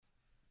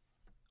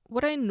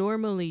What I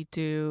normally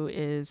do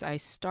is I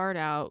start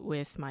out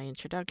with my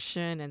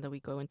introduction and then we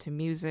go into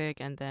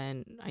music and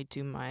then I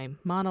do my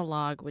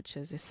monologue, which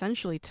is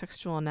essentially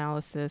textual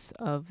analysis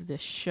of the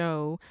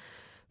show.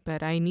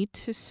 But I need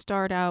to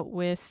start out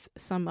with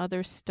some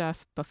other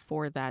stuff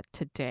before that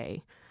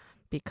today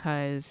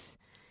because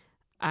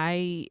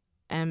I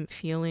am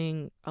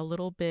feeling a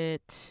little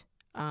bit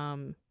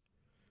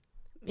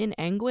in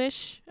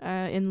anguish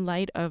in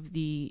light of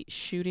the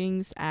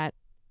shootings at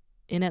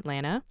in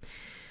Atlanta.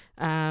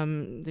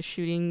 The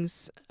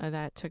shootings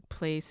that took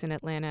place in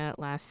Atlanta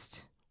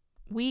last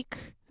week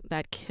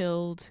that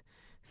killed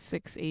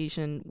 6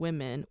 Asian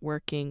women,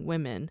 working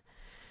women.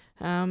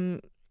 Um,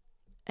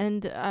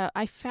 and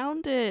I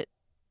found it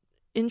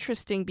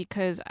interesting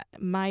because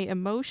my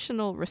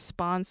emotional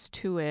response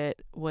to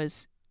it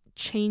was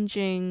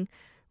changing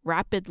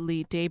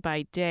rapidly day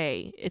by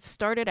day. It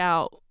started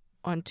out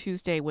on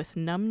Tuesday with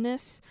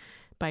numbness.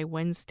 By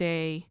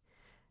Wednesday,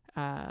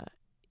 uh,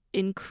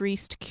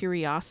 increased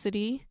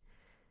curiosity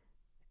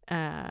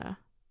uh,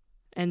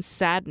 and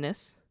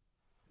sadness.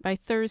 By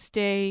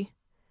Thursday,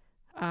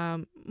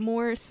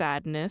 more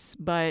sadness,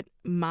 but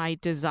my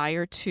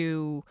desire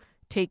to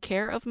take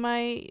care of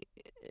my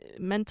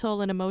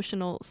mental and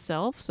emotional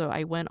self. So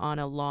I went on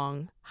a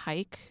long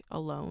hike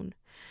alone.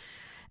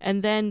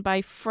 And then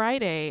by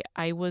Friday,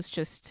 I was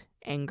just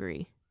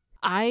angry.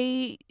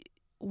 I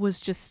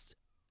was just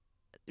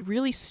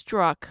really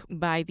struck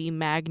by the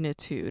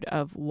magnitude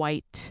of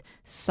white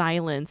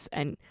silence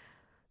and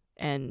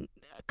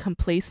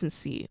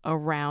complacency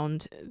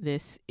around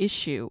this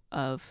issue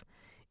of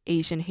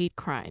Asian hate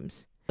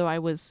crimes. So I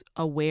was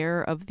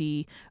aware of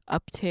the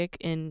uptick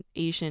in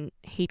Asian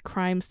hate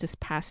crimes this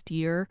past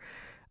year,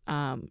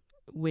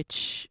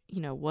 which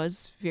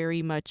was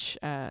very much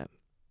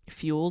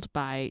fueled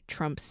by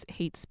Trump's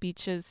hate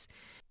speeches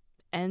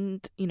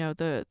and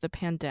the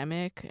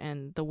pandemic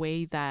and the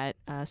way that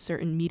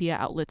certain media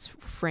outlets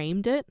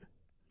framed it.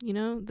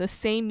 The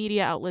same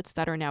media outlets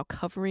that are now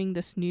covering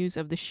this news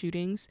of the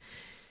shootings,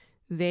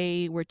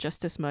 they were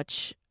just as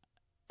much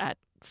at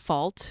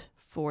fault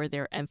for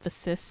their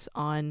emphasis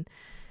on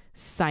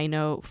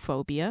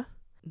xenophobia.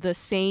 The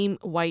same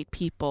white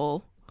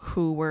people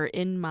who were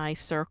in my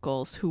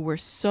circles who were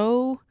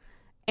so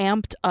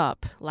amped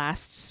up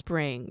last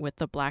spring with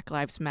the Black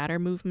Lives Matter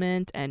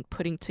movement and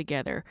putting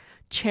together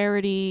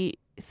charity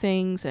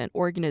things and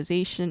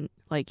organization,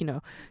 like,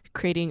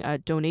 creating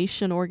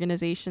donation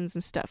organizations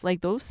and stuff. Like,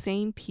 those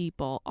same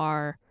people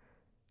are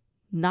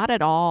not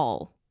at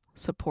all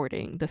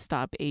supporting the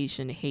Stop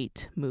Asian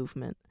Hate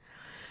movement.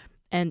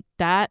 And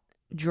that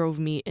drove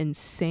me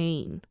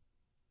insane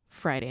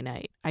Friday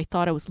night. I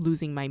thought I was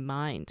losing my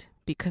mind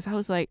because I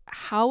was like,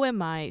 how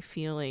am I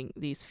feeling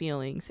these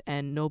feelings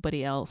and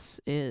nobody else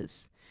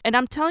is? And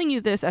I'm telling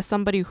you this as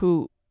somebody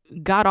who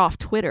got off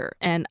Twitter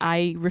and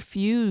I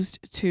refused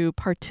to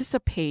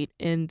participate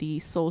in the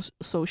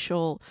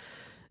social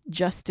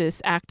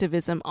justice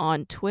activism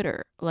on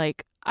Twitter.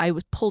 Like, I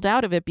was pulled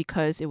out of it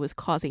because it was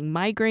causing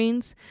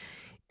migraines.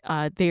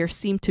 There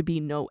seemed to be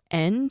no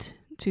end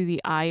to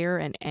the ire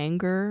and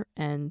anger,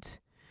 and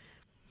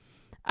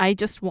I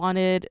just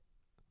wanted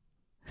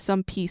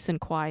some peace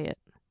and quiet.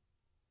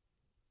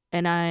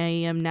 And I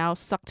am now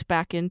sucked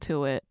back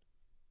into it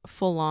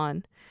full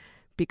on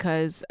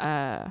because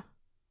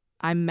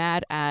I'm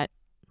mad at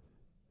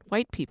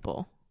white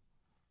people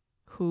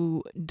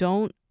who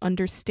don't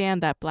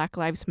understand that Black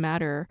Lives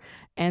Matter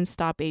and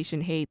Stop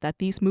Asian Hate, that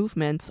these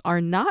movements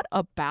are not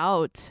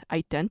about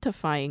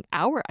identifying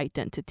our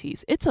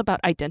identities. It's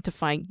about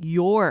identifying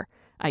your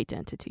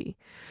identity,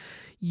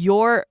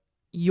 your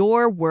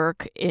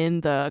work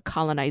in the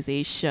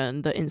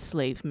colonization, the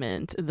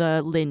enslavement,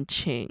 the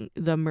lynching,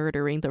 the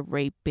murdering, the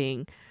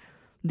raping,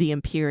 the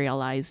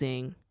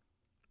imperializing,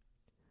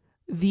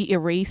 the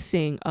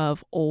erasing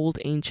of old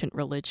ancient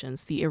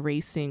religions, the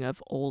erasing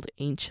of old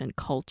ancient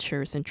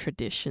cultures and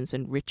traditions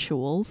and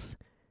rituals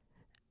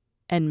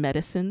and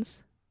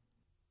medicines.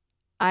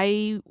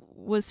 I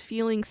was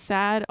feeling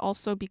sad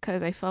also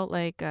because I felt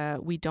like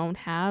we don't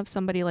have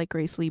somebody like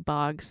Grace Lee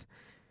Boggs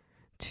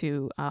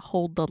to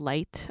hold the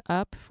light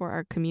up for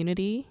our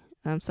community,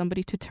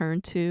 somebody to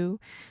turn to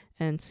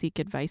and seek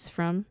advice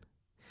from.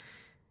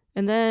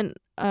 And then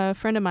a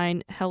friend of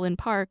mine, Helen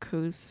Park,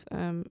 who's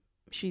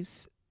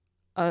she's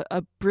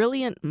a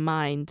brilliant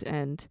mind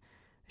and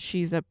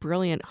she's a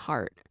brilliant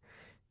heart.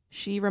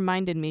 She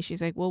reminded me,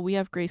 she's like, well, we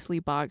have Grace Lee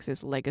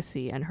Boggs'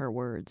 legacy and her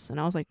words. And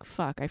I was like,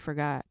 fuck, I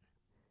forgot.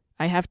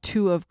 I have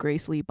 2 of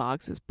Grace Lee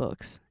Boggs'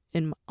 books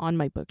on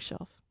my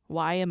bookshelf.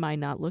 Why am I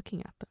not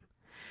looking at them?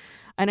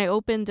 And I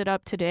opened it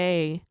up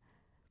today,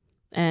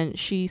 and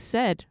she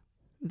said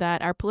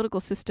that our political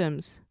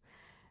systems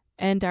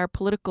and our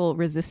political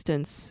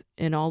resistance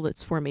in all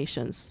its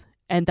formations,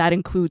 and that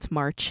includes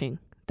marching,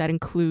 that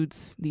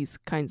includes these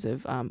kinds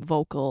of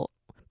vocal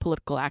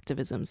political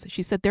activisms.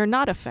 She said they're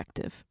not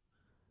effective.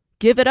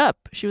 Give it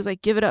up. She was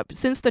like, give it up.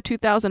 Since the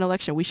 2000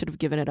 election, we should have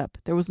given it up.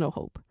 There was no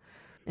hope.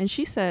 And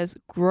she says,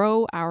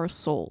 grow our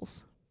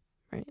souls,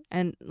 right?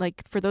 And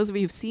like for those of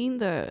you who've seen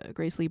the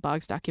Grace Lee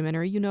Boggs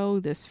documentary, you know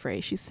this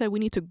phrase. She said we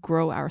need to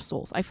grow our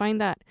souls. I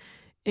find that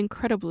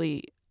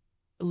incredibly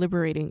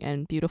liberating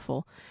and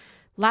beautiful.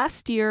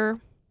 Last year,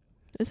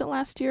 is it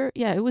last year?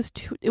 Yeah, it was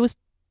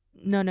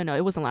no,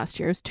 it wasn't last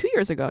year. It was 2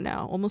 years ago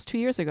now, almost 2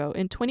 years ago.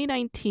 In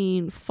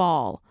 2019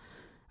 fall,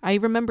 I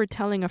remember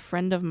telling a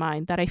friend of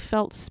mine that I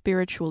felt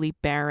spiritually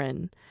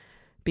barren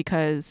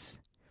because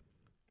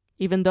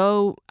even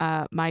though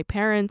my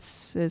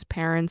parents'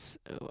 parents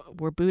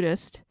were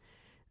Buddhist,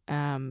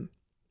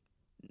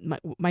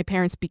 my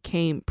parents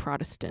became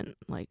Protestant,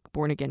 like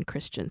born-again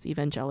Christians,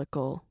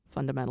 evangelical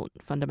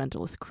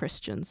fundamentalist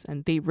Christians,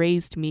 and they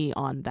raised me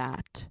on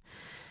that.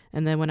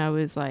 And then when I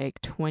was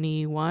like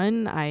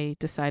 21, I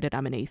decided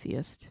I'm an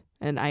atheist,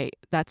 and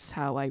that's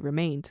how I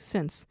remained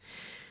since.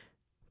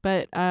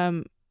 But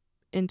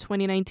in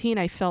 2019,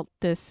 I felt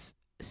this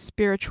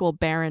spiritual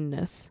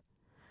barrenness.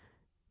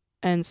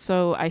 And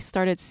so I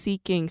started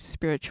seeking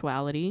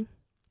spirituality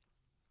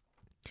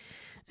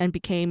and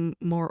became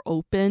more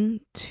open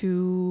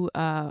to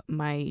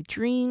my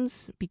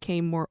dreams,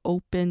 became more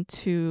open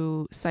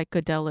to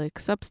psychedelic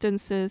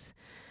substances,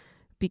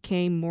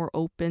 became more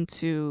open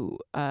to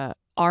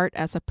art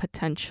as a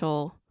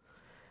potential,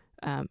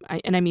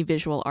 I mean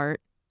visual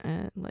art,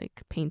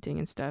 like painting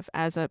and stuff,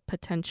 as a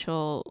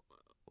potential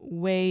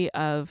way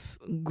of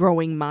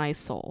growing my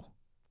soul.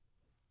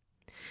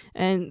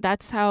 And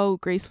that's how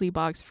Grace Lee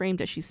Boggs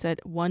framed it. She said,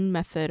 one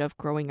method of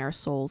growing our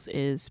souls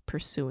is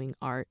pursuing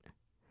art,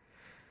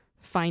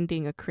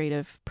 finding a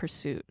creative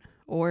pursuit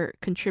or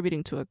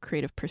contributing to a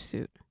creative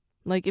pursuit.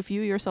 Like if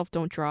you yourself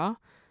don't draw,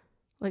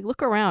 like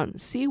look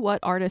around, see what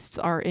artists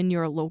are in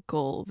your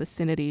local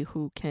vicinity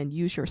who can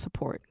use your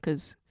support,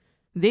 because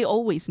they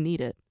always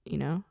need it, you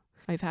know?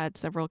 I've had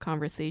several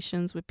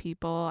conversations with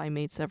people. I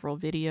made several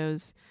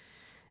videos.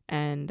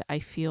 And I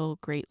feel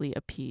greatly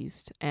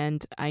appeased.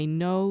 And I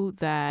know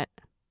that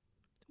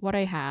what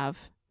I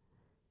have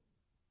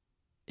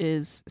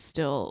is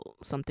still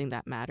something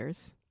that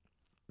matters.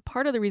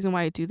 Part of the reason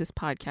why I do this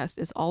podcast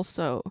is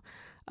also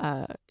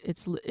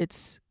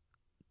it's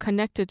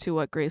connected to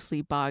what Grace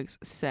Lee Boggs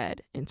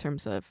said in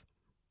terms of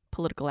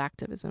political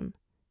activism.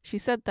 She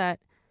said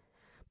that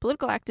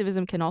political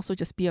activism can also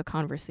just be a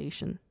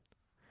conversation.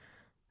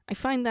 I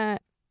find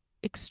that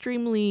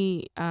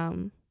extremely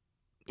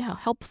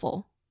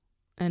helpful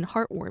and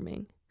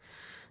heartwarming,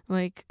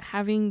 like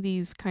having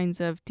these kinds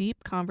of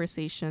deep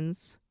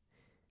conversations,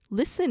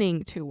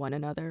 listening to one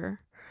another,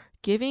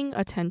 giving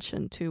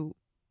attention to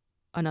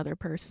another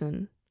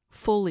person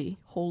fully,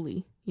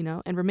 wholly, you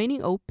know, and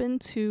remaining open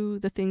to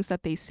the things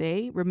that they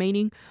say,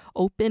 remaining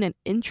open and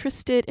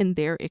interested in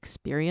their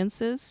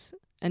experiences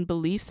and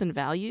beliefs and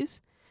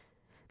values.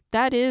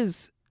 That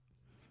is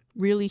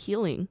really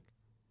healing,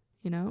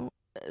 you know.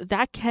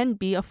 That can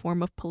be a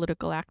form of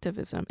political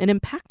activism, an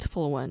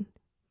impactful one.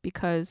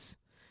 Because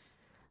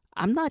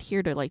I'm not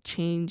here to like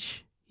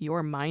change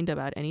your mind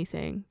about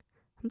anything.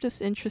 I'm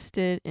just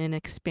interested in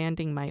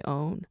expanding my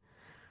own.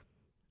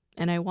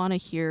 And I want to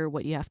hear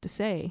what you have to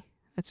say.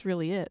 That's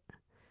really it.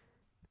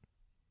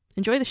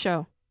 Enjoy the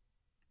show.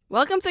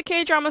 Welcome to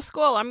K-Drama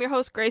School. I'm your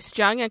host, Grace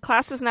Jung, and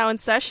class is now in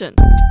session.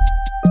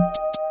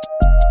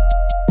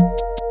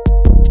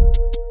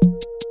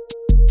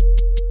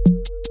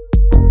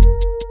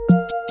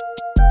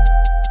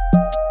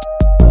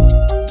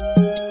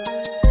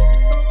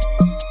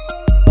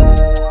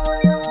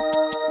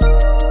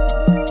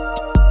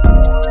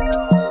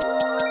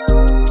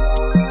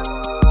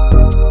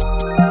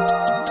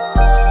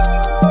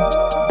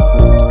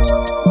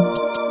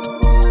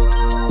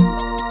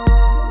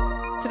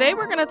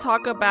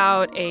 Talk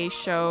about a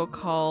show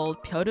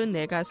called 별은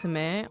내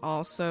가슴에,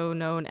 also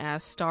known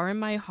as Star in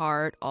My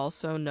Heart,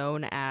 also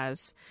known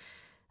as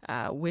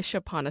Wish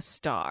Upon a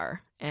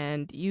Star.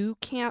 And you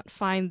can't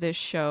find this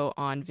show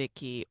on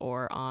Viki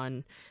or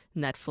on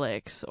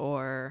Netflix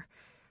or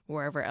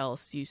wherever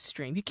else you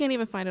stream. You can't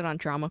even find it on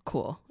Drama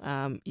Cool.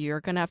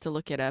 You're going to have to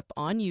look it up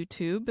on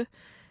YouTube.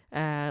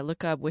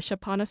 Look up Wish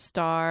Upon a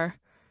Star,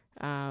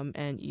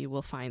 and you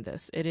will find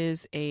this. It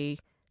is a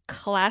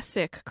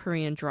classic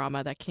Korean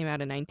drama that came out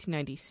in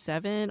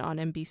 1997 on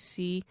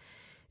MBC.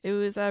 It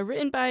was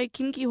written by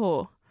Kim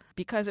Gi-ho.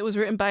 Because it was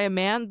written by a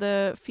man,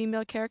 the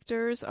female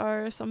characters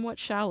are somewhat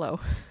shallow.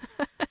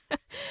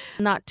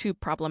 Not too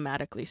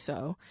problematically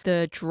so.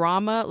 The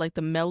drama, like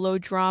the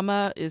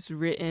melodrama, is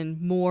written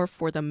more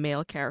for the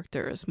male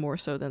characters, more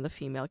so than the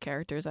female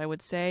characters, I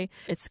would say.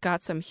 It's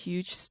got some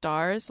huge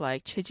stars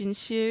like Choi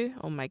Jin-sil,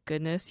 oh my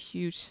goodness,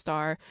 huge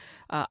star.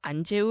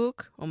 An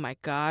Jae-wook, oh my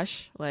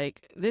gosh.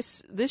 Like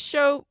this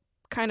show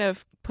kind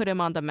of put him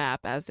on the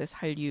map as this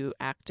Hallyu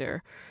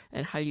actor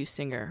and Hallyu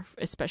singer.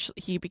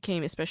 He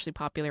became especially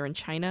popular in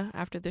China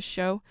after this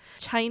show.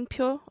 Cha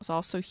In-pyo was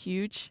also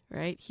huge,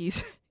 right?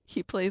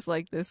 He plays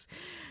like this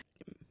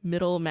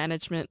middle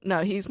management.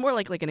 No, he's more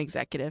like an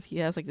executive. He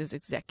has like this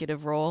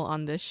executive role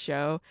on this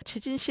show.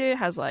 Choi Jin-sil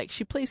has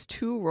she plays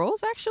two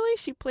roles actually.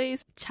 She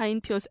plays Cha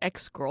In-pyo's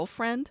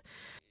ex-girlfriend.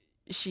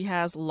 She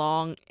has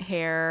long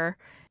hair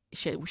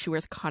she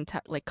wears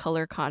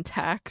color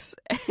contacts,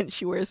 and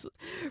she wears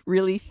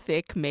really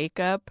thick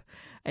makeup,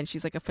 and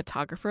she's like a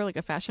photographer, like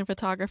a fashion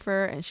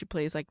photographer, and she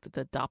plays like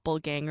the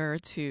doppelganger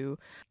to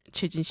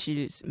Choi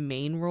Jin-sil's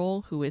main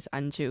role, who is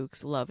An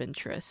Jae-uk's love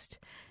interest.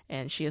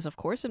 And she is, of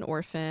course, an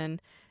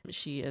orphan.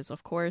 She is,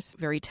 of course,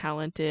 very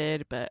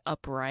talented, but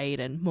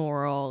upright and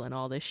moral and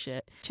all this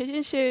shit. Choi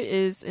Jin-sil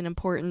is an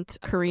important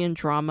Korean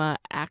drama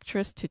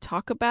actress to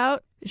talk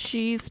about.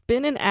 She's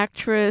been an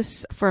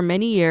actress for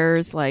many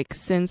years, like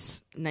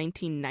since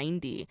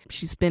 1990.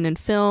 She's been in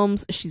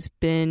films. She's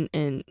been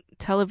in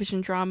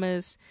television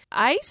dramas.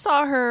 I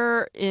saw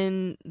her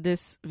in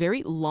this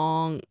very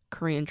long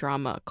Korean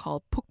drama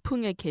called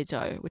폭풍의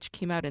계절, which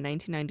came out in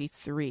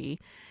 1993.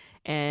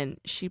 And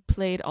she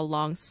played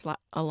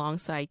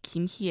alongside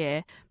Kim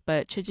Hye,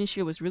 but Choi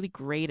Jin-sil was really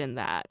great in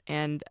that.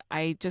 And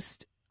I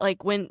just,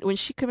 like, when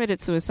she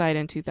committed suicide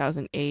in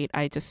 2008,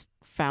 I just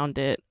found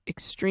it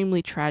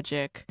extremely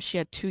tragic. She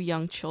had 2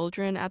 young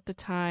children at the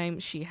time.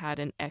 She had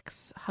an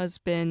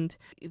ex-husband.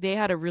 They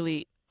had a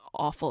really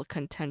awful,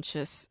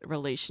 contentious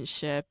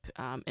relationship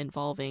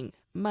involving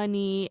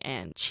money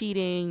and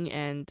cheating,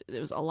 and there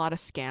was a lot of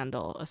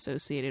scandal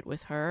associated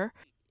with her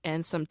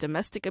and some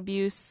domestic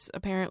abuse,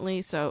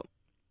 apparently. So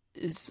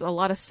there's a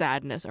lot of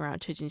sadness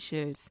around Choi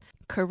Jin-sil's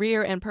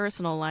career and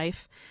personal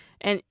life.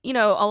 And, you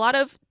know, a lot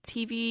of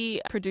TV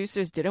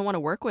producers didn't want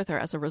to work with her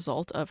as a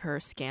result of her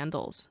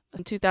scandals.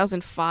 In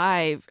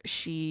 2005,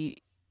 she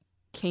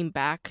came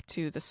back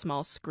to the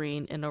small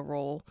screen in a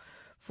role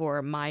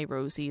for My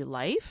Rosy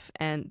Life,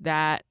 and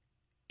that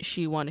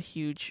she won a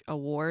huge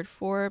award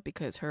for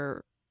because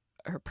her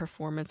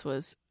performance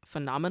was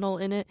phenomenal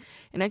in it.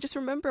 And I just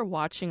remember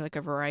watching like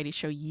a variety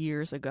show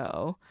years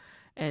ago,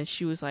 and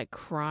she was like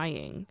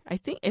crying. I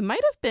think it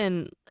might have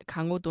been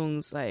Kang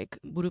Ho-dong's like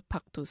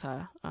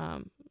무릎팍도사,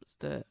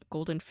 the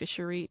golden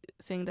fishery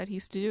thing that he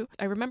used to do.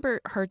 I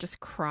remember her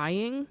just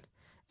crying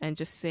and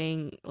just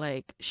saying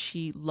like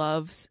she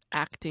loves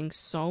acting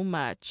so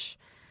much,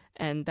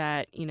 and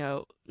that, you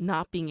know,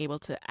 not being able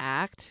to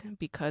act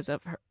because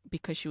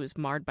she was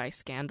marred by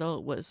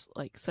scandal was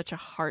like such a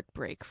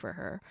heartbreak for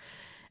her.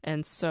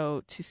 And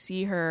so to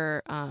see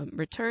her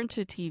return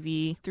to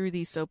TV through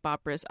these soap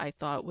operas, I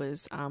thought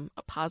was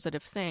a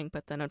positive thing.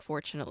 But then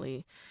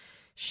unfortunately,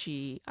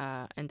 she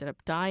ended up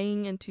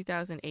dying in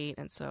 2008.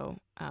 And so,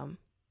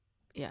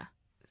 yeah,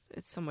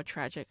 it's somewhat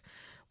tragic.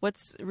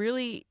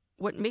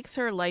 What makes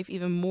her life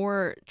even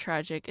more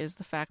tragic is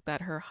the fact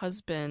that her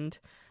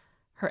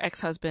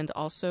ex-husband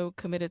also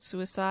committed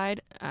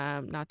suicide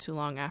not too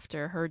long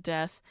after her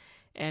death,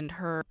 and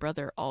her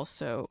brother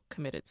also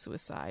committed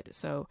suicide.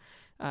 So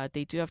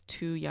they do have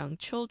 2 young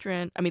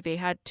children. I mean, they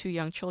had 2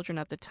 young children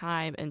at the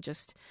time, and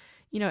just,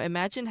 you know,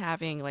 imagine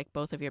having like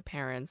both of your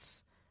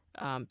parents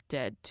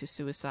dead to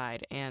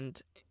suicide, and,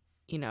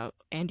 you know,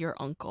 and your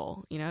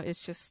uncle. You know,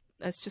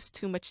 that's just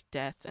too much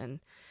death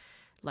and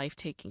life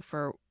taking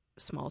for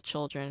small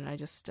children.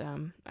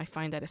 I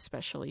find that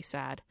especially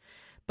sad.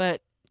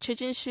 But Choi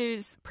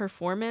Jin-sil's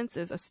performance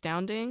is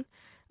astounding.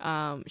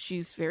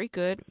 She's very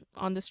good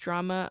on this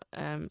drama,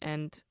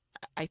 and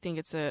I think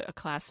it's a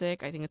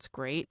classic. I think it's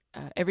great.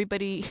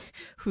 Everybody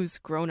who's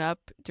grown up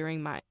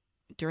in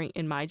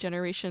my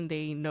generation,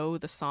 they know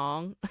the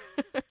song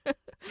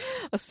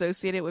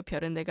associated with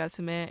별은 내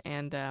가슴에,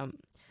 and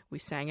we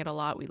sang it a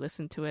lot. We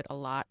listened to it a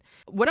lot.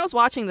 When I was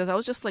watching this, I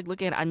was just like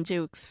looking at An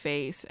Jae-uk's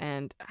face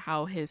and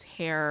how his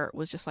hair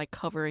was just like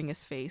covering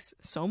his face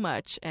so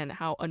much, and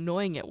how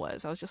annoying it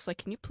was. I was just like,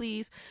 can you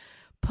please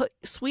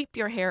sweep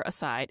your hair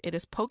aside? It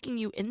is poking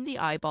you in the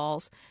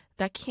eyeballs.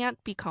 That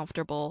can't be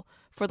comfortable.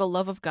 For the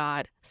love of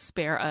God,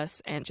 spare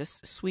us and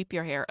just sweep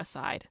your hair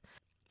aside.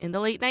 In the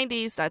late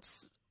 90s,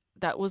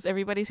 that was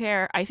everybody's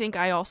hair. I think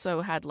I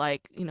also had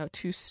like, you know,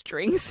 2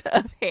 strings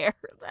of hair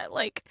that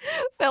like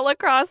fell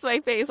across my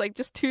face, like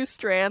just 2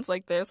 strands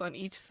like this on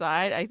each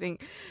side. I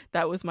think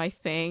that was my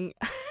thing.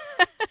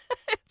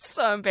 It's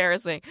so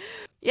embarrassing.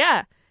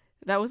 Yeah,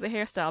 that was the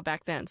hairstyle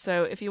back then.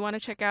 So if you want to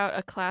check out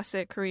a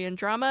classic Korean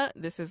drama,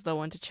 this is the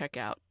one to check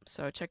out.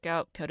 So check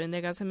out 별은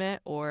내 가슴에,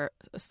 or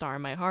A Star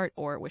in My Heart,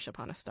 or Wish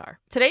Upon a Star.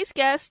 Today's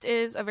guest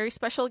is a very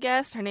special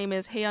guest. Her name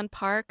is Hae-yeon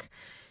Park.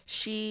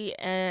 She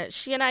and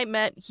I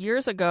met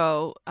years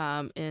ago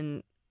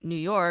in New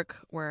York,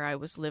 where I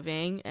was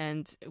living,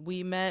 and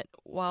we met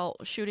while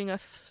shooting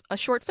a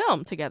short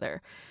film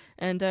together.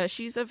 And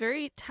she's a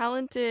very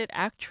talented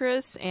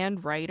actress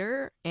and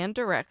writer and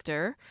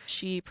director.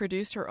 She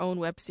produced her own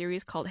web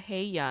series called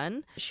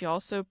Hae-yeon. She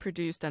also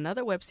produced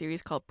another web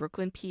series called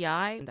Brooklyn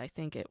PI, and I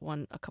think it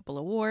won a couple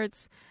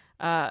awards.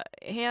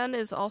 Hae-yeon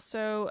is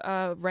also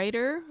a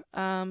writer,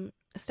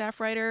 staff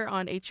writer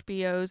on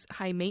HBO's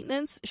High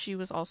Maintenance. She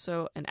was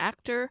also an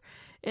actor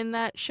in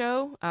that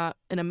show,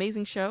 an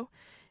amazing show.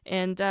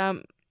 And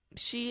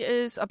she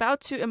is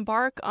about to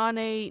embark on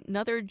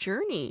another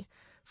journey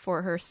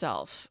for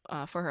herself,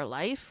 for her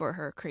life, for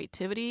her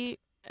creativity,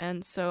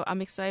 And so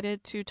I'm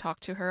excited to talk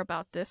to her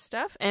about this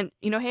stuff. And,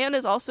 Han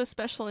is also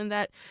special in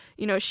that,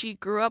 she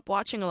grew up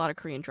watching a lot of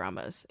Korean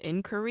dramas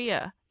in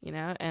Korea,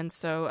 and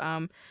so,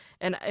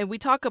 and we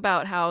talk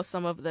about how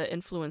some of the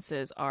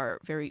influences are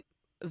very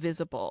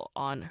visible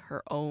on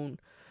her own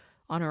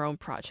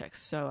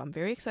projects. So I'm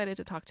very excited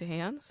to talk to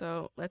Han.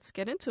 So let's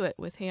get into it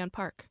with Han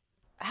Park.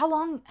 How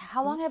long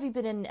have you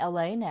been in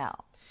LA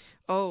now?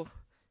 Oh,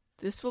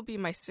 this will be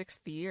my 6th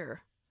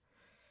year.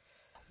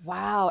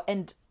 Wow,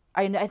 and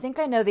I think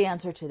I know the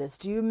answer to this.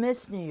 Do you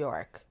miss New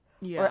York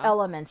or Yeah,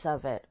 elements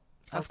of it?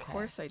 of Okay.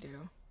 course I do.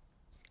 Yeah.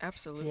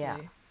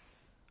 Absolutely.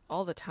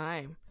 All the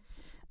time.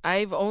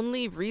 I've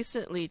only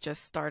recently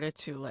just started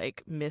to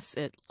like miss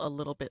it a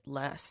little bit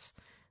less.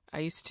 I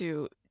used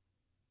to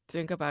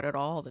think about it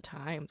all the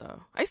time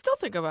though. I still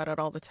think about it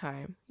all the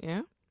time.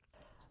 Yeah.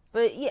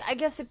 But yeah, I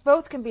guess it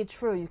both can be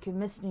true. You can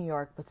miss New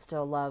York but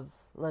still love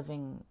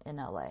living in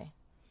LA.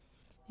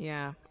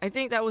 Yeah. I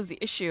think that was the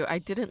issue. I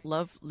didn't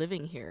love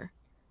living here.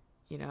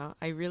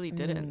 I really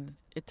didn't. Mm.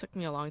 It took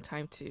me a long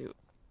time to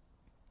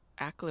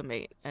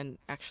acclimate and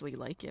actually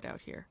like it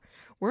out here.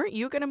 Weren't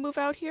you going to move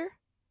out here?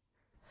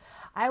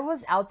 I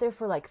was out there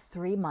for like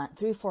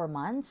 4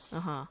 months,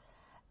 Uh-huh.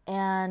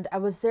 and I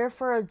was there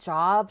for a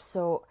job,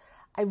 so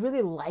I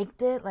really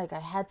liked it. Like I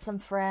had some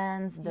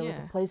friends, there was a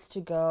Yeah. place to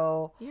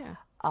go. Yeah.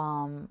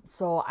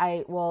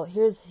 Well,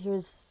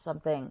 here's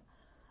something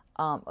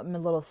I'm a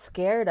little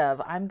scared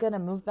of. I'm gonna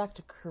move back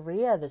to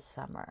Korea this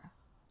summer.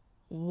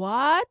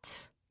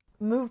 What?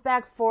 Move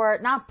back for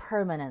not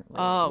permanently.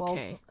 Oh, Well,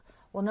 okay.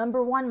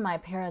 number one, my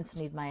parents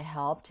need my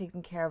help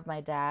taking care of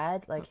my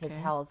dad, like his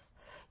Okay. health.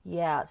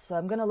 Yeah, so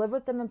I'm gonna live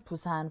with them in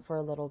Busan for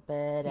a little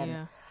bit, and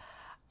Yeah.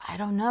 I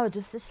don't know,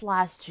 just this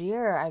last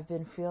year, I've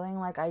been feeling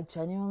like I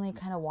genuinely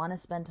kind of want to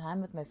spend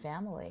time with my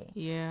family.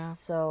 Yeah.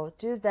 So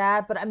do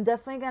that, but I'm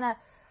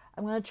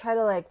gonna try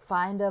to like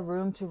find a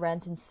room to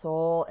rent in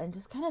Seoul and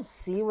just kind of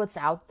see what's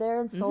out there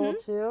in Seoul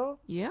Mm-hmm. too.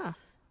 Yeah.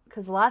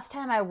 Because last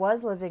time I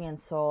was living in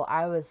Seoul,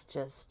 I was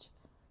just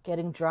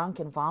getting drunk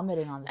and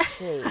vomiting on the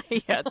street.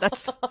 Yeah,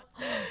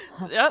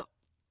 yep.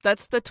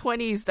 That's the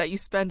 20s that you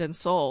spend in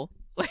Seoul.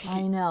 Like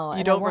I know, you and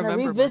I don't want to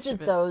remember much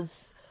of it.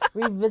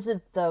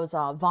 revisit those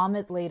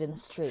vomit-laden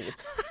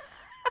streets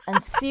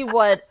and see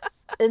what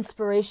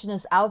inspiration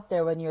is out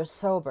there when you're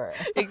sober.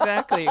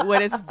 Exactly.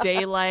 When it's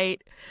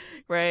daylight,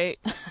 right?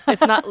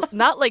 It's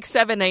not like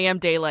 7 a.m.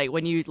 daylight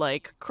when you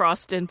like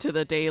crossed into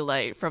the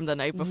daylight from the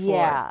night before,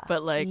 Yeah,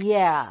 but like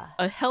yeah,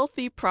 a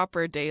healthy,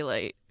 proper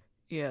daylight.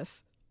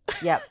 Yes.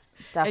 yep,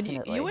 And you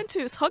definitely. went to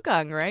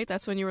Seogang, right?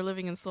 That's when you were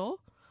living in Seoul?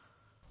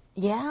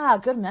 Yeah,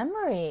 good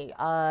memory.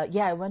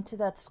 Yeah, I went to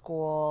that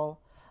school.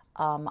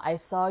 I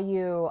saw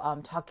you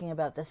talking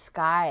about the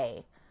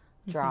Sky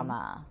Mm-hmm.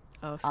 drama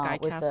Oh, Sky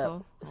with the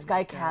Castle. Oh my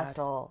Sky God.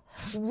 Castle.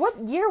 What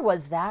year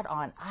was that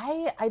on?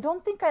 I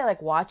don't think I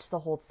like watched the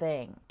whole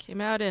thing.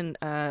 Came out in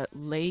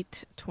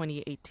late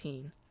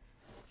 2018,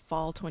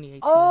 fall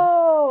 2018.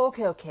 Oh,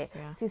 okay, okay.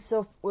 Yeah. See,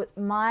 so with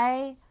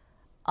my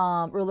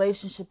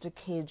relationship to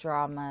K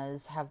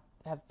dramas have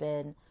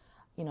been,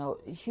 a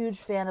huge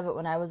fan of it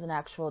when I was an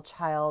actual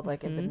child,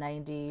 like in the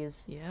Mm-hmm.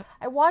 90s. Yep.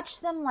 I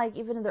watched them like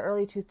even in the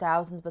early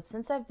 2000s, but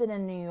since I've been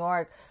in New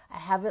York, I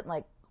haven't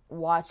like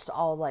watched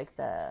all like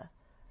the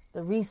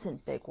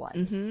recent big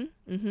ones.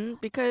 Mm-hmm. Mm-hmm.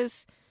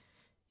 Because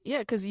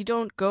you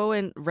don't go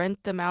and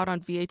rent them out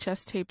on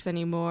VHS tapes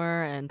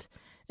anymore, and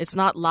it's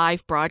not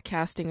live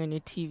broadcasting on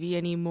your TV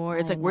anymore.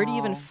 It's I like, where do you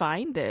even know.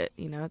 find it?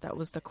 That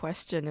was the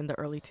question in the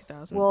early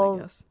 2000s, I Well,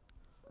 guess.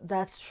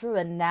 that's true,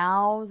 and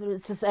now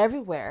it's just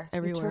everywhere. You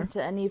turn Everywhere.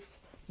 to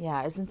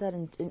yeah, isn't that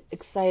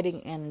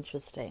exciting and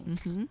interesting?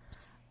 Mm-hmm.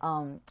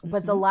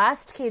 But the Mm-hmm.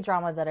 last K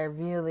drama that I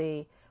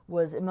really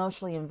was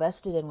emotionally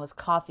invested in was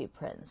Coffee Oh,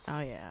 Prince.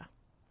 yeah.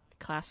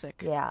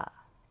 Classic. Yeah,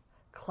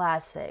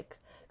 classic,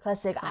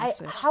 classic.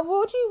 Classic.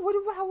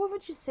 What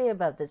would you say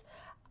about this?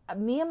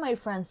 Me and my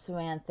friend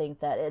Suan think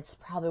that it's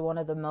probably one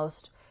of the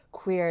most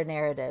queer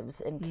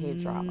narratives in K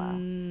drama,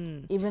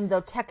 Mm, even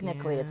though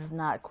technically yeah. it's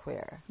not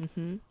queer.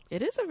 Mm-hmm.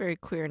 It is a very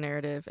queer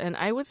narrative, and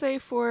I would say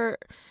for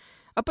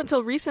up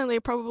until recently,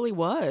 it probably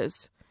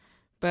was.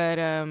 But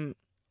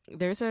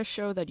there's a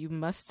show that you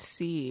must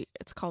see.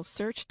 It's called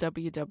Search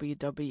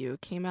WWW.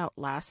 It came out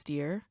last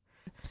year.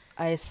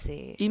 I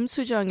see. Im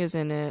Soo-jung is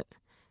in it,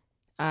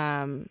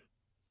 um,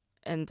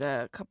 and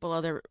a couple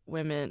other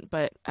women.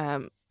 But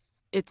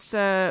it's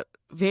a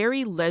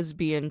very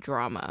lesbian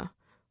drama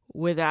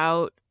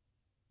without.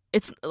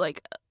 It's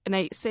like, and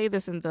I say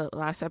this in the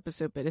last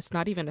episode, but it's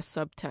not even a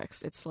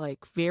subtext. It's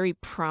like very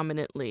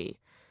prominently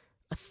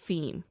a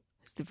theme.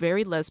 It's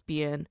very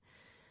lesbian.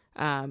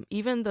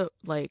 Even the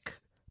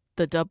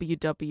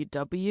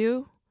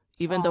WWW,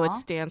 even though it Aw.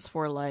 stands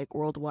for like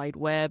World Wide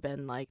Web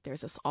and like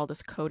there's all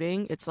this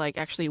coding, it's like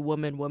actually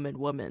woman, woman,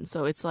 woman.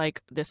 So it's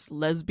like this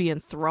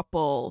lesbian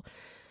thruple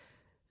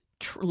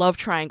love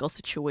triangle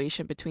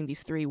situation between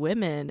these three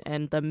women,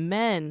 and the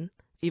men,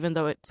 even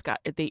though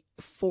they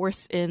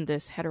force in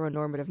this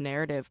heteronormative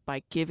narrative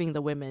by giving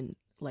the women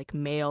like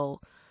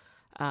male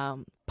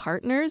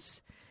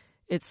partners.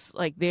 it's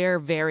like they're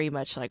very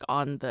much like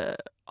on the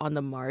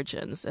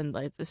margins, and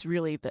like this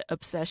really the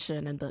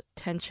obsession and the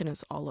tension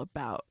is all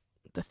about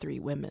the three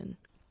women.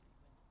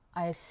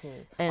 I see.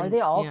 Are And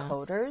they all yeah,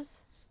 coders?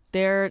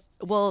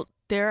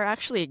 they're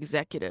actually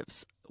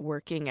executives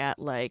working at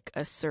like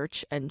a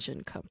search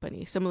engine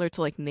company, similar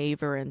to like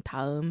Naver and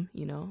Taum,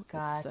 you know. It's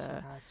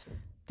Gotcha, gotcha.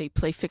 they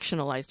play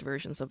fictionalized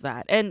versions of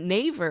that. And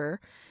Naver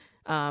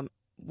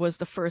was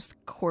the first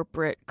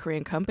corporate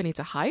Korean company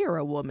to hire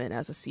a woman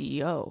as a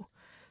CEO.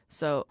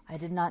 So I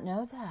did not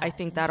know I that.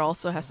 think that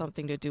also has Interesting.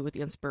 something to do with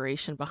the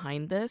inspiration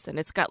behind this. And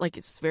it's got like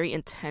it's very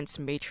intense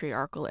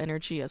matriarchal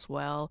energy as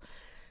well.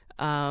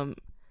 Um,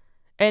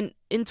 and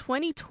in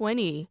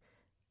 2020,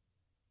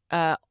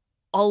 uh,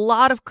 a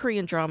lot of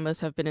Korean dramas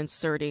have been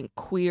inserting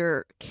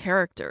queer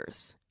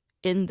characters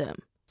in them.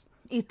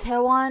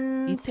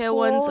 Itaewon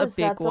Itaewon's School, a is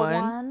big that the one.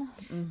 one?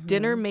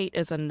 Dinner Mm-hmm. Mate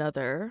is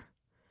another.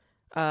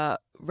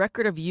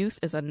 Record of Youth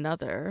is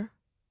another.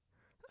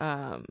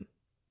 Um,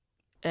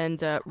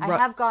 and I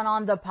have gone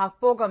on the Park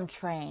Bo-gum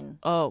train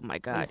oh my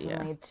God,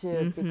 yeah. recently too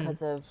Mm-hmm.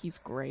 because of, He's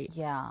great.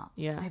 yeah.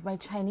 Yeah, My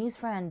Chinese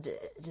friend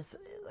just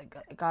like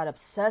got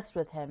obsessed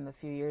with him a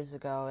few years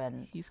ago,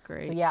 and he's so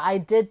great. yeah, I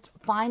did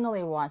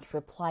finally watch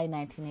Reply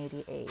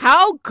 1988.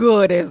 How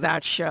good is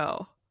that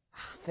show?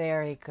 It's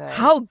very good.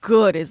 How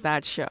good is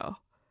that show?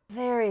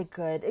 Very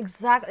good.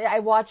 Exactly. I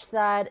watched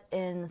that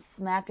in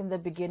smack in the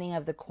beginning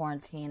of the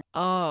quarantine.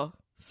 Oh,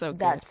 so good.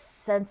 That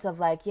sense of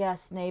like,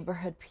 yes,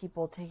 neighborhood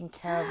people taking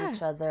care of Yeah.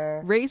 each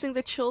other. Raising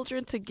the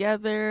children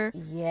together,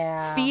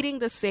 Yeah. feeding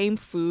the same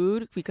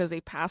food because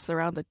they pass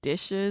around the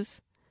dishes.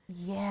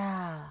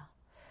 Yeah.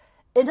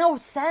 In a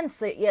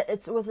sense, yeah,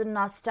 it was a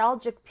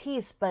nostalgic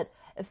piece, but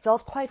it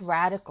felt quite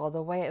radical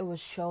the way it was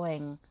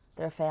showing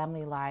their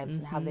family lives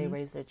and how they Mm-hmm.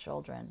 raise their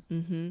children.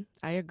 Mm-hmm.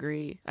 I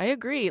agree. I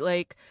agree.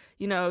 Like,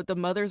 you know, the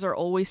mothers are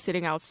always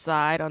sitting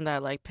outside on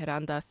that like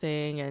veranda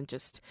thing and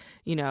just,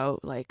 you know,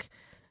 like,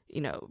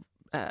 you know,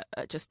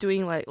 just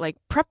doing like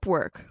prep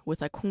work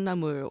with like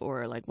콩나물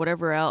or like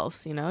whatever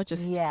else, you know,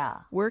 just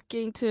Yeah.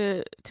 working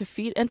to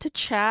feed and to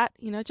chat,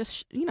 you know,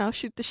 just you know,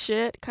 shoot the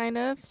shit kind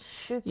of,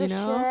 Shoot you the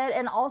know. shit.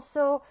 And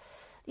also,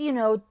 you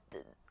know,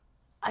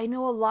 I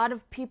know a lot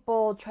of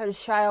people try to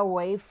shy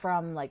away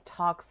from like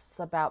talks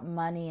about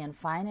money and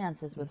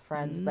finances with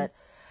friends, Mm-hmm. but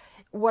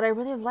what I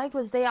really liked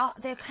was they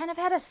kind of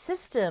had a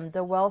system.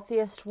 The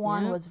wealthiest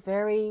one Yep. was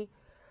very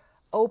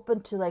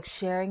open to like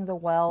sharing the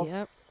wealth.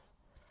 Yep.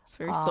 It's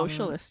very Um,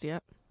 socialist.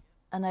 Yep.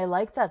 and I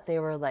like that they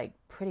were like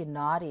pretty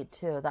naughty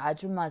too. The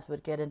ajumas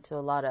would get into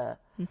a lot of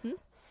Mm-hmm.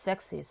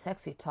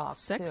 sexy talk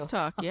Sex too.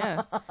 talk,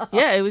 yeah.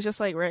 Yeah, it was just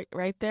like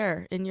right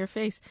there in your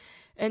face.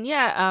 And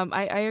yeah,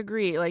 I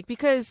agree. Like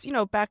because, you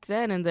know, back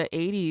then in the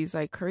 80s,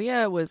 like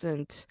Korea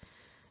wasn't,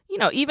 you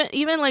know,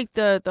 even like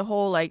the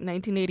whole like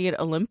 1988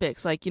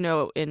 Olympics, like, you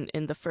know, in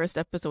the first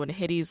episode when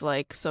Hitty's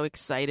like so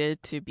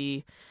excited to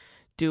be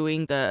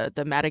doing the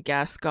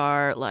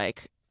Madagascar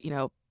like, you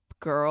know,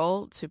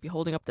 girl to be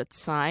holding up that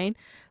sign,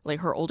 like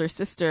her older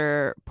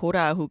sister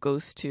Pora, who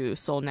goes to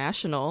Seoul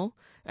National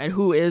and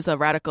who is a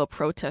radical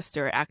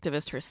protester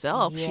activist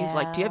herself, she's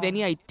like, "Do you have Yeah.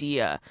 any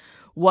idea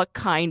what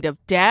kind of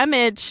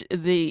damage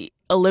the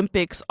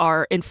Olympics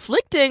are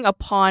inflicting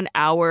upon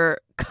our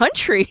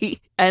country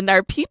and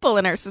our people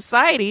and our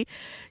society,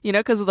 you know,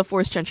 because of the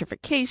forced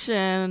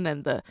gentrification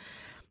and the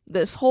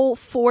this whole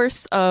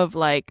force of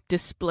like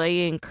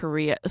displaying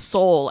Korea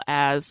Seoul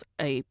as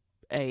a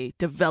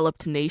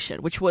developed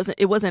nation, which wasn't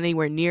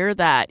anywhere near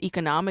that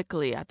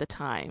economically at the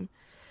time.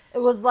 It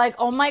was like,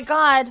 oh my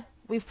God,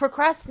 we've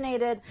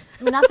procrastinated.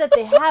 I mean, not that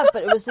they have,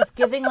 but it was just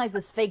giving like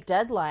this fake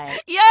deadline.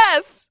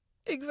 Yes,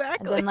 And then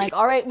exactly. like,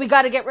 all right, we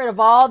got to get rid of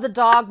all the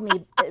dog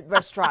meat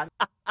restaurants.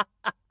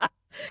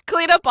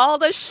 Clean up all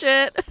the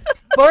shit.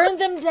 Burn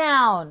them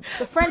down.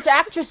 The French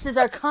actresses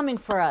are coming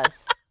for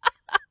us.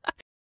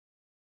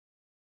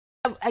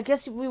 I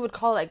guess we would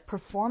call it like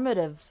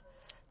performative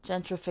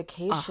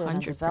gentrification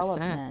and 100%.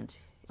 development.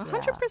 A Yeah.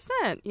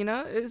 100%, you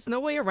know, there's no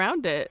way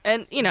around it.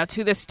 And, you know,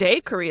 to this day,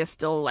 Korea's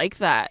still like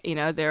that. You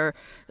know, they're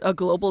a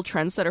global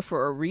trendsetter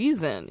for a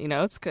reason. You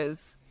know, it's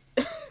because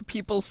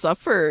people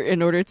suffer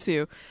in order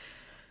to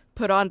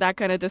put on that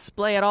kind of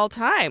display at all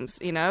times.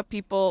 You know,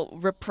 people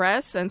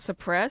repress and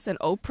suppress and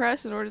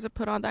oppress in order to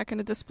put on that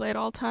kind of display at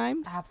all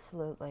times.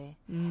 Absolutely.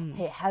 Mm.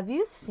 Hey, have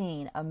you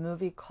seen a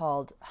movie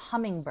called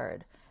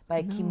Hummingbird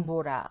by Kim No,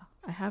 Bora?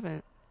 I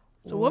haven't.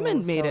 It's a Ooh,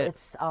 woman made so it.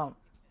 it's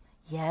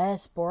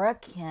yes, Bora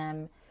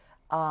Kim.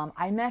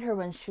 I met her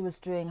when she was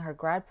doing her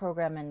grad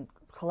program in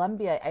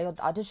Columbia. I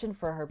auditioned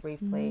for her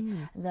briefly,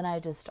 Mm. and then I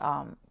just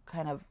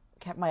kind of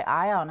kept my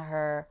eye on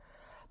her.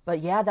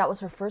 But yeah, that was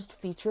her first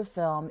feature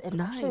film. It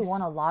actually Nice.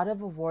 won a lot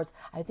of awards.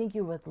 I think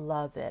you would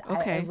love it.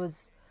 Okay.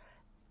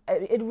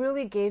 It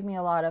really gave me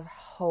a lot of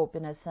hope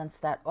in a sense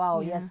that, wow,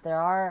 Yeah. yes, there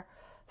are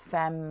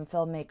femme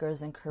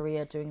filmmakers in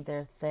Korea doing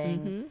their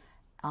thing.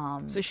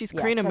 So she's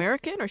Yeah, Korean check.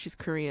 American or she's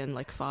Korean,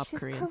 like fob She's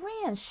Korean?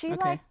 Korean. She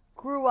Okay. like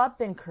grew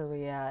up in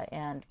Korea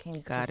and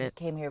Got it.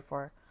 came here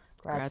for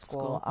grad Grad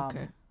school. school.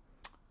 Okay.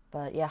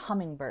 But yeah,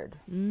 Hummingbird.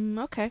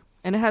 Okay.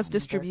 And it has Hummingbird.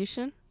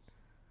 distribution?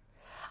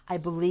 I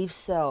believe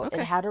so. It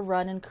Okay. had a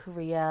run in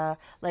Korea.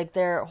 Like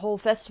their whole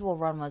festival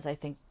run was, I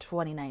think,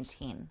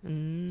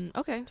 2019.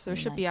 Okay, so it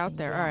should be out 2019,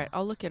 there. All yeah. right,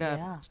 I'll look it up.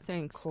 Yeah.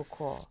 Thanks. Cool,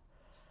 cool.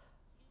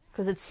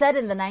 Because it's set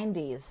in the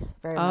 90s,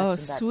 very Oh, much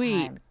in that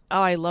sweet. time.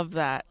 Oh, I love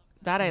that.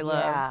 That I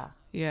love. Yeah.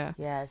 Yeah.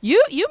 Yes.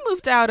 You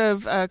moved out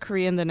of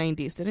Korea in the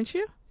 90s, didn't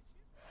you?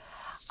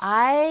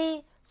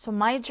 So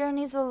my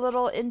journey's a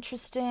little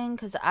interesting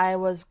because I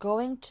was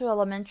going to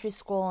elementary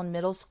school and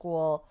middle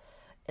school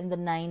in the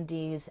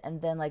 90s,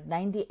 and then like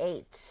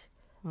 98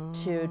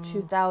 to Oh,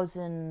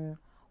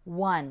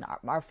 2001,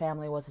 our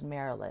family was in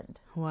Maryland.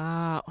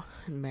 wow.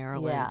 Yeah.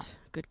 Maryland.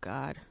 Good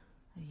God.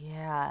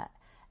 Yeah.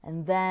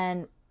 And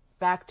then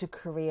back to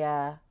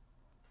Korea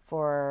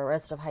for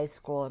rest of high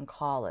school and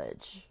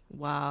college.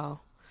 Wow.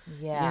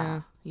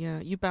 Yeah. Yeah.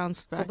 You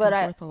bounced So, back but and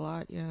I, forth a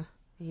lot. Yeah.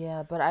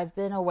 yeah, but I've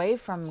been away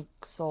from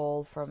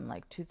Seoul from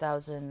like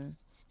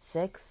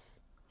 2006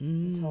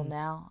 until Mm.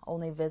 now,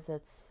 only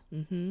visits.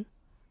 Mm-hmm.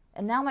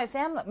 And now my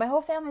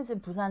whole family's in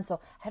Busan, so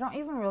I don't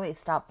even really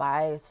stop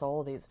by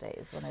Seoul these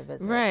days when I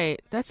visit.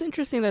 Right. That's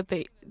interesting that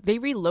they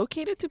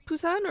relocated to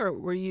Busan,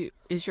 or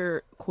is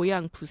your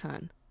고향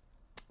Busan?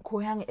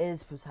 고향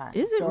is Busan.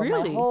 Is it So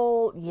really?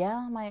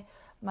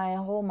 my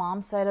whole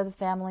mom's side of the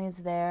family is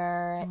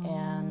there,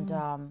 and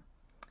Oh.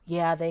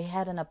 yeah, they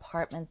had an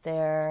apartment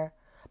there.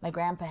 My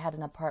grandpa had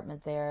an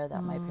apartment there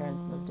that my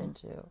parents moved Oh.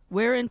 into.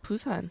 Where in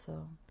Busan?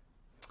 So,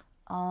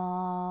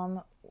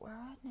 where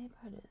are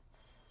neighborhoods?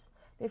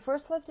 They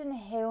first lived in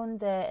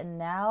Haeundae, and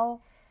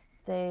now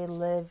they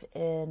live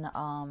in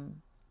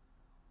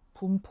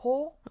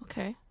Bumpo,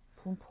 Okay.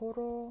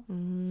 Bumporo.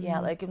 Yeah,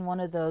 Mm. like in one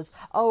of those.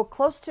 Oh,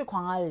 close to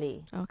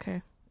Gwangalli,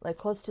 Okay. like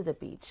close to the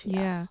beach. Yeah.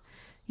 Yeah.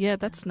 Yeah,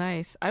 that's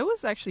nice. I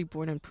was actually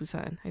born in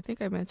Busan. I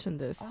think I mentioned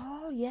this.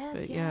 Oh, yes,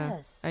 But yeah,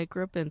 yes. I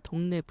grew up in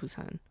동네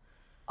Busan.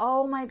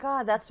 Oh my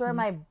God, that's where Mm.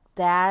 my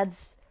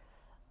dad's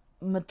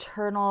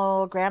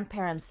maternal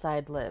grandparents'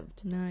 side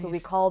lived. So we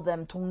Nice. called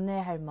them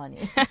동네 할머니.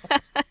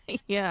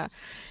 Yeah.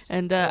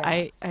 And Yeah.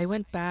 I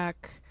went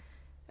back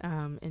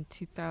in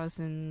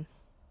 2000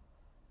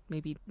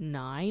 maybe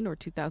 9 or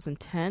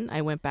 2010.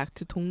 I went back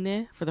to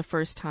동네 for the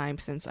first time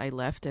since I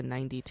left in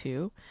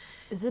 92.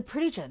 Is it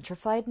pretty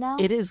gentrified now?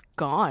 It is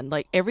gone.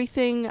 Like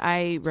everything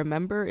I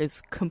remember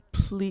is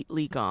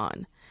completely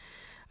gone.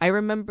 I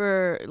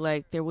remember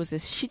like there was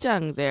this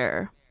시장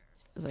there.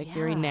 It was like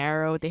very Yeah.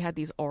 narrow. They had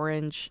these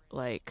orange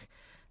like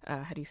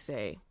how do you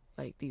say?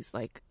 Like these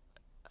like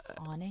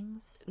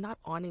Awnings? not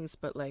awnings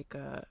but like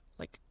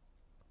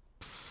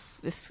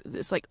this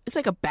like it's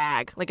like a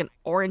bag, like an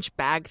orange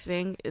bag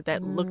thing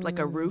that looked like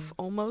a roof Mm,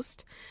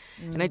 almost.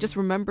 And I just mm.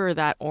 remember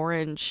that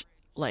orange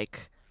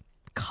like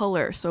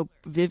color so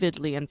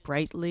vividly and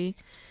brightly.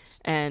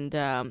 And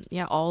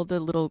yeah, all the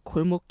little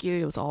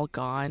골목길, it was all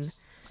gone.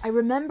 I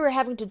remember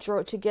having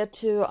to get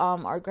to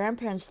our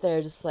grandparents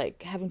there, just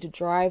like having to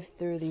drive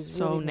through these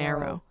So really narrow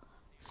narrow,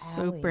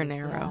 super alleys.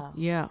 narrow. Yeah.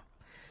 Yeah.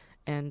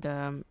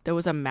 And there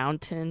was a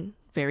mountain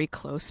very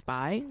close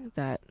by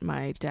that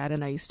my dad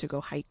and I used to go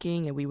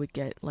hiking, and we would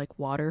get like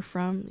water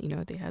from. You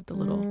know, they had the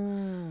little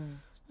Mm.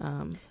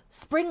 um,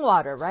 Spring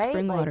water, right?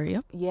 spring Like, water.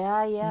 Yep.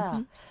 yeah, yeah.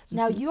 hmm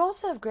Now hmm you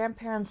also have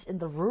grandparents in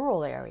the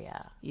rural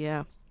area.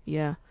 Yeah.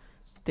 Yeah.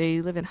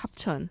 They live in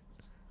Hapcheon.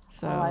 Oh,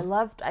 So I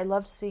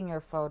loved seeing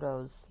your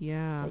photos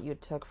yeah. that you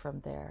took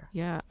from there.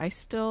 Yeah. I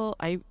still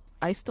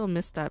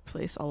miss that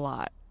place a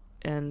lot.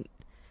 And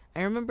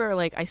I remember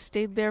like I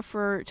stayed there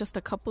for just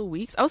a couple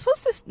weeks. I was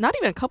supposed to not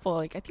even a couple,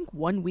 like I think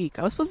 1 week.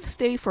 I was supposed to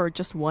stay for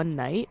just one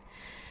night.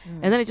 And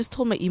Mm. then I just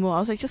told my emo, I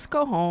was like, just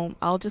go home.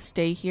 I'll just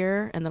stay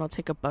here and then I'll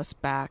take a bus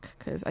back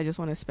because I just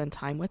want to spend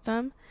time with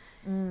them.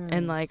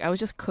 And Mm. like I was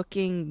just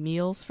cooking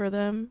meals for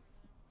them.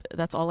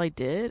 That's all I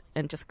did,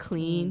 and just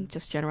clean, Mm.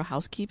 just general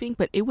housekeeping.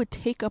 But it would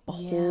take up a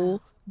Yeah.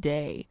 whole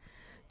day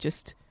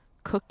just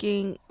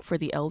cooking for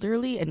the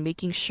elderly and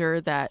making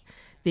sure that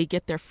they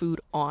get their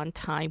food on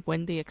time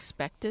when they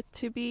expect it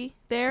to be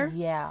there.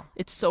 Yeah.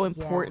 It's so Yeah.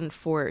 important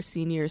for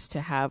seniors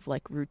to have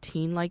like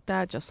routine like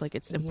that, just like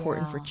it's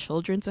important for Yeah.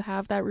 children to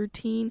have that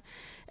routine.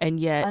 And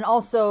yet, And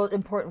also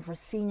important for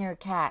senior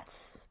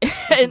cats,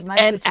 which is my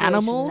and situation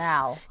animals,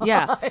 now.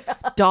 yeah,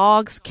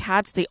 dogs,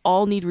 cats, they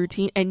all need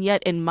routine. And yet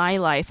in my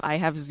life, I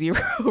have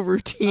zero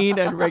routine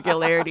and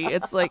regularity.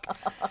 It's like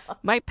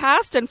my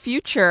past and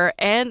future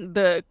and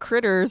the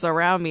critters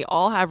around me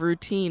all have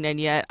routine,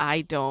 and yet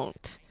I don't.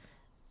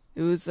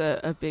 It was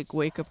a big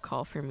wake up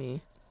call for me.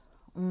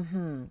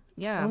 Mm-hmm.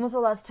 Yeah. When was the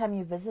last time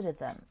you visited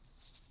them?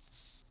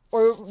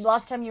 Or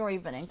last time you were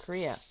even in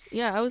Korea?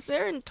 Yeah, I was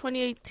there in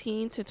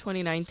 2018 to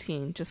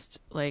 2019, just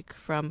like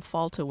from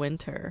fall to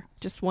winter,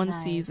 just one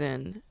Nice.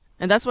 season.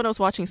 And that's when I was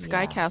watching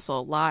Sky Yeah.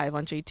 Castle live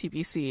on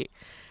JTBC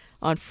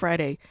on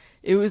Friday.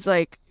 It was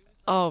like,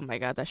 oh my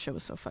God, that show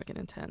was so fucking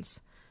intense.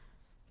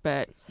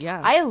 But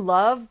yeah. I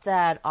love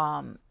that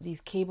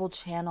these cable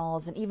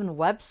channels and even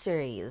web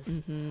series,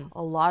 hmm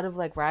a lot of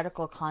like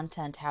radical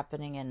content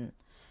happening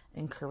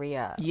in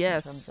Korea in terms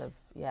Yes. of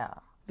yeah.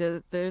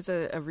 There's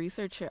a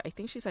researcher, I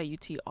think she's at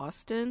UT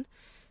Austin.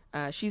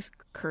 She's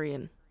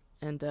Korean.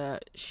 and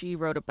she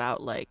wrote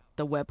about like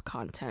the web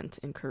content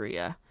in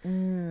Korea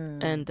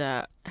Mm,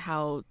 and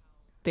how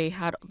they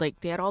had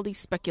all these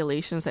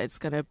speculations that it's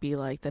gonna be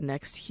like the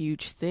next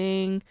huge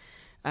thing,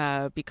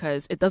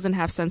 because it doesn't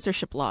have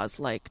censorship laws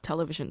like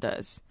television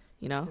does.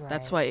 You know,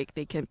 that's right. why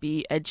they can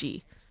be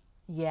edgy,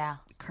 Yeah.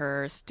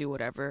 curse, do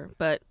whatever.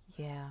 But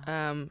Yeah.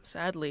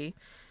 sadly,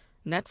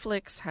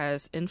 Netflix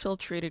has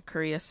infiltrated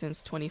Korea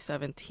since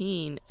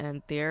 2017,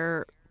 and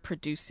they're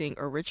producing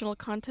original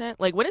content.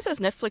 Like when it says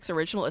Netflix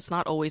original, it's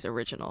not always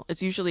original.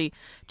 It's usually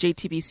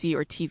JTBC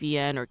or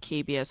TVN or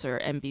KBS or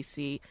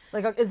MBC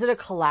Like, is it a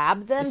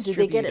collab then? Do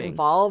they get distributing.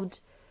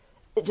 involved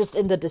just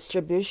in the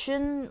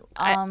distribution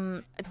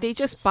I They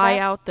just buy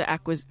stuff?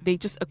 out they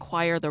just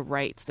acquire the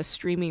rights, the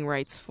streaming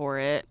rights for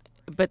it,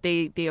 but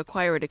they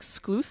acquire it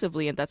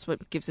exclusively, and that's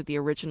what gives it the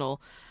original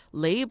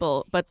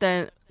label. But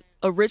then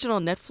original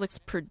Netflix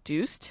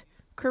produced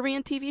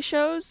Korean TV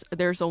shows,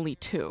 there's only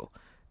two.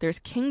 There's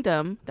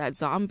Kingdom, that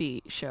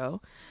zombie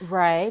show,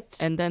 Right.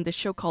 and then the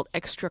show called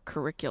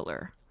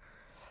Extracurricular.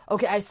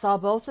 Okay, I saw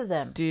both of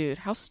them. Dude,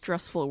 how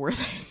stressful were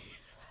they?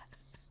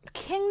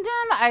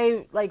 Kingdom,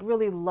 I like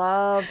really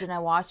loved, and I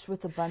watched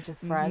with a bunch of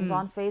friends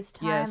on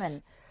FaceTime.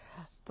 Yes.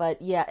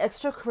 But yeah,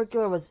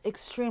 extracurricular was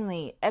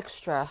extremely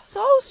extra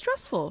So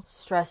stressful.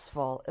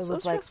 stressful. It So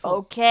was like, stressful.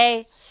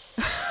 okay,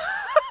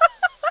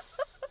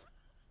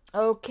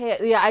 okay.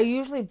 Yeah, I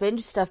usually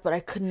binge stuff, but I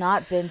could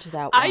not binge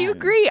that I one.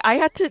 agree. I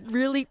had to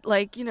really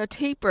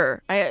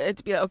taper. I had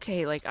to be like,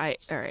 okay, all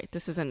right,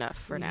 this is enough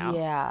for now.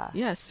 Yeah,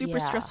 Yeah, super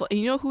yeah. stressful. And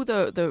you know who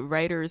the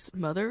writer's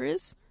mother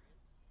is?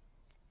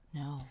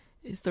 No.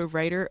 Is the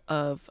writer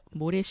of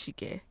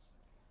Moreshige.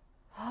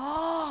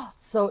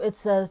 So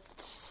it's a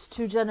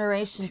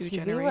two-generation Two TV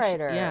generation.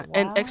 writer. Yeah.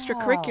 And Wow.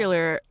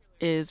 Extracurricular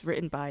is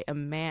written by a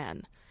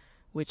man,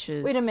 which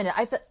Wait a is minute.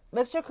 I thought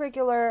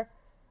extracurricular.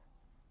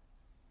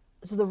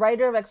 So the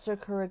writer of is a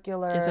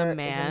extracurricular is a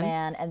man.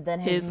 man, and then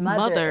his His mother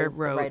mother is the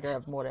writer wrote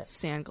of More.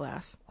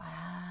 Sandglass.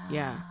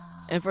 Yeah. Wow.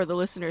 And for the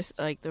listeners,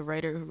 like the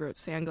writer who wrote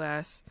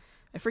Sandglass,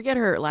 I forget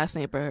her last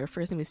name, but her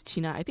first name is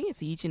China. I think it's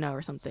Yijina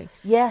or something.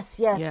 Yes,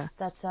 yes, Yeah.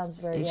 that sounds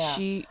very And yeah.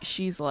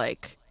 she's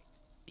like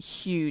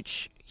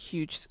huge,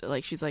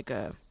 like she's like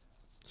a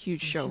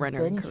huge She's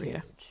showrunner in been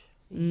Korea. huge.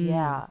 Mm.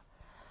 Yeah.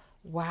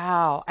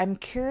 Wow. I'm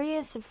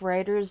curious if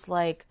writers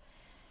like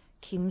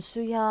Kim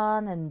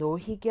Soo-hyun and No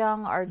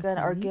Hee-kyung are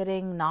Hmm.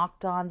 getting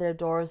knocked on their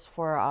doors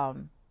for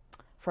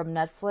from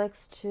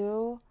Netflix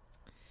too.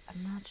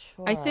 I'm not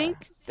I sure.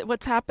 think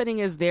what's happening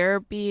is they're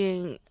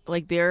being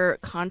like their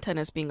content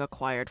is being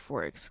acquired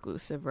for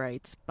exclusive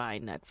rights by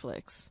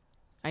Netflix.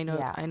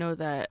 Yeah. I know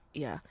that,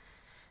 yeah.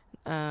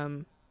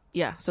 Um,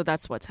 yeah, so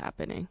that's what's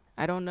happening.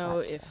 I don't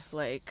know Gotcha. if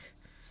like,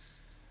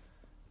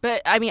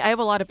 but I mean, I have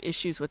a lot of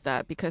issues with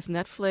that because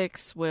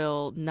Netflix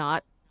will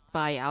not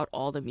buy out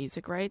all the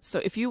music rights. So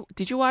if you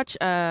did you watch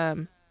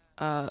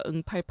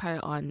응팔팔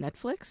on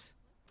Netflix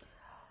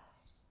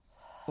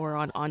or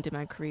on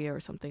Demand Korea or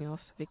something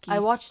else, I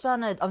Viki? watched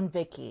on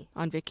Viki.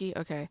 On Viki?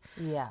 Okay.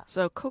 Yeah.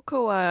 So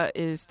Cocoa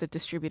is the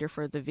distributor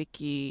for the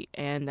Viki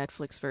and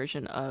Netflix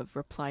version of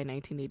Reply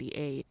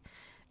 1988.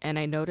 And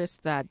I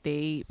noticed that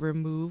they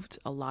removed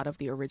a lot of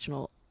the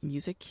original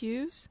music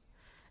cues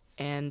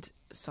and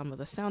some of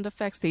the sound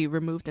effects. They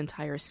removed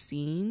entire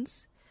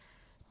scenes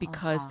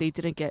because Uh-huh. they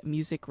didn't get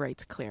music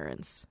rights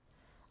clearance.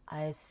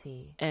 I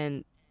see.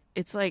 And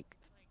it's like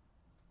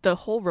the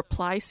whole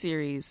Reply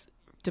series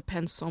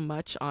depends so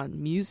much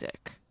on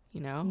music,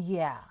 you know?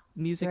 Yeah.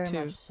 Music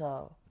Very much to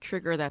so.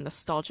 trigger that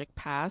nostalgic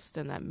past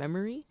and that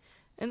memory.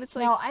 And it's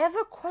like, Now, I have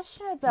a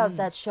question about mm,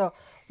 that show.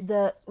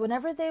 The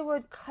whenever they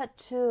would cut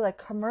to like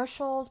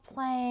commercials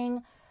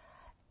playing,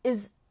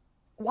 is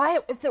why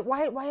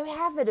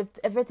have it if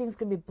everything's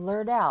gonna be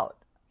blurred out?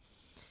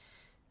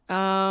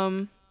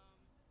 um,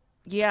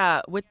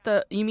 yeah, with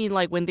the you mean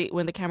like when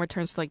the camera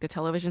turns to like the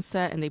television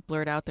set and they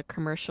blurred out the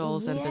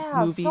commercials and the Yeah,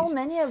 so movies?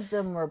 many of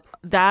them were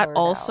That blurred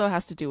also out.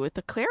 has to do with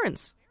the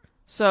clearance.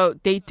 So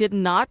they did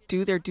not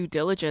do their due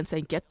diligence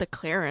and get the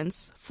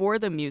clearance for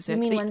the You music.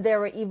 mean when they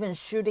were even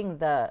shooting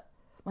the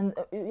when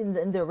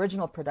in the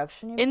original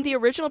production, you In mean? the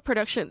original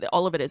production,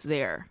 all of it is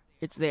there.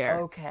 It's there.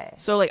 Okay.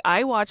 So like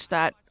I watched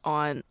that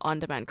on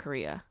Demand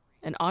Korea.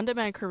 And On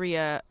Demand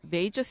Korea,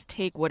 they just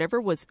take whatever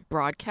was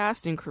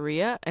broadcast in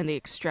Korea and they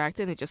extract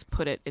it and they just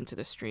put it into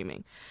the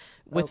streaming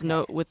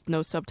Okay. with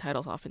no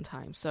subtitles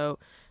oftentimes. So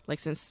like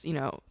since you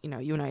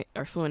and I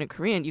are fluent in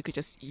Korean, you could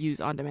just use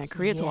On Demand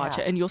Korea to watch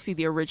Yeah. it and you'll see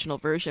the original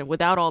version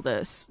without all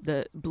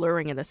the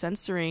blurring and the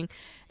censoring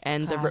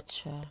and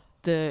Gotcha.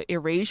 the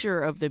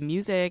erasure of the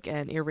music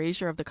and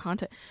erasure of the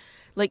content.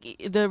 Like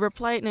the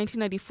Reply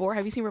 1994.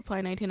 Have you seen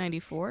Reply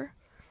 1994?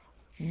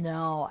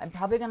 No, I'm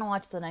probably gonna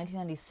watch the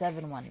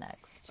 1997 one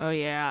next. Oh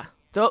yeah.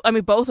 Though I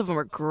mean both of them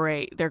are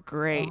great. They're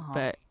great, Uh-huh.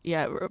 but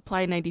yeah,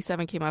 Reply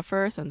 97 came out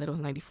first and then it was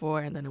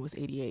 94 and then it was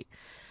 88.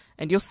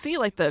 And you'll see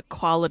like the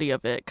quality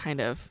of it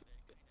kind of,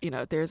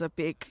 there's a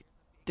big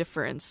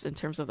difference in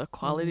terms of the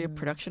quality of Mm,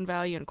 production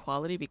value and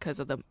quality because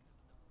of the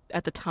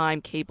at the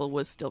time, cable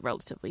was still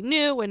relatively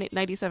new when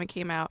 97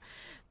 came out.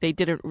 They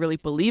didn't really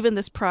believe in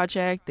this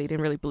project. They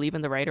didn't really believe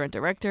in the writer and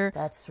director.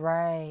 That's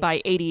right.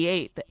 By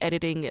 88, the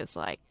editing is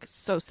like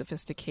so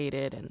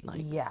sophisticated and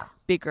like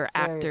bigger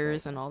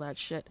actors and all that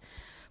shit.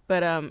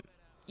 But I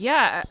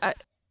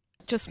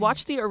just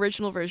watch the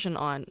original version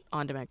on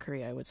demand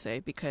Korea, I would say,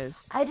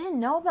 because I didn't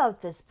know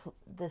about this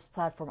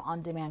platform,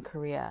 On Demand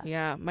Korea.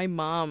 Yeah, my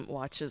mom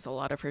watches a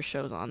lot of her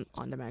shows on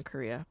demand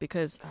Korea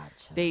because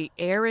they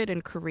air it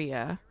in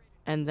Korea,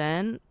 and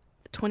then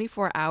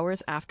 24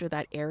 hours after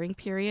that airing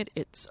period,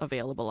 it's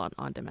available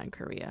on demand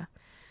Korea.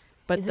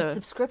 But is it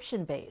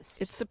subscription based?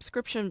 It's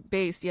subscription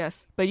based,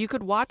 yes. But you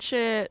could watch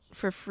it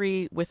for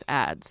free with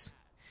ads.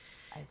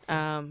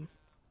 I see.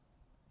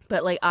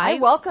 But like I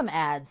welcome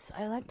ads.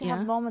 I like to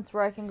have moments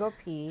where I can go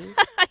pee.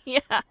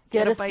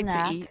 Get a bite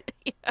snack. To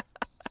eat.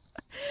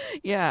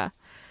 Yeah.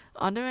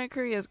 On demand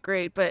Korea is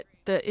great, but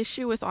the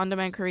issue with on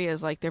demand Korea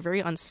is like they're very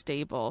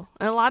unstable.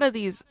 And a lot of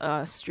these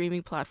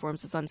streaming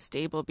platforms is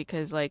unstable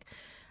because like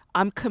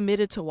I'm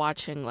committed to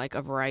watching like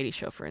a variety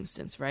show, for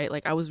instance, right?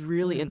 Like I was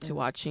really into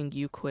watching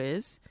You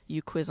Quiz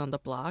on the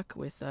Block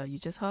with Yoo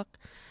Jae-suk.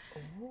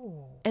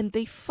 And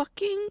they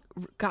fucking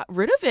got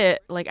rid of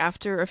it like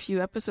after a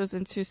few episodes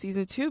into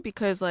season 2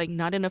 because like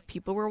not enough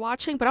people were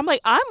watching. But I'm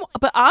like, I'm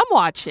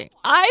watching.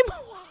 I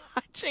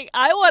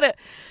want to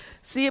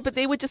see it, but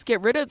they would just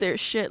get rid of their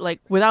shit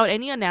like without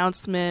any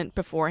announcement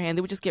beforehand.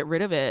 They would just get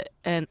rid of it,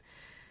 and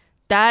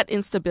that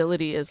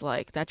instability is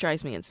like that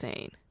drives me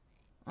insane.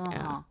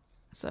 Yeah.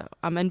 So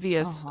I'm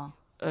envious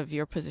of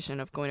your position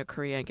of going to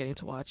Korea and getting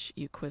to watch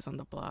You Quiz on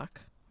the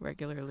Block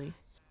regularly.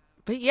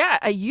 But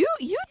yeah, you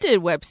did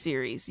web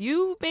series.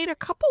 You made a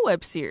couple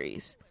web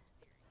series.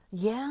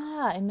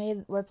 Yeah, I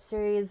made web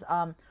series.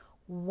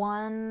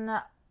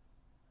 One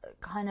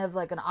kind of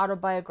like an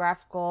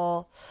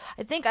autobiographical.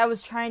 I think I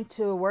was trying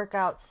to work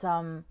out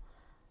some,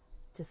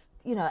 just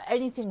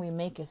anything we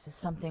make is just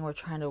something we're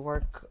trying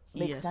to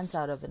make sense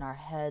out of in our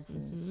heads.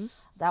 And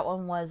that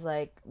one was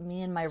like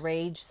me in my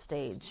rage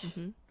stage.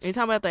 Are you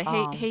talking about the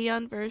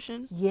Haeyeon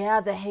version?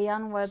 Yeah, the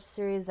Haeyeon web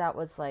series. That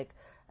was like,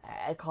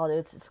 I called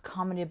it. It's a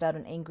comedy about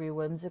an angry,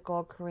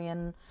 whimsical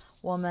Korean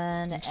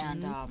woman,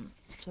 and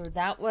so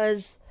that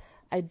was.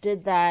 I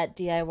did that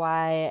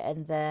DIY,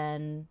 and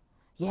then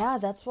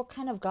that's what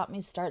kind of got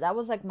me started. That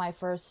was like one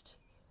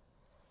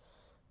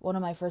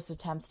of my first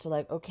attempts to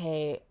like,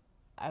 okay,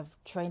 I've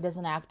trained as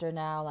an actor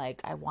now.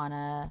 Like, I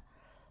wanna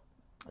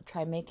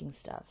try making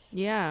stuff.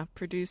 Yeah,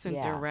 produce and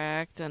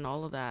direct and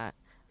all of that.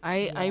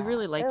 I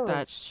really liked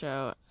that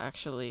show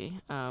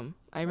actually. I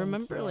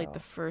remember like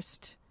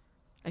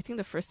I think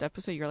the first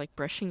episode, you're like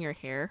brushing your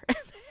hair.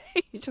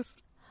 You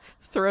just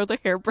throw the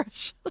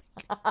hairbrush.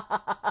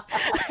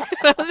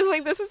 I was just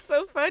like, this is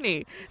so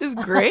funny. This is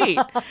great.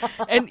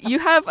 And you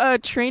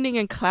have training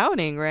in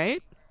clowning,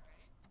 right?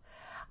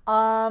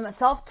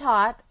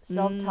 Self-taught,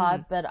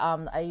 but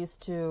I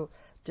used to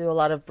do a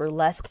lot of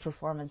burlesque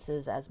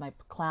performances as my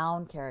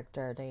clown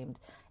character named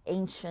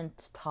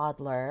Ancient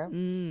Toddler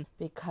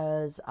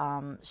because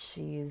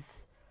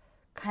she's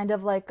kind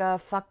of like a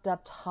fucked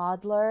up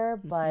toddler,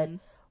 but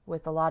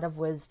with a lot of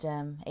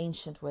wisdom,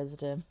 ancient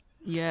wisdom.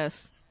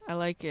 Yes, I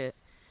like it.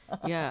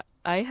 Yeah,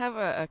 I have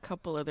a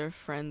couple other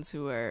friends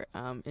who are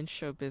in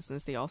show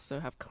business. They also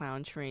have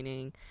clown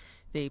training.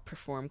 They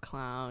perform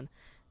clown.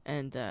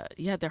 And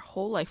their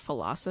whole like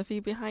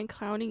philosophy behind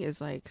clowning is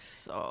like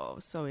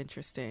so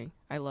interesting.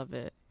 I love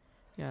it.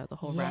 Yeah, the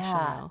whole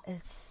rationale.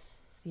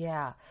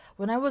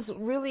 When I was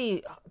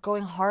really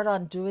going hard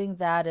on doing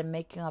that and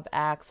making up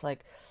acts,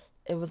 like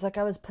it was like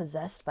I was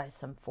possessed by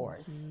some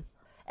force.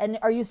 And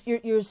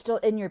you're still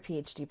in your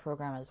PhD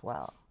program as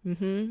well?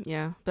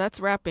 Yeah, but that's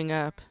wrapping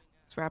up.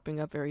 It's wrapping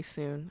up very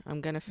soon.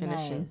 I'm gonna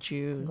finish in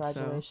June.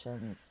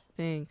 Congratulations! So.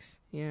 Thanks.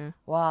 Yeah.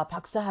 Wow,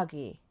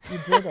 박사학위. You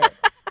did it.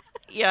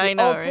 Yeah, I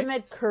know.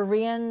 Ultimate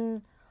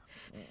Korean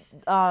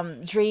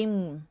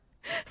dream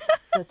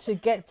to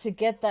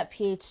get that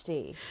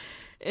PhD.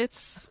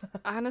 It's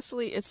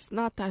honestly, it's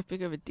not that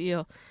big of a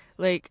deal.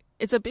 Like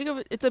it's a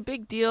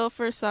big deal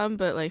for some,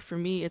 but like for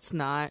me, it's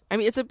not. I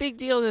mean, it's a big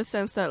deal in the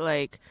sense that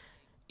like,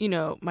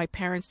 my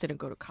parents didn't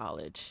go to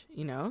college,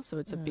 so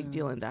it's a big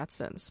deal in that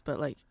sense. But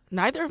like,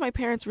 neither of my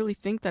parents really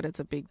think that it's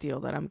a big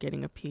deal that I'm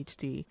getting a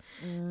PhD.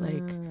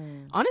 Like,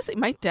 honestly,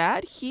 my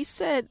dad, he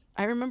said,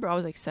 I remember I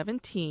was like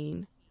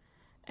 17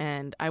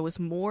 and I was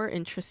more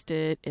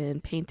interested in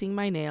painting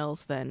my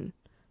nails than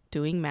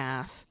doing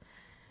math.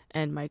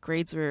 And my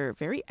grades were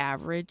very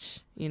average,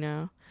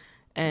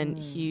 and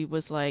he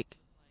was like,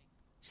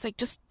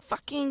 just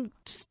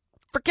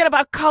forget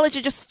about college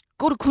and just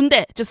go to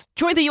군대, just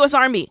join the U.S.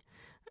 Army.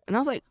 And I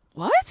was like,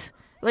 what?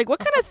 Like, what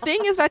kind of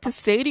thing is that to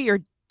say to your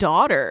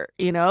daughter?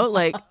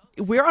 Like,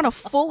 we're on a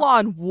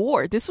full-on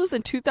war. This was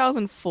in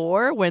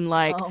 2004 when,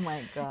 like, oh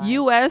my God.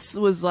 U.S.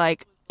 was,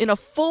 like, in a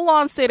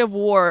full-on state of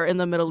war in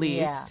the Middle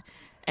East.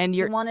 And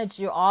he wanted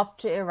you off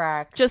to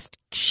Iraq. Just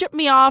ship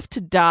me off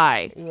to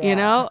die,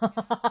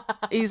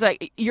 He's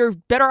like, you're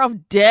better off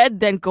dead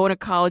than going to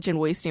college and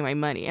wasting my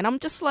money. And I'm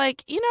just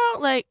like,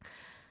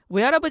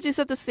 외할아버지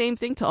said the same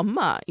thing to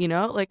엄마, you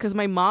know, like because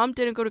my mom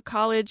didn't go to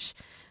college.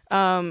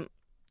 Um,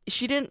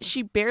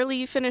 she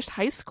barely finished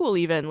high school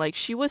even. Like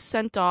she was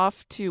sent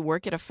off to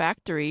work at a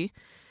factory.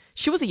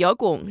 She was a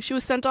yagong. She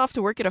was sent off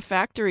to work at a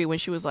factory when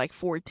she was like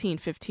 14,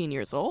 15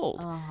 years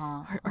old.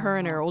 Uh-huh. Her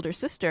and her older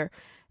sister,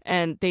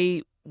 and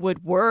they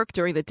would work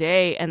during the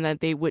day, and then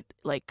they would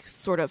like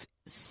sort of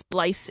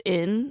splice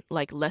in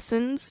like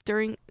lessons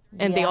during,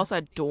 and they Yeah. also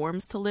had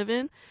dorms to live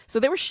in. So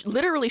they were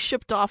literally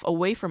shipped off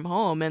away from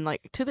home, and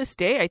like to this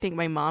day I think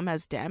my mom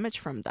has damage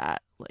from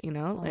that, you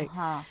know, like.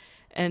 Uh-huh.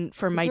 And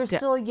for 'Cause my you're dad,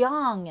 still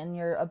young and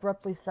you're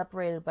abruptly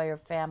separated by your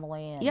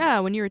family and yeah,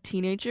 when you're a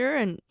teenager,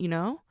 and you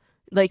know,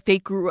 like they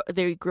grew up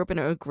in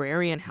an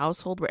agrarian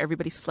household where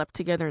everybody slept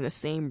together in the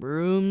same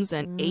rooms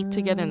and ate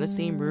together in the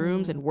same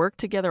rooms mm, and worked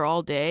together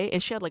all day,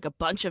 and she had like a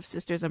bunch of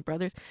sisters and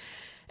brothers,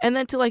 and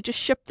then to like just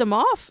ship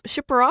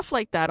her off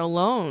like that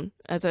alone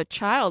as a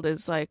child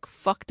is like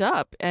fucked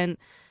up. And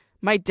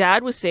my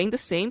dad was saying the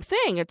same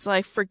thing. It's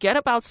like, forget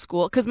about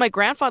school. Because my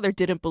grandfather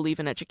didn't believe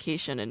in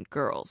education and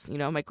girls. You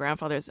know, my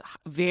grandfather's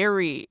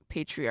very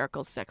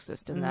patriarchal,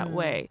 sexist in that mm,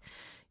 way,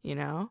 you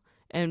know?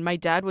 And my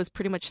dad was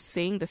pretty much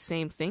saying the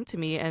same thing to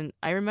me. And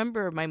I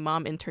remember my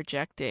mom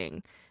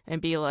interjecting and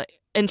be like,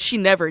 and she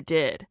never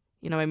did.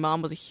 You know, my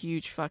mom was a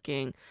huge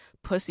fucking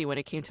pussy when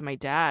it came to my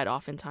dad,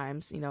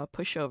 oftentimes, you know, a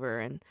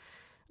pushover. And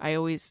I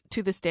always,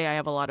 to this day, I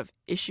have a lot of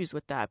issues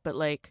with that. But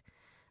like,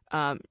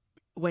 um,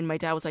 when my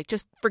dad was like,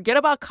 just forget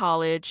about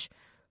college,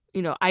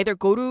 you know, either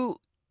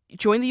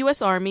join the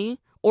US Army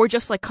or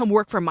just like come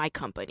work for my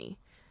company.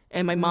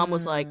 And my mom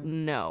was like,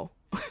 mm. no,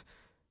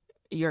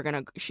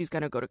 she's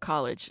gonna go to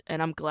college.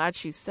 And I'm glad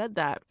she said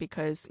that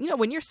because, you know,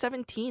 when you're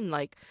 17,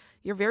 like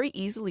you're very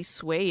easily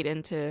swayed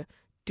into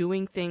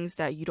doing things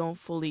that you don't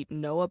fully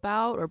know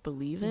about or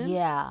believe in.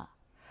 Yeah.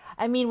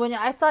 I mean, when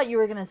I thought you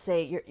were gonna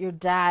say your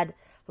dad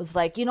was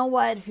like, you know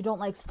what, if you don't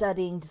like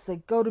studying, just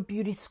like go to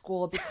beauty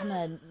school,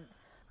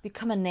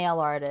 become a nail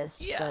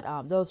artist. Yeah.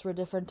 But those were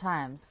different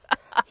times.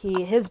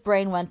 His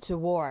brain went to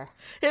war.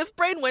 His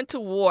brain went to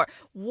war.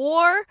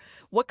 War?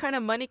 What kind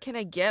of money can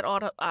I get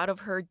out of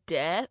her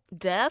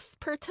death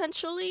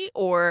potentially?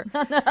 Or,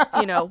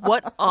 you know,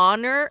 what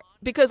honor?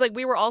 Because like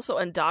we were also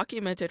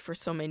undocumented for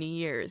so many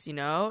years, you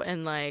know?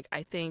 And like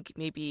I think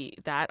maybe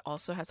that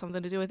also has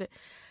something to do with it.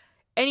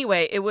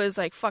 Anyway, it was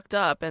like fucked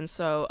up, and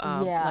so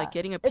like Yeah.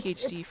 getting a It's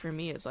PhD for it's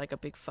me is like a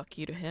big fuck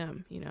you to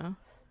him, you know?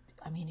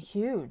 I mean,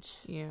 huge.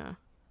 Yeah.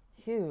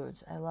 Huge.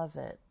 I love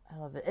it. I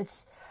love it.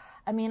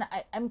 I mean,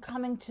 I'm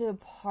coming to a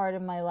part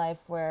in my life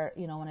where,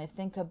 when I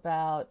think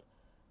about,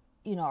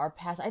 our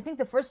past, I think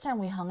the first time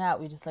we hung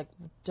out, we just like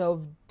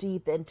dove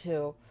deep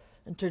into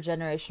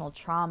intergenerational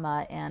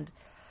trauma. And,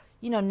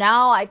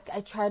 now I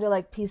try to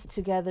like piece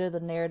together the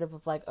narrative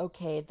of like,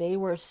 okay, they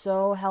were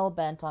so hell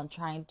bent on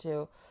trying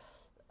to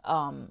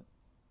um,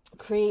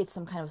 create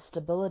some kind of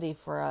stability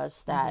for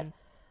us that Mm-hmm.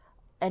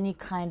 any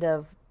kind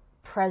of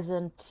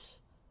present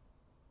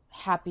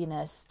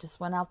happiness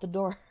just went out the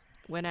door.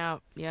 Went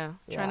out, yeah.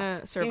 Trying Yeah.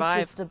 to Future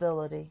survive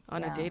stability.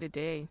 on a Yeah, day to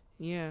day.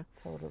 Yeah.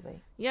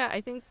 totally. Yeah,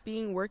 I think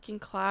being working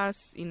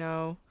class,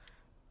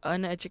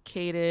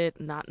 uneducated,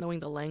 not knowing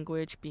the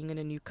language, being in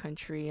a new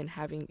country and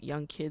having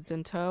young kids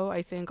in tow,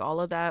 I think all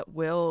of that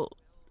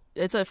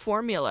it's a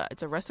formula,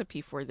 it's a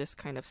recipe for this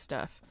kind of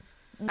stuff.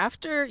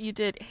 After you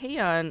did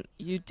Heian,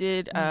 you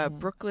did Mm-hmm.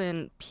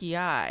 Brooklyn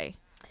PI,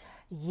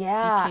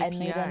 Yeah, I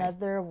made BKPI.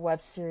 another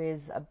web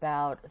series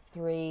about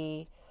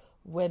three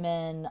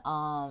women,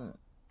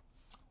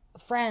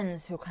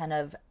 friends who kind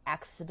of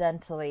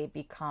accidentally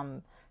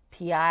become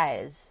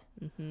PIs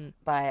Mm-hmm.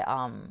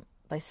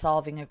 by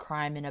solving a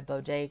crime in a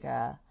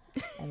bodega.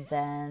 And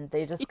then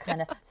they just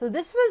kind of, so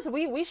this was,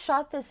 we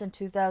shot this in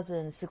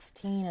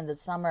 2016 in the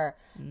summer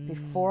Mm.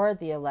 before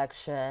the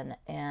election.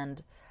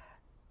 And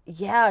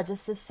yeah,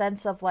 just this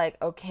sense of like,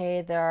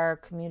 okay, there are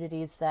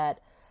communities that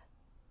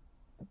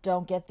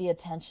don't get the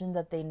attention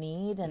that they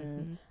need, and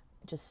Mm-hmm.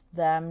 just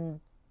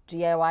them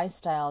DIY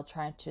style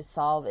trying to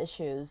solve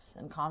issues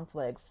and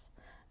conflicts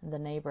in the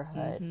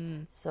neighborhood.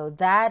 Mm-hmm. So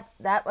that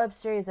web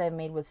series I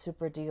made with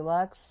Super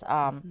Deluxe,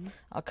 Mm-hmm.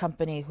 a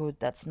company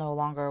that's no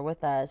longer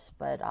with us,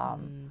 but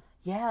Mm.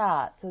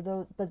 yeah.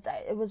 So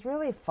it was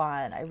really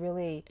fun. I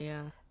really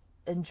Yeah.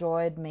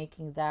 enjoyed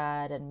making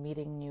that and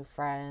meeting new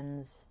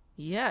friends.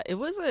 Yeah, it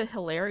was a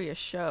hilarious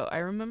show. I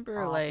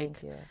remember Oh,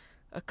 thank like you.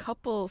 a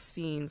couple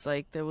scenes.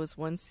 Like there was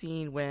one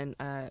scene when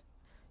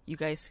you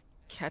guys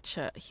catch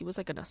he was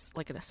like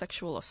a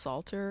sexual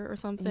assaulter or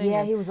something, Yeah,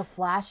 and he was a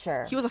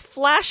flasher. he was a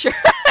flasher.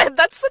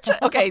 That's such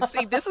a okay.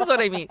 See, this is what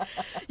I mean.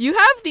 You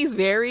have these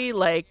very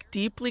like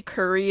deeply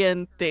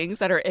Korean things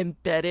that are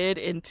embedded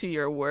into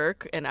your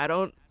work, and I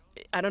don't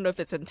know if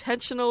it's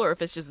intentional or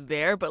if it's just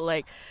there, but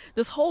like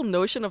this whole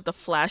notion of the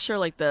flasher,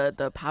 like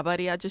the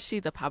pabari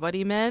ajushi, the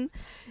pabari man,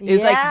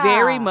 is like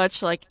very Yeah.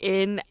 much like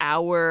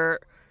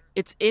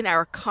it's in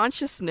our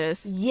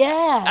consciousness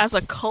as a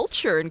Yes.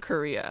 culture in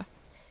Korea.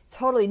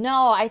 Totally.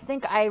 No, I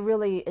think I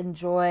really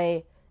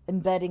enjoy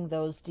embedding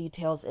those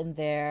details in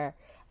there.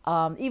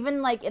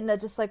 Even like in the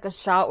just like a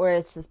shot where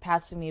it's just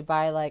passing me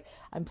by, like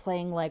I'm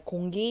playing like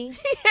kongi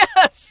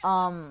Yes.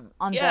 on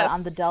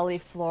Yes. the deli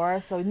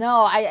floor. So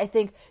no, I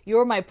think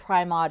you're my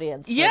prime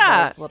audience for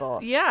Yeah. those little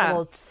Yeah.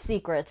 little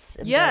secrets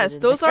embedded Yes, in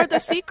those are the there.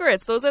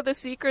 secrets. Those are the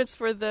secrets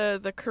for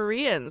the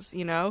Koreans,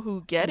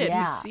 who get it, who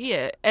Yeah. see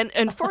it.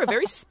 And for a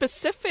very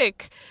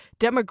specific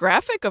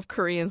demographic of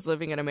Koreans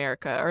living in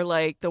America, or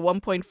like the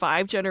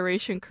 1.5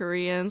 generation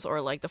Koreans, or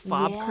like the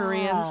FOB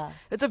Koreans. Yeah.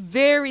 It's a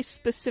very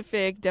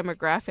specific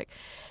demographic.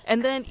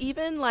 And then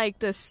even like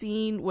the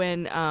scene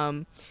when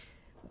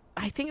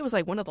I think it was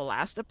like one of the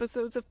last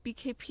episodes of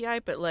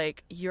BKPI, but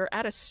like you're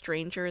at a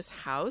stranger's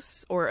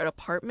house or an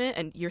apartment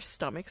and your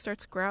stomach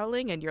starts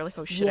growling and you're like,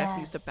 oh shit, I have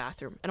to use Yes. the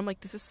bathroom. And I'm like,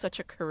 this is such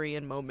a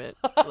Korean moment.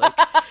 Like,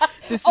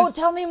 this Oh, is,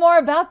 tell me more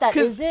about that.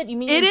 because Is it? You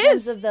mean it in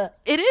terms is. of the?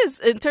 It is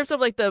in terms of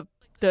like the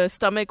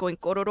stomach going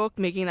kororok,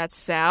 making that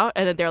sound,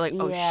 and then they're like,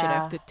 "Oh shit, I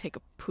have Yeah. to take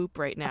a poop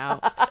right now,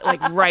 like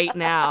right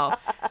now,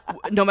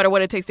 no matter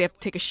what it takes, they have to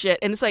take a shit."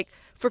 And it's like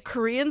for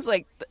Koreans,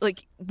 like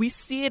we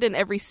see it in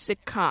every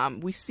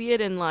sitcom, we see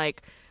it in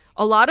like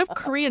a lot of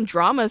Korean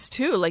dramas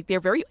too. Like they're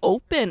very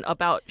open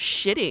about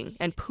shitting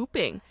and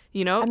pooping.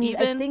 I mean,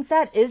 I Even think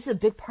that is a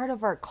big part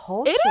of our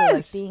culture, it like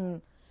is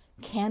being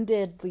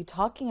candidly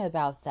talking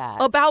about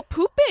that. about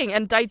pooping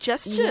and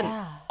digestion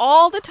Yeah.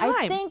 all the I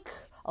time. think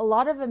a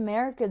lot of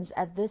Americans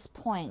at this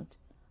point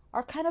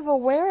are kind of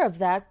aware of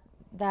that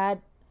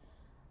that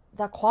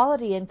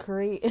quality in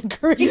Korea in You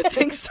think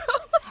Koreans. so?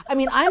 I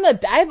mean, I've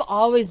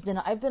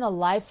been a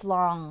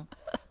lifelong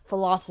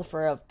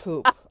philosopher of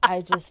poop.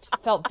 I just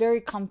felt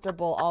very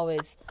comfortable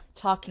always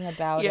talking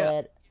about Yeah.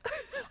 it.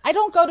 I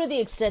don't go to the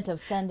extent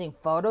of sending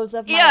photos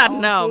of my Yeah,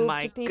 own no, poop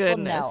my to people. No,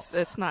 goodness,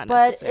 it's not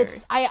but necessary.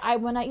 I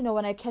when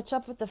when I catch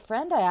up with a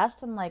friend, I ask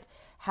them like,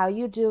 "How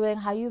you doing?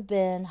 How you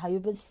been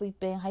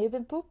sleeping? How you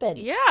been pooping?"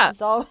 Yeah.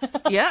 It's all.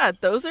 Yeah,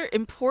 those are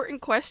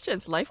important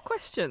questions, life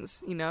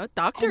questions. I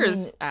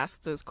Doctors mean,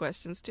 ask those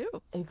questions too.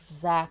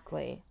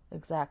 exactly,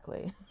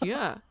 exactly.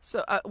 Yeah.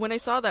 So when I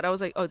saw that, I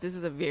was like, oh, this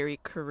is a very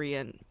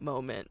Korean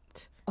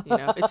moment.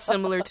 It's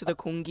similar to the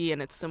kongi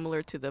and it's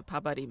similar to the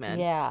pabari men.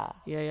 Yeah.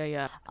 Yeah, yeah,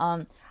 yeah.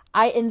 Um,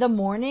 I in the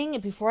morning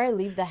before I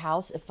leave the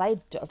house, if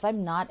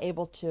I'm not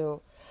able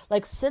to,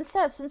 like since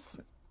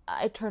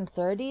I turned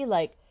 30,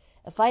 like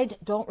if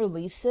don't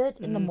release it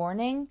in the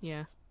morning,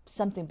 Yeah.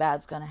 something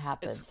bad's gonna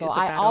happen. So It's a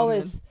I bad omen.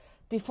 always,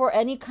 before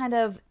any kind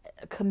of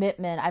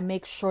commitment, I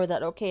make sure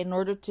that okay, in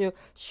order to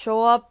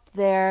show up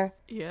there,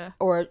 Yeah.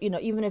 or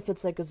even if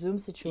it's like a Zoom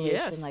situation,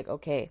 Yes. like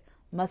okay,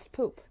 must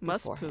poop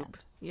Must poop. beforehand.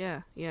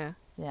 Yeah, yeah.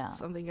 Yeah.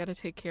 Something got to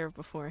take care of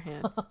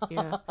beforehand.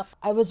 Yeah.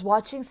 I was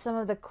watching some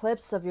of the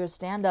clips of your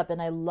stand up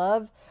and I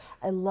love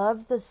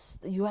this,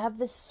 you have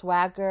this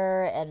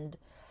swagger and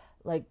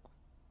like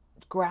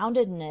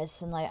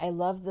groundedness, and like I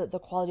love the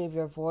quality of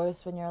your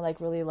voice when you're like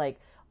really like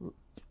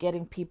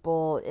getting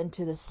people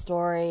into the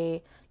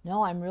story.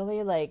 No, I'm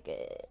really like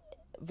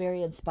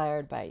very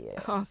inspired by you.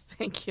 Oh,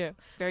 thank you.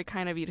 Very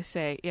kind of you to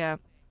say. Yeah.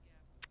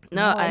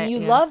 No, No, and you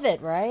yeah. love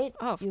it, right?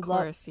 Oh, of You love.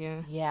 course,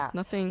 yeah. Yeah.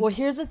 Nothing. Well,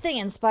 here's the thing.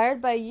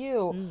 Inspired by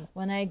you, Mm.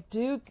 when I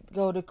do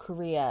go to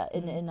Korea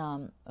and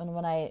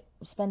when I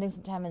spending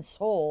some time in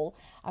Seoul,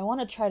 I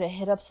want to try to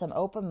hit up some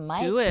open Do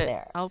mics it.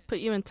 there. I'll put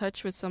you in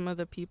touch with some of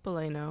the people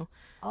I know.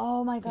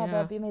 Oh my God, Yeah.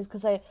 that'd be amazing.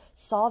 Because I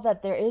saw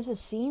that there is a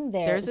scene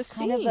there. There's a It's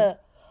kind of scene.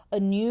 a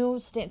new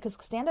because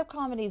stand-up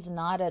comedy is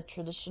not a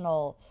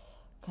traditional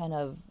kind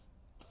of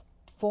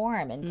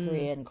form in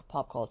Korean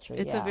pop culture.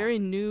 It's a Yeah. very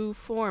new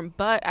form,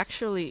 but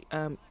actually,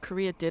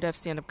 Korea did have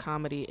stand-up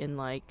comedy in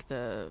like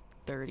the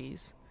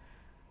 30s,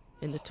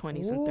 in the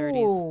 20s and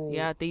 30s. Ooh.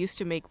 Yeah, they used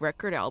to make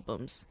record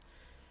albums.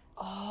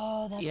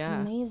 Oh, that's Yeah,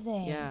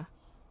 amazing. yeah.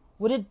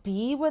 Would it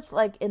be with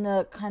like in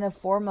a kind of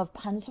form of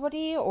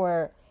pansori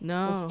or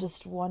No,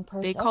 just one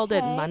person? they called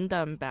it Okay.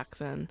 mandam back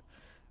then.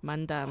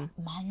 Mandam.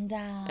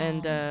 Manda.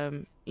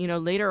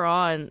 And later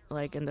on,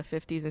 like in the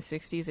 50s and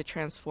 60s, it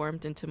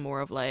transformed into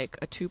more of like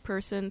a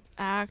two-person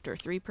act or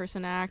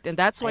three-person act. And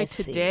that's why I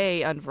see.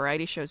 today on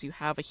variety shows you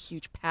have a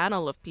huge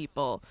panel of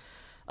people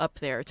up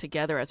there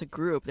together as a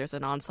group. There's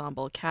an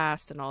ensemble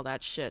cast and all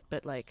that shit.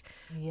 But like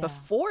Yeah.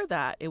 before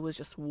that, it was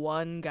just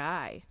one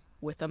guy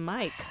with a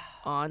mic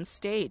on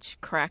stage,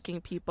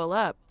 cracking people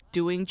up,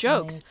 doing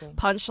jokes, Amazing.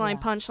 punchline,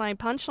 Yeah. punchline,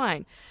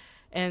 punchline.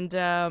 And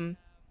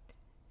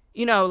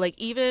like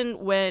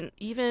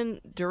even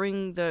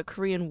during the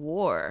Korean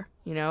War,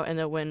 and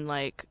then when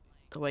like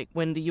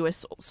when the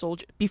U.S.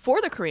 soldier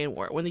before the Korean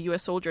War, when the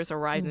U.S. soldiers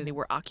arrived and they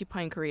were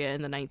occupying Korea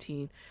in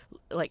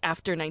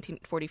after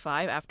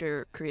 1945,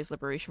 after Korea's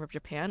liberation from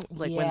Japan,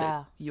 like when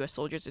Yeah. the U.S.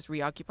 soldiers just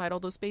reoccupied all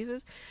those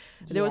spaces,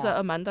 there was a, Yeah.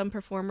 a mandam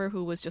performer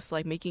who was just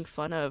like making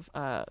fun of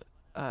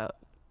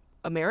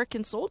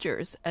American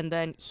soldiers, and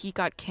then he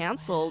got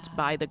canceled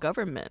by the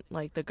government.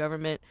 Like the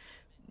government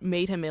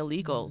made him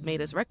illegal, made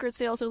his record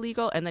sales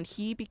illegal, and then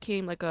he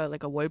became like a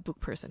월북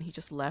person. He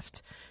just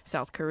left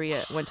South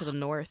Korea, went to the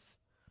north.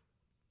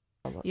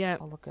 Yeah,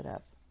 I'll look it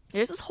up.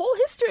 there's this whole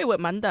history with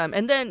mandam.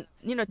 And then,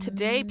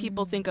 today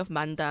people think of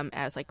mandam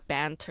as like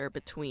banter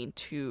between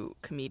two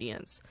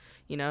comedians.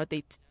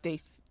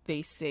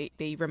 They say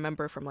they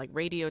remember from like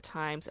radio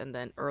times and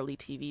then early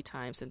TV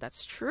times, and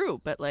that's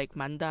true. But like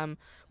mandam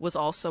was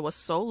also a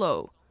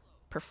solo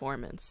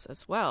performance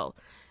as well.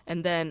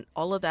 And then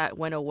all of that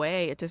went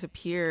away. It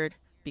disappeared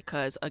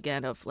because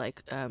again of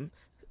like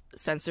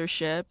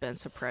censorship and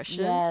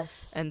suppression.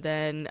 Yes. And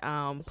then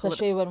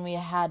especially when we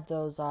had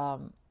those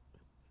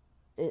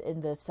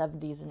in the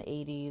 70s and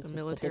 80s with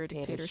military the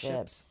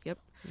dictatorships. Yep.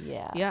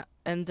 Yeah. Yeah.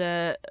 And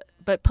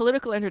but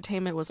political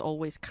entertainment was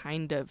always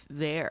kind of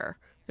there.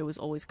 It was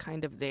always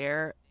kind of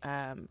there.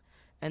 And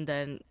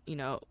then,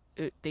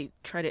 they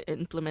try to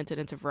implement it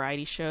into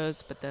variety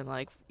shows, but then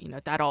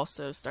that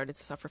also started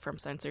to suffer from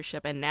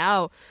censorship. And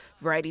now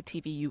variety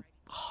TV, you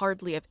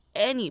hardly have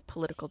any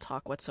political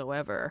talk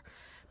whatsoever.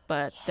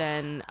 But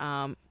then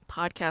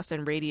podcasts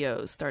and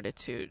radios started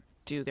to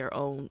do their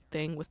own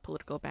thing with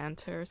political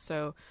banter.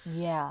 So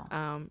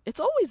it's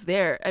always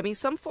there. I mean,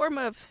 some form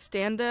of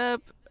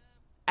stand-up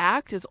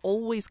act is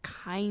always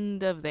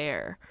kind of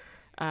there.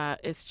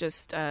 It's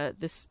just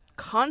this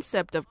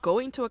concept of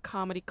going to a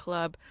comedy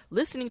club,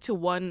 listening to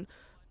one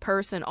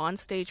person on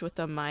stage with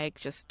a mic,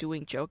 just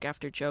doing joke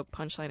after joke,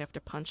 punchline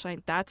after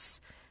punchline. That's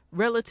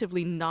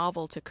relatively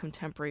novel to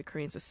contemporary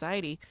Korean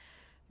society.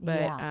 But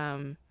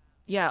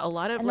a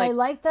lot of I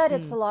like that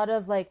it's a lot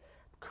of like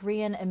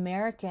Korean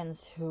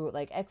Americans who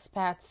like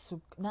expats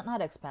who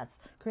not expats,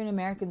 Korean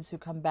Americans who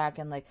come back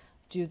and like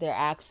do their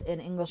acts in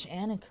English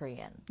and in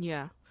Korean.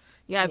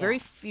 Yeah, very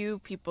few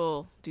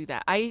people do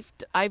that.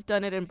 I've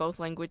done it in both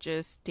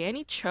languages.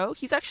 Danny Cho,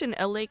 he's actually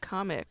an LA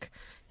comic,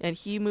 and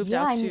he moved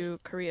out to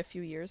Korea a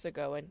few years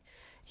ago. And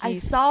I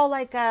saw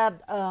like a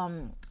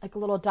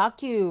little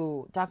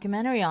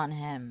documentary on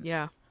him.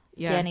 Yeah.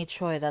 Danny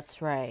Choi,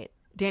 that's right.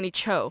 Danny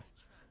Cho.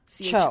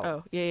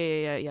 Cho.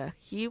 Yeah.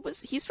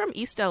 He's from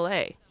East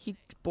LA. He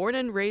born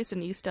and raised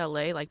in East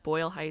LA, like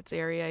Boyle Heights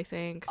area, I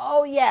think.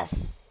 Oh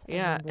yes.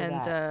 Yeah,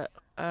 and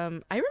I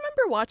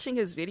remember watching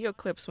his video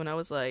clips when I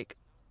was like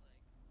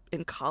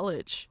in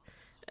college,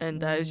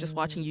 and I was just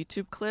watching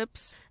YouTube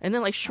clips, and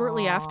then like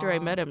shortly after I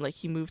met him, like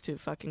he moved to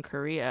fucking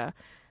Korea,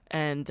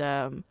 and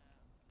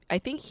I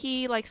think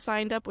he like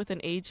signed up with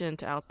an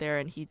agent out there,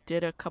 and he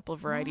did a couple of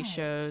variety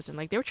shows, and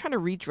like they were trying to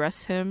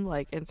redress him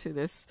like into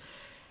this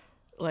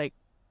like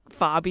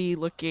fobby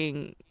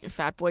looking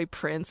fat boy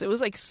prince. It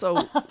was like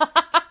so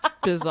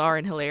bizarre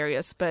and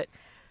hilarious, but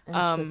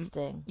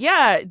interesting.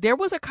 Yeah, there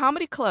was a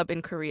comedy club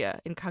in Korea,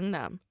 in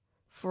Gangnam,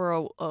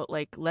 for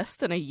like less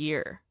than a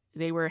year.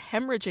 They were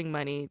hemorrhaging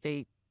money.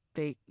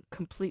 They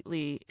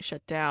completely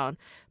shut down.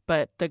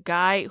 But the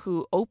guy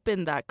who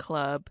opened that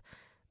club,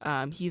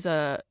 I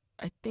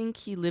think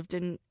he lived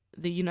in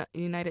the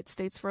United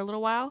States for a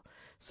little while.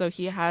 So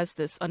he has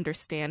this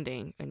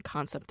understanding and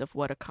concept of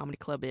what a comedy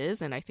club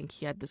is, and I think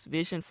he had this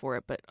vision for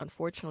it, but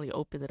unfortunately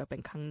opened it up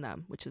in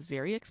Gangnam, which is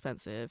very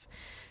expensive.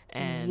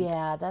 And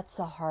yeah, that's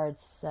a hard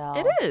sell.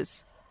 It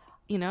is.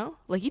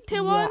 Like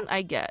Itaewon,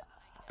 I get.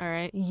 All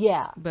right.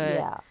 Yeah.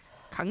 But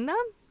Gangnam?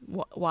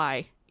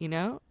 Why?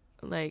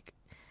 Like.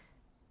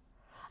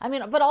 I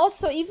mean, but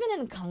also even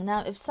in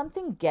Gangnam, if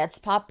something gets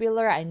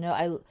popular,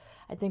 I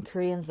think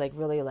Koreans like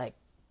really like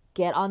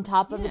get on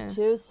top of it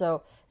too.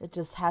 So it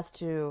just has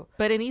to.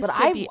 But it needs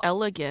to be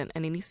elegant,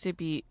 and it needs to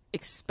be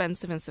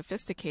expensive and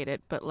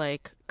sophisticated. But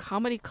like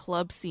comedy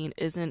club scene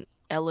isn't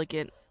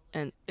elegant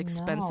and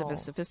expensive and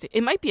sophisticated.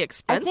 It might be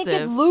expensive. I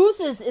think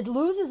it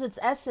loses its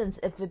essence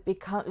if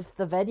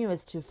the venue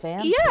is too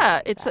fancy.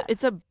 Yeah,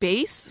 it's a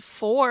base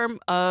form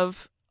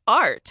of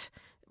art,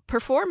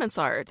 performance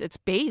art. It's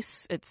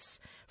base. It's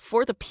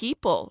for the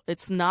people.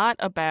 It's not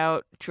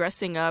about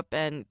dressing up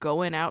and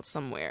going out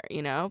somewhere,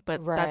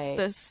 But that's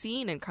the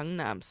scene in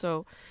Gangnam.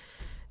 So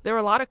there were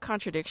a lot of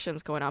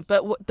contradictions going on.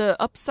 But the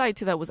upside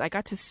to that was I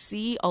got to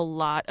see a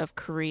lot of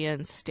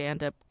Korean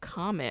stand-up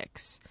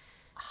comics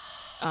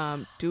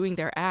doing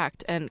their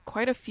act, and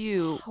quite a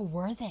few. How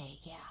were they?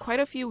 Yeah. Quite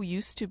a few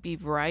used to be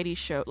variety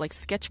show, like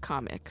sketch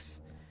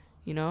comics,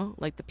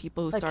 like the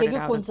people who like started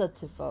out. Like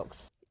콘서트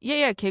folks.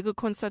 Yeah, 개그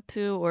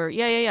콘서트, or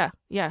yeah.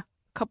 A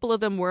couple of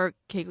them were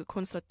개그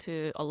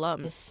콘서트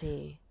alums. I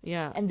see.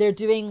 Yeah. And they're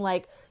doing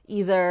like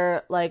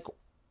either like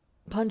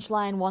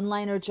punchline,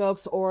 one-liner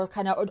jokes, or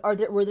kind of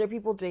were there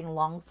people doing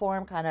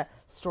long-form kind of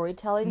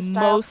storytelling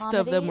style Most comedy?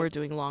 of them were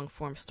doing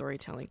long-form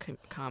storytelling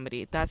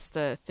comedy. That's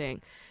the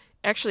thing.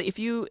 Actually, if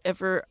you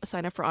ever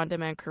sign up for On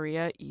Demand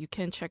Korea, you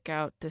can check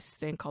out this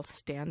thing called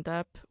Stand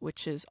Up,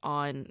 which is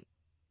on.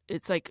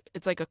 It's like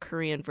a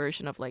Korean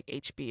version of like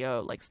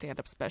HBO, like stand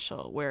up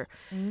special, where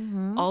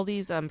all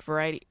these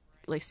variety,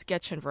 like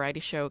sketch and variety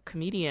show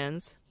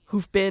comedians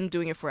who've been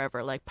doing it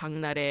forever, like Bang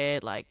Nare,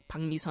 like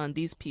Bang Mi-sun,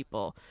 these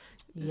people,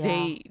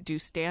 they do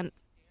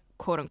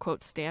quote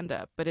unquote stand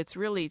up, but it's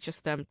really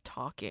just them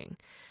talking,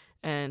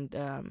 and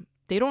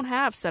they don't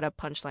have set up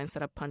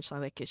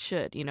punchline like it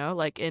should, you know?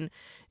 Like in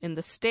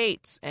the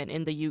States and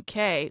in the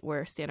UK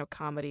where stand-up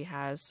comedy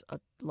has a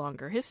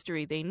longer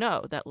history, they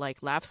know that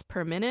like laughs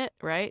per minute,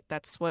 right?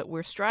 That's what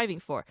we're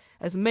striving for.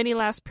 As many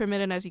laughs per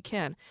minute as you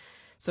can.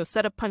 So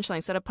set up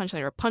punchline,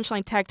 or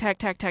punchline tag, tag,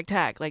 tag, tag,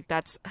 tag. Like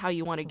that's how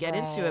you want to get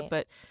into it. Right.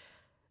 But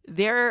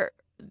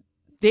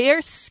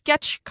they're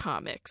sketch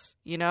comics,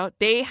 you know?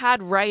 They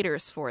had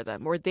writers for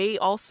them, or they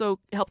also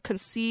helped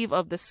conceive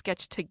of the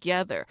sketch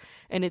together.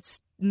 And it's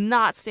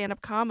not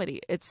stand-up comedy.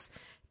 It's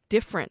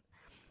different.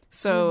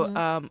 So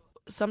Mm-hmm.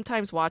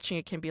 sometimes watching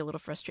it can be a little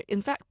frustrating.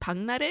 In fact,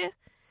 박나래,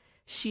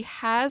 she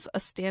has a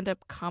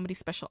stand-up comedy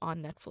special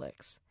on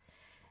Netflix.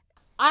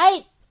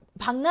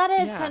 Pangnara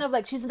is Yeah. kind of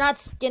like, she's not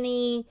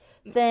skinny,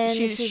 thin.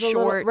 She's She's a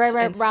short little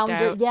and rounder.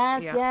 stout.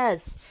 Yes, Yeah.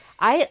 yes.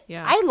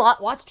 Yeah.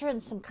 Watched her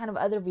in some kind of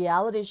other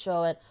reality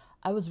show, and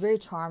I was very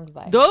charmed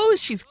by her. Those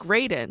she's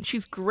great in.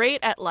 She's great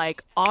at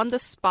like on the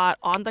spot,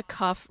 on the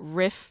cuff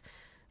riff,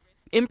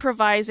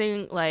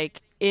 improvising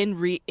like in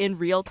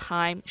real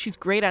time. She's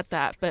great at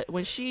that. But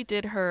when she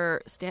did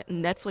her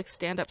Netflix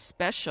stand-up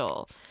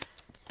special,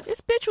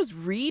 this bitch was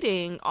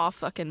reading off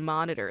fucking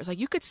monitors. Like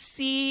you could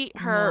see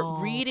her No.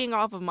 reading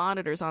off of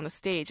monitors on the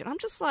stage, and I'm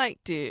just like,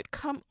 dude,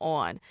 come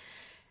on.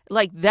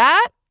 Like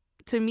that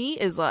to me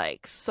is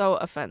like so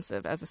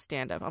offensive as a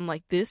stand-up. I'm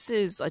like, this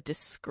is a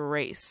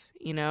disgrace,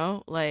 you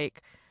know?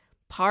 Like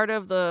part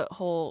of the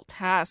whole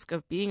task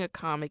of being a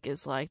comic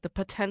is like the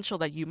potential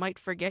that you might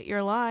forget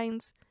your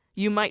lines,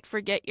 you might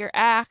forget your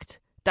act.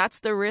 That's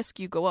the risk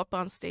you go up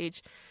on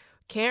stage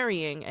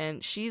carrying,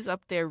 and she's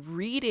up there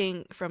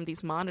reading from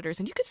these monitors,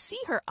 and you could see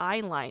her eye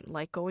line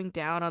like going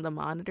down on the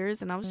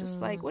monitors, and I was just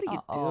like, what are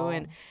you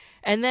doing?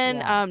 And then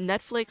Yeah.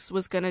 Netflix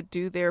was gonna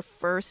do their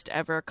first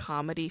ever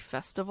comedy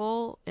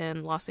festival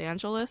in Los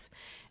Angeles,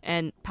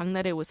 and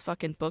박나래 was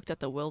fucking booked at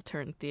the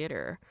Wiltern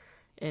Theater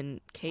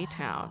in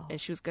K-Town, Wow. and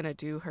she was gonna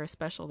do her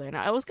special there.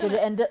 Now I was Did gonna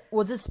it end?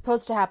 Was this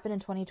supposed to happen in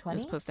it 2020?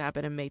 was supposed to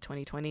happen in May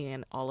 2020,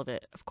 and all of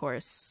it, of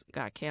course,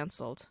 got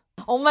canceled.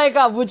 Oh my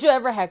God! Would you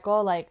ever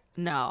heckle like?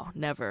 No,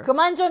 never.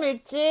 그만 좀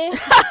읽지.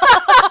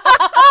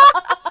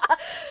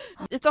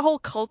 It's a whole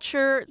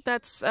culture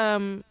that's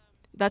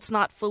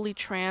not fully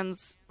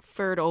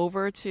transferred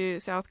over to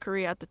South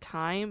Korea at the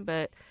time,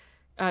 but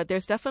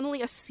there's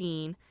definitely a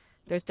scene.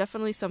 There's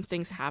definitely some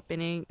things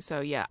happening. So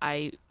yeah,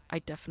 I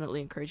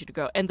definitely encourage you to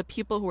go. And the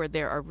people who are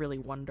there are really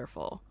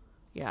wonderful.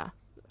 Yeah.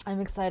 I'm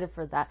excited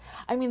for that.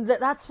 I mean,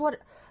 that's what,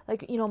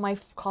 like, you know, my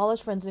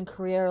college friends in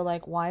Korea are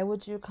like, why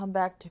would you come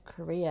back to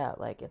Korea?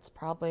 Like, it's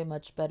probably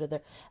much better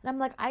there. And I'm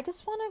like, I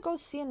just want to go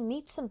see and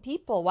meet some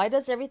people. Why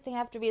does everything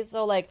have to be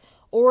so, like,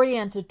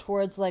 oriented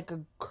towards, like,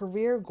 a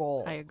career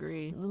goal? I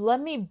agree. Let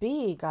me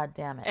be, God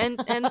damn it.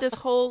 And this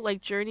whole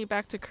like journey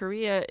back to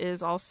Korea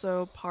is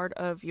also part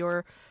of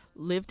your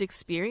lived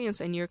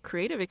experience and your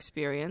creative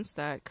experience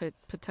that could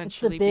It's a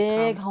potentially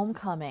big become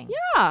homecoming.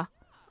 yeah.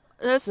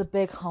 It's That's a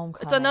big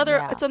homecoming.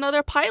 it's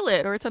another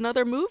pilot, or it's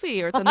another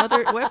movie, or it's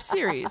another web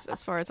series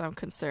as far as I'm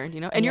concerned,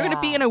 you know. And you're going to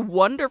be Yeah. in a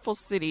wonderful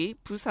city,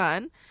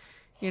 Busan,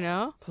 you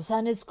know.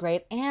 Busan is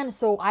great. And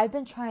so I've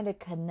been trying to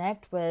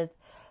connect with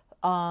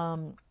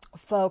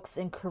folks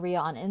in Korea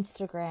on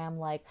Instagram.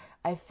 Like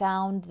I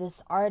found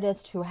this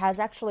artist who has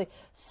actually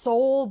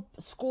Seoul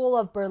School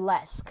of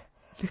Burlesque.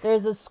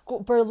 There's a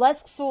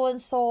burlesque school in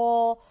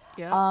Seoul.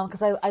 Yeah.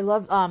 Because I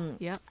love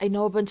Yeah. I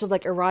know a bunch of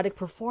like erotic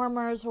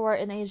performers who are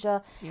in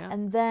Asia. Yeah.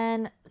 And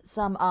then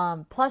some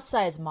plus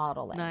size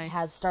modeling Nice.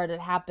 has started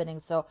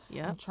happening. So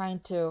Yeah. I'm trying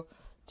to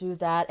do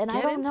that. And I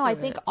Get don't know. into I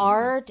think it, yeah.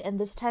 art and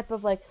this type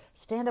of like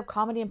stand-up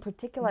comedy in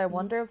particular, I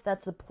wonder if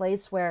that's a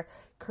place where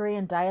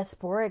Korean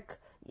diasporic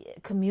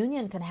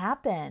communion can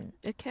happen.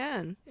 It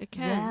can.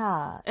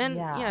 Yeah. And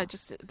yeah. yeah,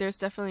 just there's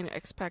definitely an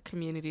expat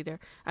community there.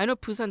 I know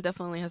Busan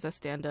definitely has a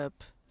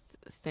stand-up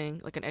thing,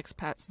 like an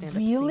expat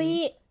stand-up scene.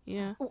 Really?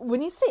 Yeah.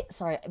 When you say,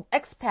 sorry,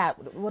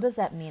 expat, what does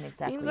that mean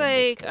exactly? Means in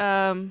this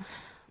case?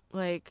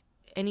 like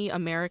any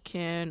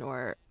American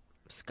or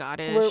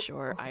Scottish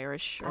or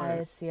Irish or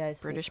I see.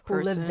 British Who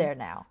live person there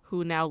now.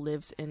 who now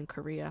lives in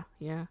Korea.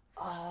 Yeah.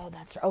 Oh,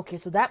 that's right. Okay,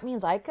 so that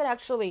means I could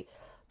actually,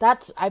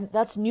 that's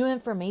new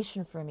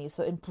information for me.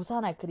 So in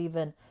Busan, I could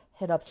even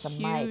hit up some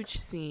Huge mics.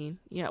 scene.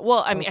 Yeah.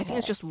 Well, I mean, I think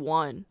it's Okay. just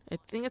one. I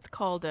think it's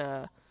called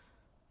The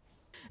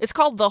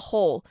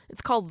Hole.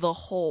 It's called The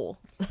Hole.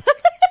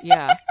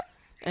 Yeah.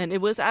 And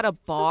it was at a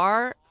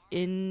bar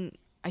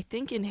I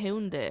think in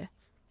Haeundae.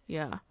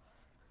 Yeah.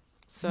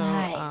 So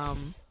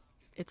Nice.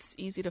 it's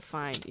easy to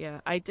find. Yeah.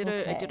 I did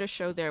Okay. a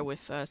show there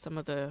with some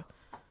of the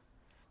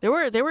there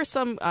were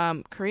some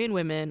Korean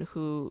women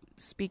who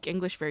speak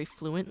English very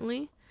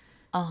fluently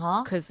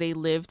Uh-huh. because they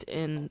lived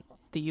in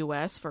the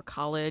US for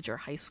college or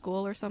high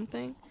school or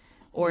something,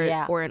 or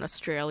Yeah. or in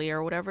Australia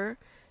or whatever.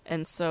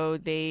 And so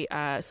they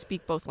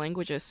speak both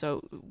languages.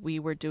 So we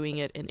were doing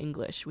it in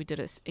English. We did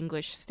an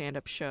English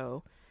stand-up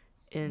show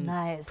in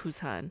Nice.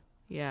 Busan.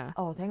 Yeah,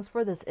 Oh, thanks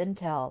for this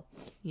intel.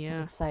 I'm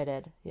yeah,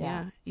 excited. yeah.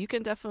 Yeah. You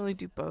can definitely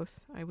do both.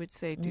 I would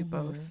say do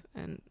both,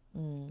 and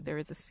there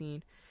is a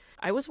scene.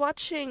 I was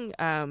watching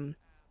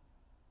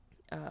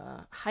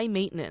High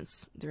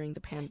Maintenance during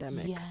the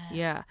pandemic. Yeah.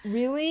 Yeah.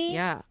 Really?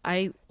 Yeah.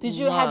 I Did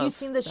you have you love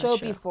seen the that show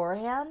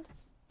beforehand?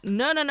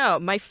 No.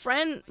 My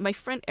friend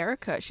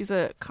Erica, she's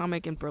a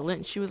comic in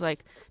Berlin. She was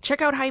like,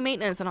 check out High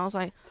Maintenance, and I was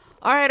like,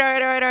 all right.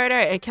 And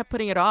I kept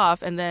putting it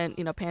off, and then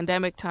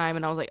pandemic time,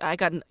 and I was like, I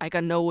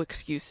got no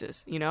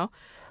excuses,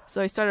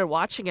 So I started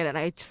watching it, and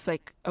I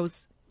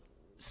was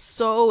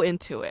so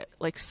into it,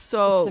 like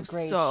so It's a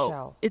great so.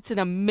 show. It's an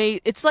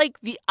amazing. It's like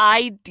the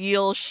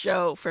ideal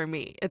show for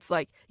me. It's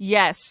like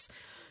yes.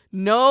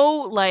 No,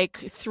 like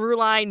through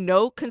line,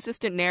 no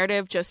consistent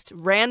narrative, just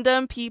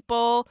random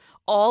people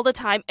all the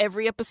time,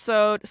 every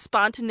episode,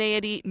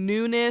 spontaneity,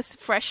 newness,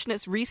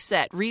 freshness,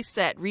 reset.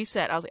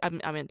 I was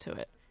like, I'm into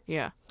it.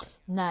 Yeah.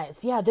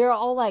 Nice. Yeah, they're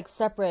all like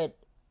separate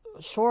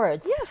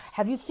shorts. Yes.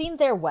 Have you seen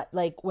their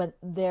when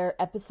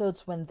their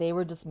episodes when they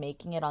were just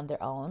making it on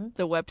their own?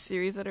 The web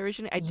series that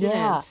originated?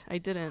 Yeah. I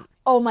didn't.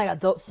 Oh my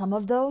god, some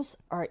of those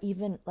are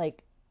even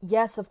like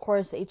yes, of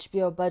course,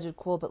 HBO budget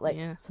cool, but like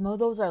Yeah. some of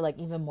those are like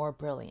even more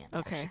brilliant.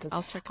 Okay, actually, 'cause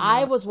I'll check them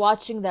I out. was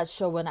watching that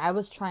show when I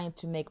was trying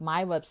to make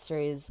my web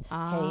series Hey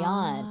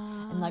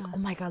On, and like, oh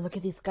my god, look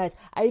at these guys.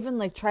 I even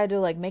like tried to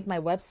like make my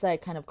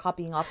website kind of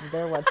copying off of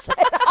their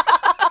website.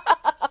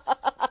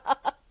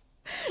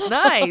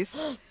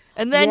 Nice.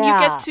 And then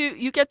Yeah.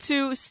 you get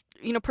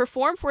to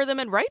perform for them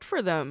and write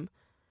for them.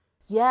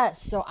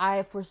 Yes, so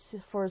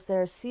for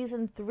their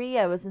season 3,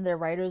 I was in their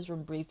writers'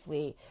 room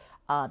briefly,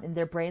 in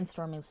their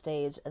brainstorming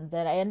stage, and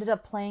then I ended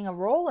up playing a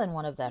role in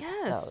one of the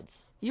Yes.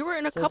 episodes. You were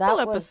in a So couple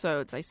that was-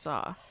 episodes I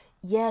saw.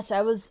 Yes,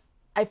 I was.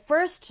 I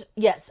first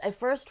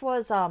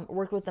was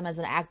worked with them as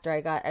an actor.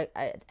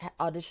 I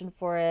auditioned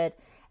for it,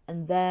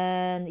 and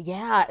then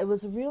yeah, it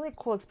was a really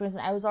cool experience.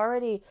 And I was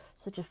already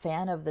such a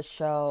fan of the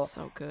show,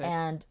 So good.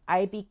 and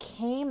I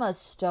became a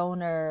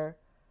stoner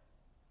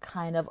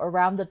kind of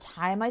around the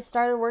time I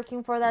started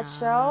working for that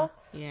show.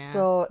 Yeah.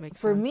 So makes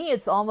for sense. me,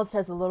 it's almost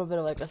has a little bit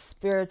of like a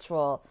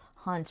spiritual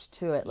hunch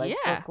to it, like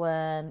Yeah.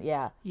 Brooklyn.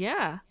 Yeah.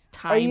 Yeah.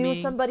 Are you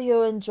Timing. somebody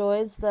who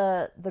enjoys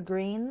the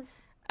greens?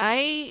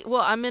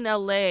 I'm in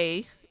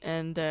LA,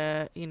 and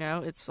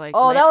it's like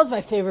Oh, that was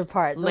my favorite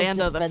part. Those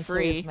land of the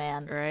dispensaries, free,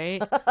 man.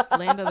 right?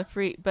 Land of the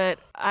free. But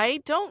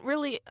I don't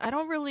really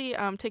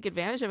take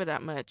advantage of it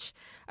that much.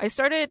 I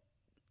started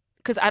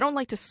because I don't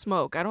like to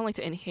smoke. I don't like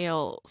to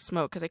inhale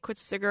smoke because I quit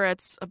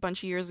cigarettes a bunch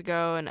of years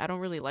ago, and I don't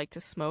really like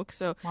to smoke.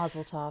 So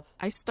Mazel tov.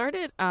 I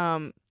started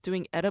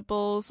doing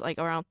edibles like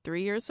around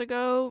 3 years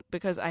ago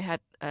because I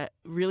had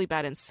really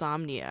bad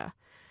insomnia,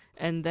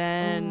 and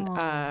then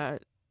Oh.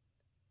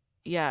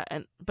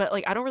 but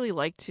like I don't really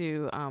like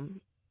to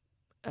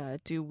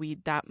do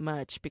weed that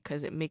much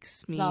because it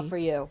makes me It's not for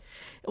you.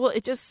 well,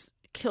 it just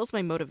kills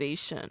my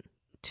motivation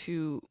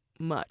too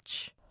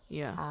much.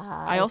 Yeah.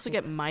 Ah, I also see.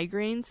 get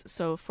migraines,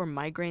 so for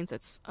migraines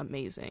it's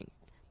amazing.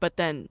 But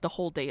then the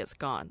whole day is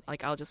gone.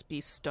 Like I'll just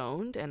be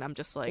stoned and I'm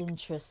just like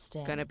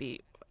Interesting. gonna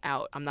be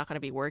out. I'm not gonna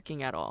be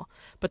working at all.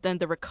 But then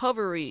the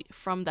recovery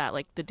from that,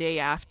 like the day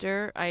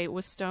after I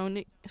was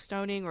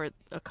stoning, or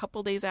a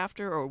couple days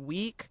after, or a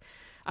week,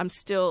 I'm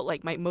still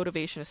like my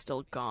motivation is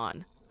still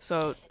gone.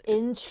 So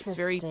it's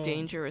very Interesting.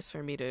 dangerous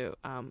for me to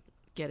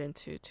get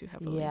into too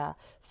heavily. Yeah.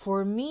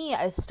 For me,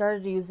 I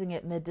started using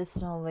it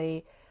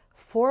medicinally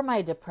for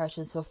my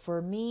depression. So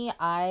for me,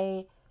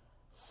 I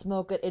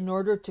smoke it in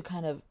order to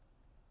kind of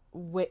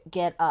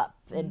get up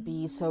and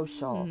be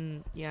social.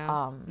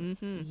 Yeah.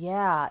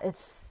 Yeah,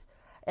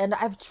 and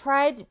I've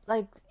tried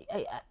like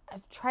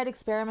I've tried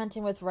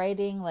experimenting with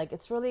writing. Like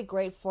it's really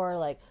great for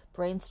like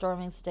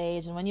brainstorming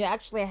stage, and when you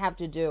actually have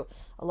to do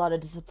a lot of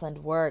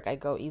disciplined work, I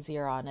go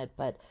easier on it.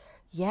 But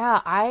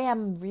yeah, I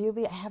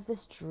have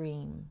this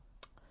dream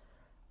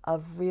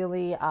of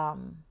really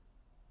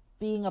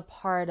being a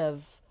part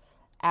of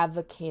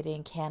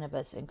advocating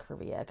cannabis in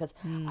Korea because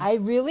I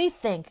really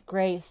think,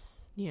 Grace,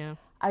 Yeah.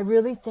 I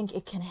really think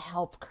it can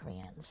help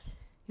Koreans.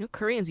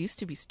 Koreans used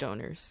to be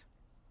stoners.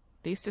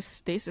 They used to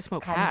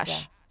smoke Kinda.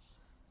 hash.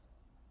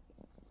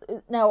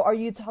 Now, are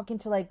you talking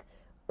to like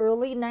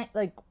early night,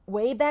 like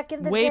way back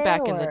in the Way day?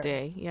 back in the or-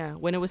 day, yeah,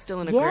 when it was still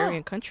an Yeah.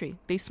 agrarian country.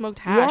 They smoked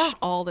hash Yeah.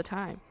 all the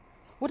time.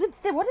 What did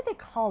they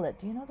call it?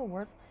 Do you know the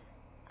word?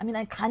 I mean,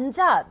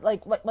 ganja.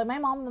 Like my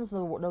mom knows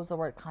the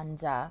word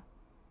ganja.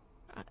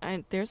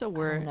 There's a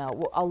word. No,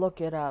 well, I'll look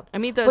it up. I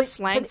mean, the But-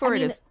 slang but, for I it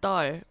mean, is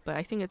dol, but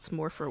I think it's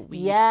more for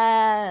weed.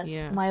 Yes,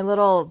 Yeah. my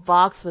little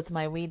box with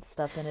my weed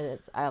stuff in it.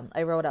 It's,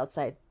 I wrote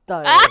outside.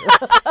 Duh.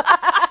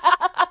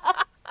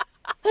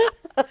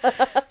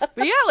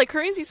 But yeah, like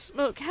Koreans used to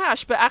smoke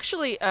hash. But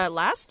actually,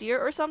 last year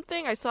or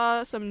something, I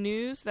saw some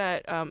news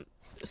that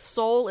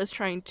Seoul is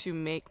trying to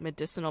make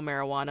medicinal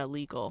marijuana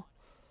legal.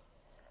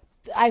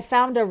 I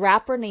found a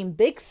rapper named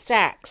Big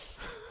Stacks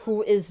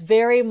who is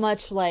very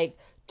much like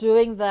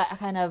doing the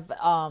kind of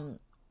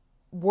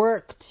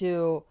work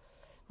to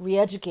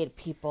re-educate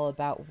people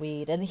about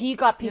weed, and he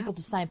got people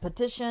to sign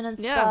petition and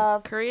Yeah,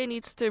 stuff. Korea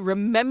needs to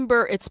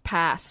remember its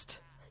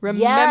past.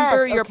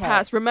 Remember Yes, your okay.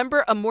 past.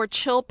 Remember a more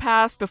chill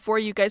past before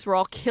you guys were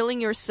all killing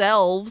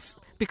yourselves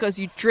because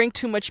you drink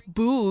too much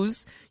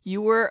booze.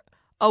 You were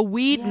a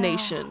weed Yeah.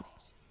 nation.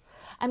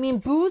 I mean,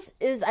 booze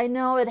is, I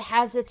know it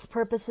has its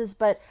purposes,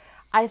 but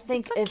I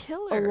think It's a if a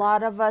killer.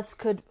 lot of us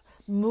could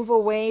move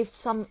away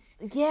some,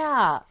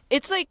 yeah,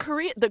 It's like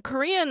the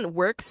Korean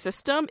work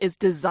system is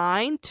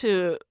designed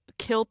to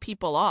kill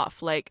people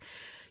off. Like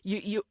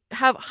you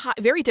have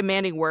very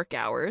demanding work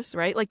hours,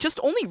 right? Like just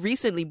only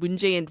recently Moon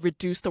Jae-in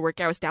reduced the work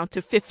hours down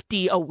to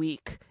 50 a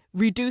week.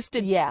 Reduced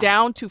it yeah,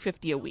 down to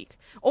 50 a week.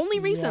 Only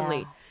yeah,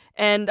 recently.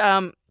 And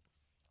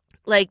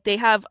like they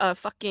have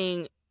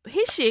fucking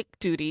hishik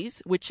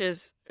duties, which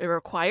is it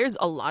requires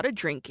a lot of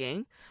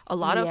drinking, a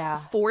lot of yeah,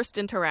 forced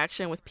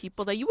interaction with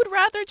people that you would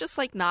rather just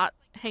like not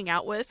hang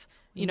out with,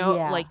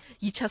 yeah, like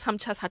 2차,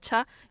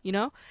 3차,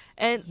 4차,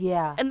 and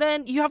yeah. and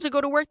then you have to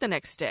go to work the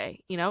next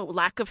day,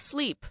 lack of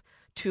sleep,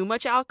 too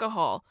much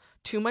alcohol,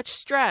 too much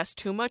stress,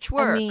 too much I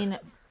work. mean,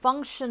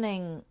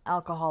 functioning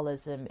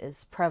alcoholism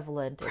is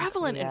prevalent in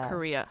Prevalent in Korea.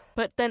 Korea.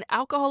 But then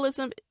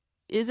alcoholism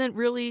isn't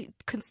really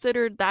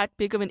considered that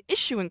big of an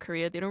issue in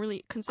Korea. They don't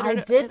really consider I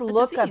it did a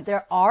look up, disease.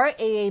 there are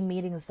AA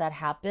meetings that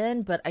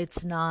happen, but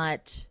It's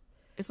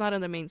not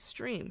in the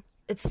mainstream.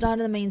 it's not in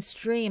the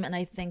mainstream, and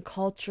I think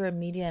culture and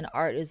media and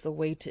art is the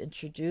way to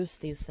introduce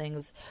these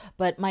things.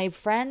 But my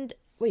friend,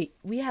 wait,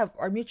 we have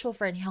our mutual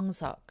friend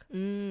Hyung-suk.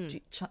 Mm.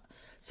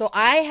 So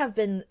I have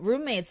been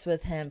roommates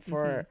with him Mm-hmm.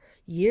 for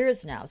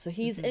years now. So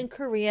he's Mm-hmm. in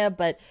Korea,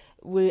 but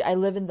I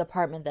live in the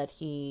apartment that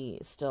he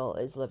still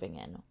is living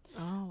in.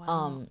 Oh, wow.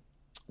 Um,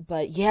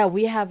 but yeah,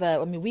 we have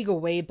I mean, we go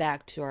way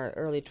back to our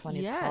early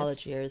 20s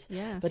college Yes. years.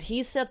 But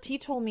Yes. he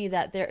told me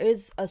that there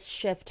is a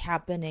shift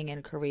happening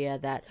in Korea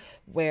that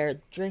where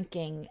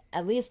drinking,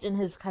 at least in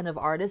his kind of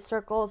artist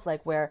circles,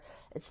 like where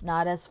it's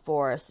not as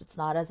forced, it's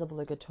not as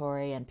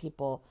obligatory, and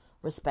people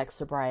respect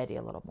sobriety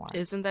a little more.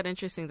 Isn't that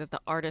interesting that the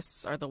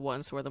artists are the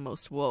ones who are the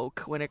most woke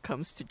when it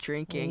comes to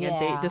drinking? And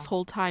they Yeah. this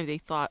whole time they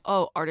thought,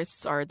 oh,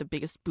 artists are the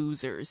biggest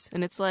boozers.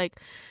 And it's like,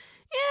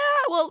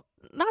 yeah, well,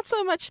 not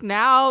so much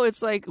now.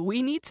 It's like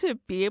we need to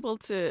be able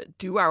to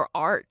do our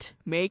art,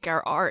 make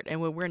our art. And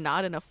when we're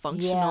not in a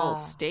functional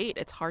Yeah. state,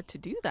 it's hard to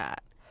do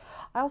that.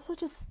 I also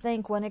just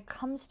think when it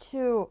comes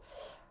to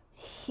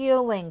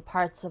healing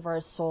parts of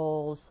our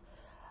souls,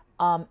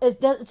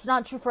 it's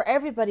not true for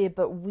everybody,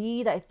 but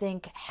weed, I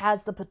think,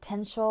 has the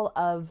potential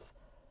of,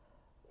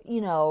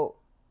 you know,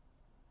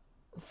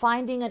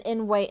 finding an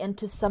in way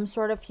into some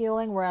sort of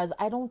healing, whereas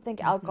I don't think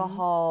Mm-hmm.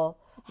 alcohol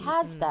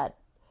has Mm-mm. that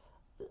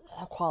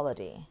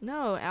quality.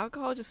 No,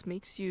 alcohol just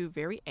makes you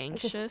very It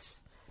just,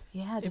 anxious.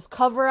 yeah, It just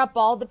cover up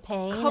all the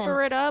pain and,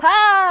 cover it up,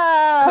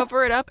 ah!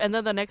 cover it up, and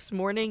then the next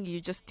morning you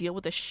just deal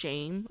with the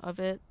shame of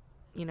it,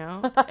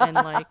 and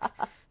like,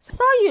 I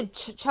saw you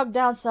chug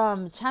down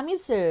some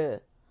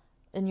chamisu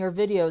in your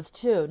videos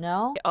too,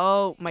 no?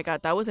 oh my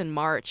God, that was in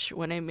March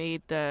when I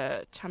made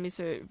the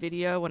chamisu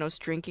video when I was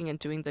drinking and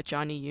doing the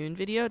Johnny Yoon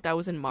video. That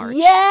was in March.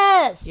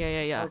 Yes! Yeah,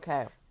 yeah, yeah.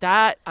 Okay.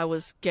 That I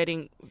was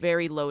getting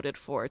very loaded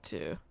for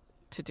to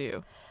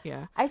do.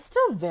 Yeah. I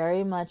still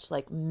very much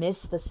like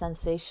miss the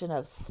sensation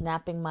of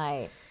snapping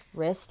my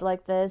wrist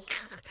like this.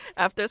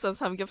 After some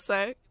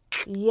samgyeopsal.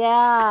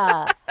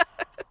 Yeah.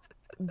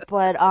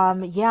 But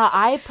yeah,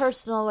 I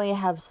personally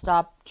have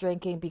stopped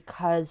drinking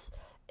because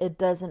it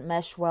doesn't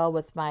mesh well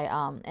with my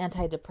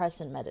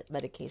antidepressant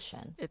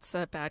medication. It's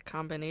a bad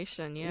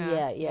combination. Yeah,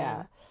 Yeah, yeah. yeah.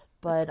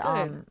 That's But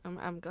good.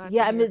 I'm glad to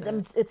yeah, I hear mean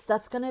that. it's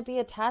that's going to be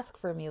a task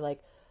for me,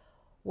 like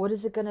what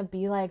is it going to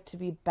be like to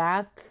be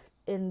back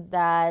in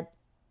that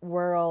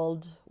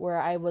world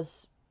where I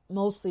was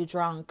mostly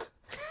drunk,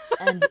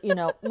 and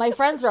my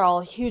friends are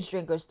all huge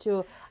drinkers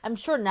too. I'm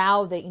sure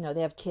now they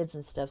have kids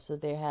and stuff, so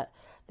they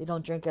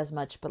don't drink as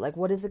much, but like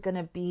what is it going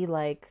to be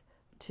like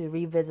to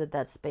revisit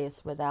that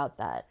space without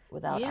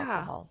Yeah,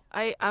 alcohol?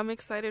 I'm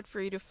excited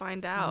for you to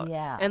find out.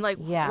 Yeah, And like,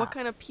 yeah, what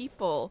kind of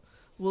people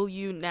will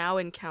you now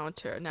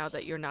encounter now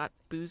that you're not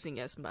boozing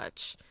as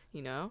much?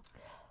 You know?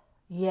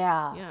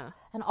 yeah. Yeah.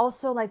 And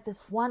also like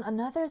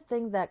another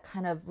thing that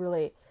kind of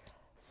really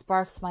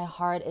sparks my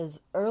heart is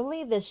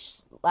early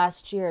this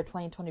last year,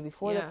 2020,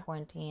 before the Yeah.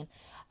 quarantine,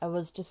 I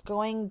was just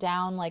going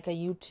down like a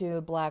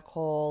YouTube black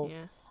hole.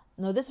 Yeah.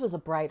 No, this was a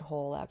bright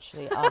hole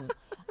actually.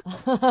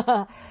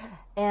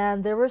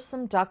 And there were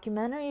some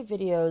documentary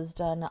videos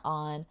done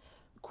on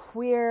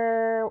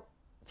queer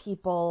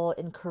people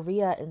in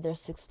Korea in their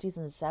 60s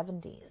and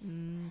 70s.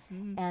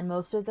 Mm-hmm. And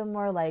most of them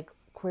were like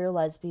queer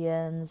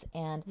lesbians,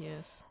 and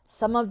Yes.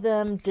 some of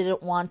them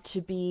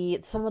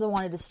some of them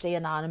wanted to stay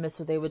anonymous,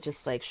 so they would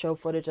just like show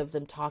footage of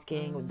them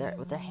talking with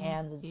their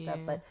hands and stuff.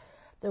 Yeah. But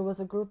there was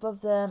a group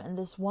of them, and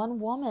this one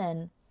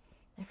woman,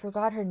 I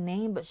forgot her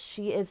name, but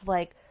she is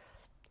like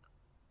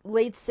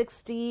late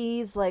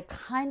 60s, like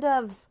kind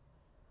of,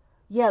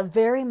 yeah,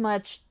 very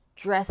much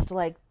dressed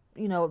like,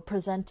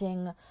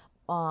 presenting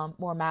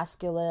more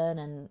masculine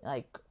and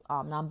like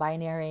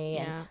non-binary.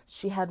 And Yeah.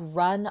 she had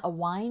run a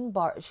wine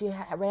bar. She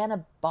ran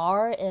a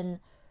bar in,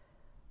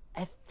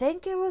 I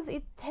think it was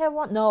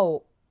Itaewon.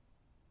 No,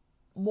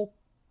 Mo,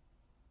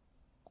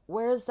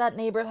 where's that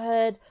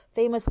neighborhood?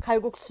 Famous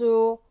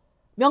kalguksu.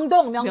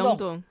 Myeongdong,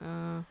 Myeongdong,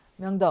 명동.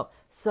 Myeongdong.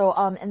 So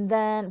and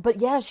then, but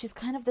yeah, she's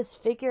kind of this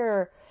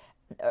figure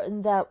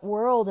in that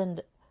world,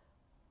 and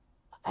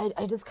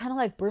I just kind of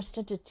like burst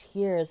into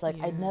tears. Like,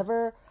 I Yeah.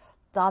 never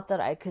thought that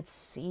I could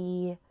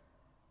see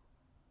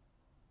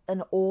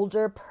an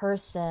older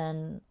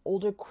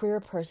queer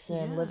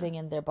person Yeah. living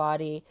in their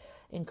body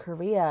in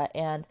Korea.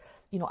 And,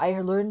 I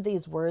learned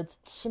these words,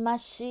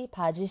 chimashi,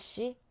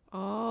 bajishi.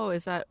 Oh,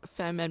 is that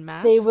Femme and They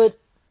Mask? would,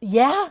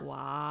 yeah, isn't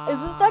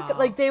that good? Wow.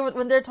 Like, they would,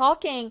 when they're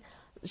talking,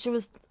 she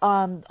was,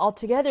 all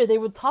together, they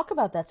would talk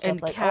about that stuff.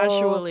 And Like, oh,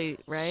 casually,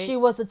 right? she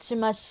was a I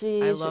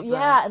chimashi. love that.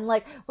 Yeah. And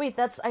like, wait,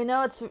 I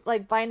know it's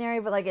like binary,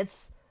 but like,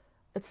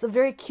 it's a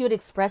very cute It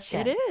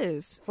expression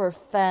is. for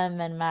femme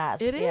and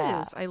mask. It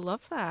Yeah. is. I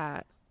love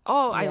that.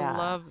 Oh, I Yeah.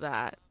 love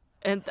that.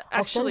 And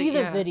I'll send actually, you the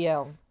yeah.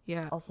 video.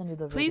 Yeah. I'll send you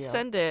the Please video.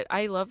 send it.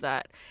 I love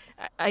that.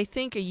 I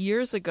think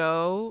years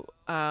ago,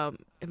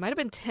 it might have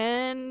been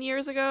 10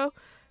 years ago,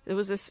 there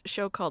was this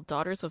show called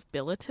Daughters of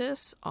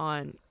Bilitis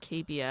on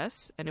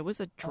KBS, and it was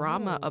a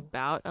drama Oh,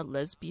 about a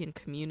lesbian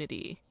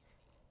community.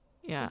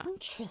 Yeah.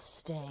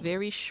 interesting.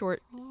 Very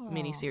short Oh.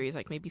 miniseries,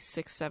 like maybe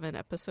 6, 7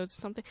 episodes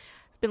or something.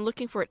 I've been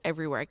looking for it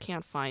everywhere. I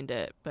can't find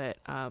it, but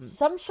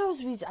Some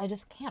shows I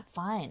just can't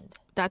find.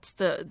 that's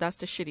the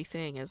shitty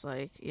thing is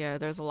like, yeah,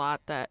 there's a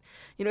lot that,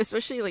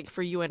 especially like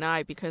for you and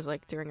I, because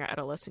like during our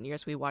adolescent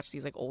years we watched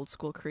these like old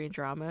school Korean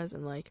dramas,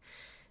 and like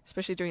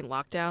especially during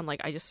lockdown, like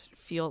I just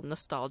feel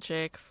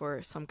nostalgic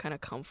for some kind of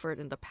comfort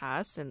in the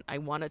past, and I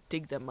want to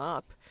dig them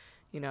up,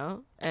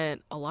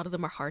 and a lot of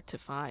them are hard to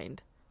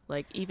find.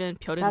 Like even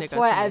Pyorin That's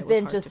why Negasume I've was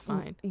been hard to just,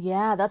 find.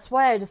 yeah, that's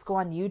why I just go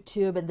on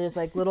YouTube and there's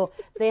like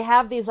they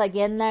have these like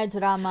옛날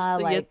drama,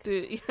 The like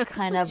Yetu,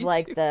 kind of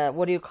like YouTube. the,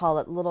 what do you call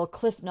it, little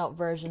Cliff Note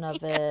version of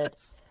it.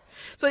 Yes.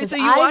 So Because so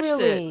you I watched it.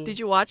 really, Did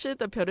you watch it,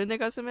 the Pyorin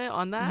Negasume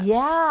on that?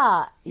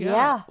 yeah, Yeah.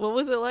 yeah. What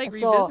was it like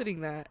So revisiting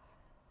that?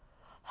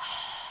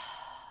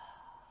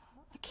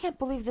 I can't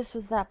believe this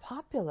was that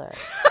popular.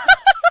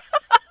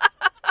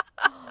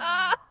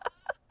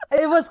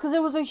 It was because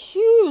it was a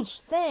huge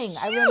thing.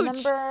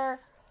 Huge. The I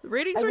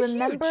ratings were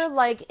remember huge.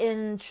 like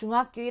in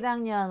중학교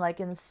 1학년, like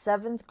in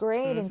seventh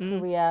grade in Mm-hmm.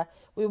 Korea,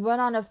 we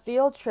went on a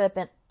field trip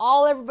and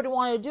all everybody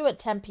wanted to do at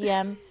 10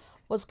 p.m.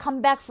 was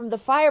come back from the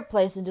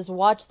fireplace and just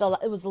watch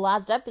it was the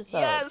last episode.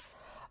 Yes.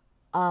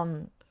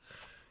 Um,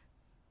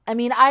 I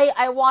mean,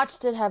 I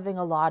watched it having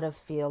a lot of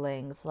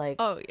feelings. Like,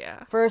 Oh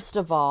yeah. first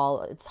of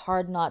all, it's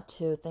hard not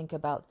to think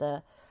about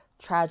the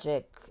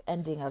tragic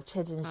ending of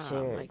Choi Oh my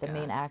Jin-shir, the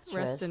main God.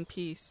 Rest in actress.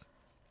 peace.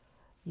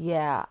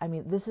 Yeah, I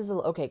mean, this is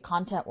okay,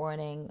 content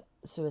warning,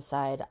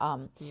 suicide.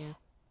 Yeah.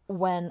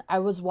 When I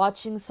was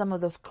watching some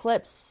of the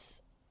clips,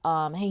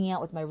 hanging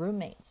out with my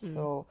roommates Mm.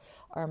 who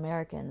are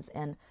Americans,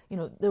 and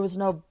there was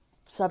no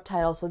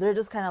subtitles, so they're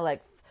just kind of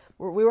like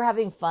we were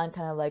having fun,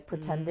 kind of like Mm.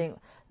 pretending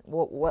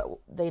what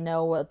they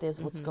know what's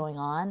Mm-hmm. going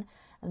on,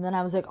 and then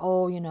I was like,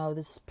 oh,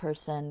 this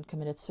person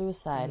committed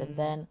suicide, and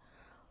Mm.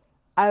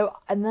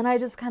 then I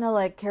just kind of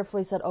like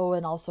carefully said, oh,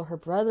 and also her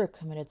brother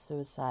committed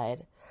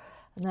suicide.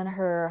 And then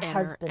her And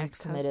her husband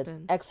committed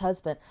ex-husband.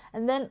 ex-husband.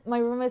 And then my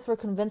roommates were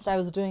convinced I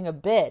was doing a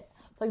bit.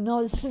 It's like,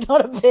 no, this is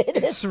not a bit.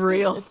 It's It's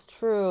real. it's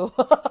true.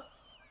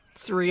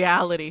 It's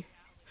reality.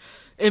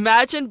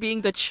 Imagine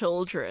being the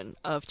children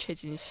of Choi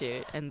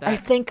Jin-shir and I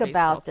that think baseball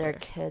about their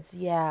player. kids,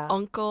 yeah.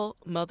 Uncle,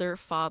 mother,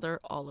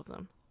 father, all of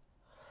them.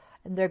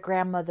 And their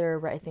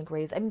grandmother, I think,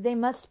 raised. I mean, they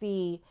must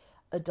be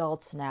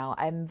adults now.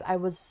 I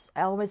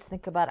always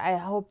think about, I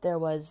hope there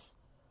was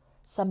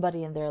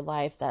somebody in their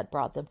life that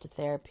brought them to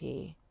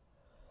therapy.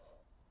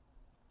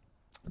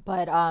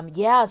 But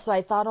yeah, so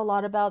I thought a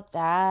lot about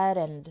that,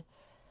 and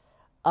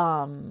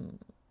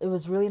it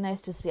was really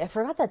nice to see. I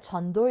forgot that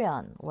Chun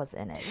Do-yeon was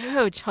in it.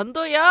 Dude, Chun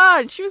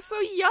Do-yeon, she was so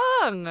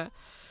young. How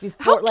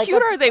Before, like,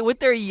 cute are they with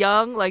their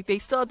young? Like they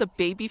still have the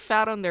baby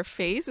fat on their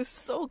face. It's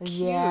so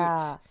cute.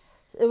 yeah,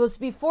 it was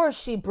before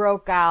she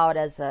broke out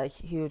as a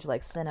huge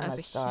like As cinema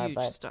a star. huge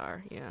But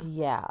star, yeah.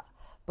 yeah,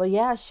 but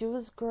yeah, she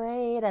was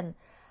great, and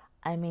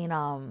I mean,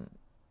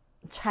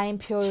 Cha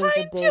In-pyo is a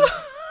Chaipyo.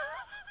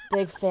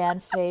 big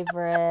fan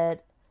favorite.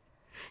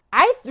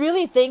 I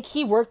really think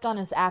he worked on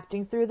his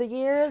acting through the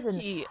years,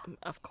 and He,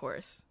 of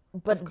course,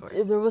 but of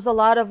course. there was a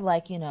lot of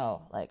like,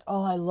 like,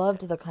 oh, I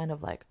loved the kind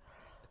of like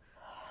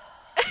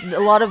a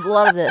lot of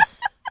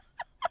this.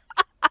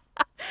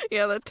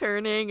 Yeah, the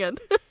turning and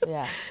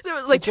Yeah. there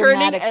was The like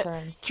turning, dramatic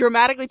turns.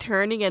 dramatically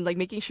turning and like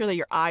making sure that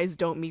your eyes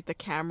don't meet the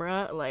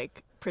camera,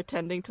 like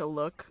pretending to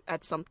look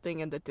at something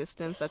in the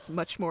distance that's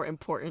much more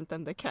important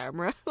than the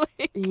camera.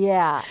 Like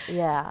Yeah,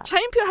 yeah. Cha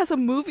In-pyo has a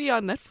movie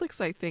on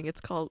Netflix, I think.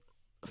 It's called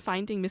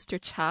Finding Mr.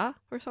 Cha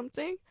or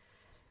something.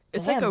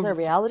 It's Damn, like is it a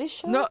reality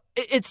show? no,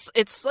 it's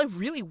a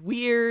really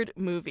weird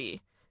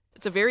movie.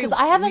 It's a very Because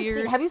I haven't weird.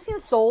 seen. Have you seen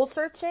Soul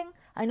Searching?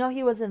 I know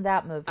he was in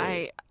that movie.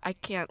 I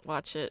can't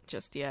watch it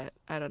just yet.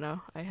 I don't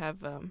know. I have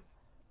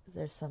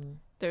There's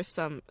some there's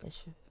some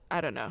issue. I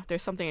don't know.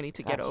 There's something I need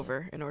to get Gotcha.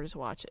 over in order to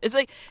watch it. It's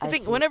like see.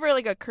 whenever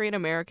like a Korean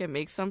American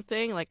makes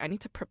something, like I need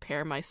to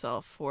prepare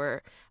myself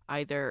for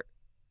either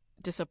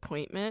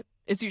disappointment.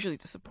 It's usually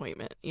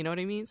disappointment. You know what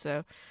I mean?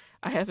 So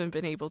I haven't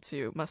been able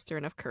to muster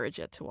enough courage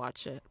yet to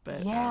watch it.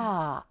 But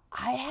Yeah,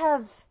 I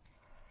have.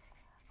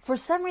 For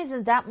some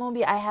reason, that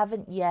movie I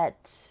haven't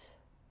yet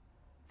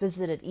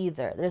visited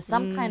either. There's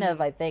some kind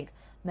of, I think,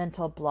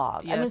 mental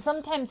block. I mean, Yes.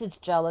 sometimes it's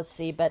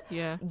jealousy, but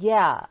Yeah.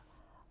 yeah,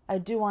 I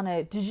do want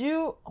to. Did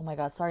you? Oh my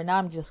God, sorry. Now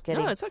I'm just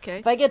kidding. No, it's okay.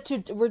 If I get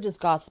too, we're just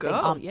gossiping.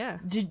 Go, yeah.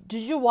 Did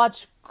you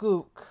watch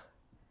Gook?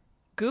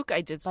 Gook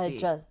I did By see.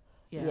 just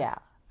Yeah. yeah,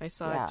 I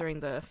saw yeah. it during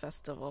the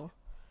festival.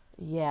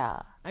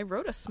 yeah. I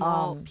wrote a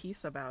small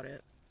piece about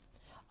it.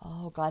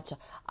 Oh, gotcha.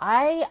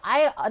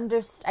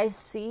 I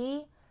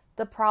see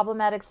the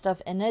problematic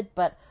stuff in it,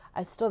 but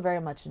I still very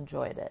much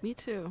enjoyed it. Me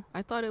too.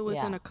 I thought it was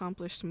Yeah. an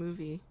accomplished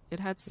movie. It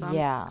had some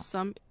Yeah.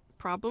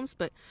 problems,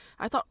 but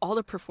I thought all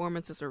the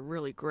performances are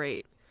really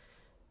great.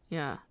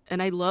 Yeah.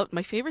 And I love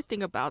my favorite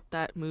thing about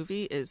that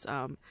movie is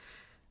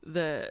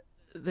the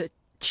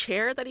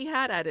chair that he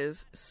had at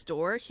his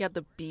store. He had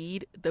the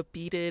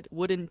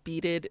wooden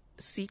beaded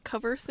seat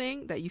cover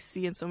thing that you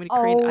see in so many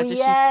Korean Oh ajaeshis,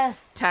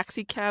 yes.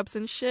 taxi cabs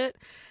and shit.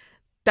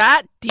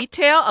 That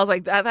detail, I was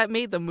like, that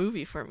made the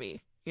movie for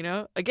me. You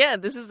know,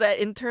 again, this is that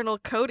internal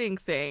coding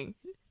thing,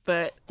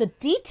 but The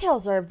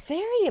details are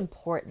very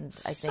important,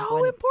 I think,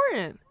 so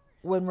important.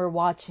 when we're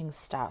watching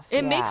stuff.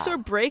 It makes Yeah. or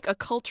break a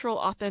cultural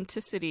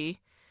authenticity,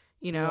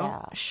 you know,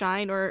 Yeah.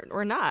 shine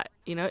or not.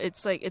 You know,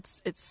 it's like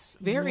it's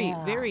very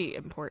Yeah. very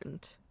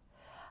important.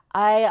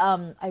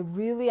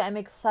 I'm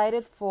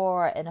excited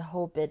for and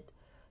hope it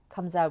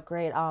comes out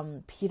great.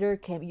 Peter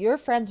Kim, you're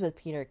friends with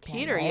Peter Kim,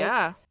 Peter, right?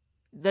 yeah,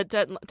 the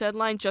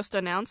deadline just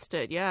announced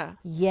it. Yeah,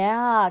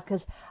 Yeah,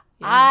 because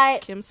yeah.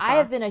 Kim I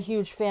have been a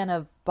huge fan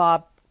of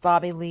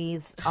Bobby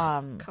Lee's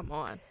Come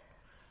on,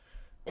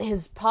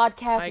 his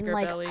podcast and Tiger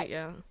like Belly.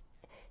 Yeah,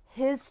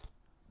 his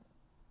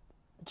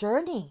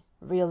journey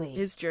really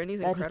his journey's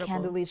that incredible. he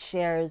candidly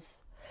shares.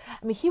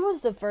 I mean, he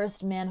was the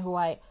first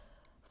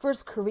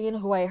first Korean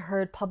who I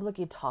heard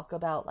publicly talk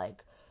about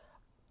like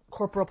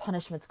corporal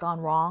punishments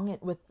gone wrong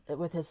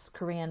with his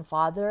Korean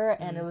father,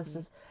 and it was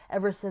just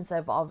ever since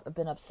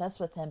been obsessed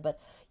with him. But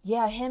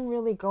yeah, him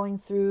really going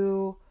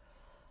through,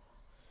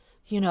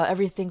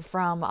 everything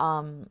from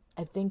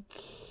I think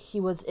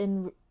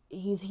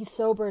he's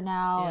sober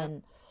now, Yeah.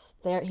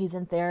 and he's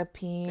in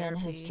therapy, and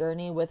his Therapy.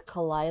 journey with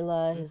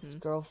Kalila, his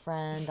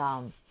girlfriend.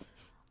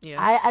 Yeah,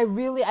 I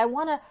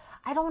want to.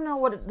 I don't know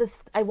what this.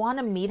 I want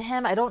to meet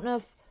him. I don't know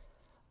if,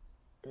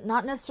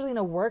 not necessarily in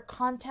a work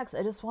context.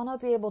 I just want to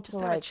be able to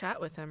just have a like chat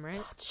with him, right?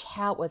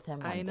 chat with him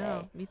one I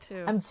know, day. me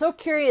too. I'm so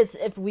curious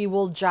if we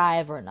will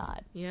jive or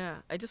not. Yeah,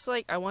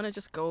 I want to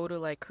just go to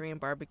like Korean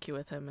barbecue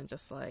with him and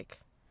just like,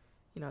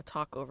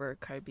 talk over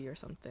kalbi or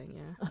something.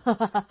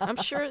 Yeah, I'm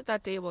sure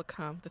that day will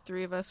come. The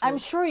three of us. I'm will-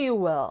 sure you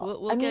will.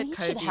 we'll I mean, get he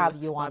should Kylie have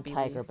with you on Bobby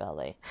Tiger Lee.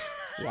 Belly.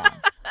 Yeah.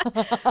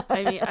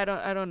 I mean, I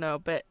don't know,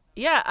 but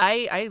yeah,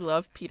 I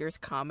love Peter's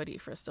comedy.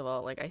 First of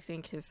all, like I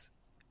think his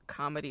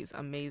comedy's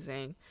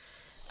amazing.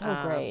 So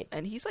great.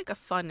 And he's like a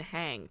fun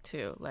hang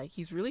too. Like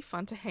he's really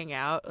fun to hang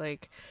out.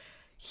 Like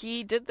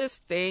he did this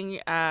thing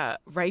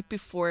right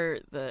before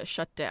the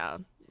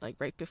shutdown. Like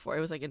right before,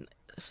 it was like in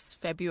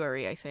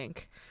February, I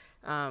think.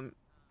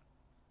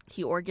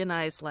 He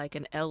organized like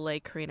an LA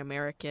Korean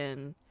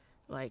American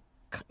like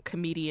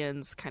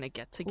comedians kind of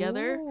get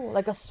together. Ooh,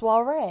 like a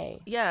soiree.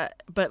 Yeah,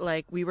 but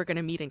like we were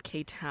gonna meet in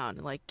K-Town,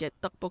 like get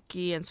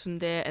tteokbokki and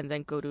sundae, and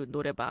then go to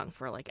noraebang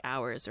for like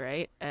hours,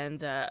 right?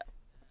 And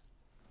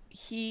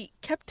he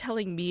kept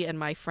telling me and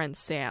my friend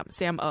Sam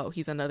Oh,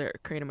 he's another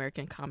Korean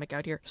American comic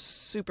out here,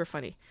 super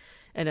funny,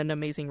 and an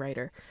amazing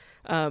writer.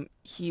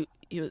 He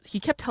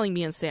kept telling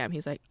me and Sam,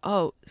 he's like,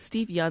 "Oh,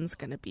 Steve Yeun's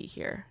gonna be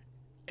here."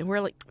 And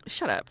we're like,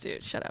 "Shut up,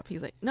 dude, shut up."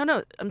 He's like,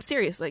 No, I'm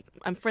serious. Like,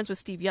 I'm friends with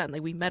Steve Yeun.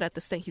 Like, we met at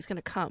this thing. He's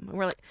gonna come. And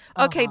we're like,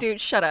 "Okay,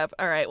 dude, shut up.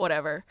 All right,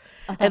 whatever."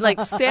 And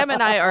like, Sam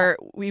and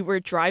we were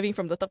driving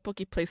from the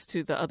tteokbokki place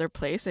to the other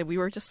place, and we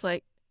were just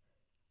like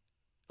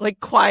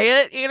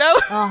quiet,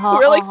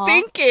 we're like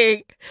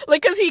thinking,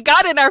 like, cause he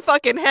got in our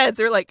fucking heads.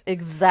 We're like,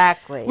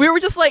 Exactly. we were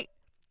just like,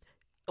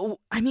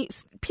 I mean,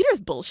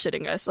 Peter's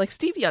bullshitting us. Like,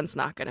 Steve Yeun's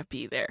not gonna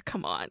be there.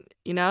 Come on,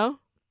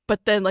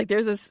 But then like,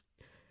 there's this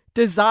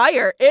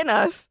desire in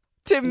us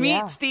to meet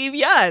Yeah. Steve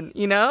Yeun,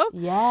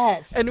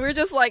 Yes. and we're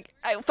just like,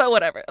 but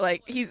whatever.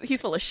 Like,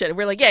 he's full of shit. And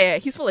we're like, yeah,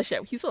 he's full of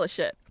shit. He's full of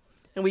shit.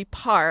 And we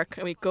park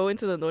and we go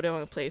into the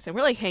noraebang place, and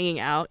we're like hanging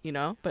out,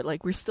 But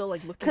like, we're still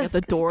like looking at the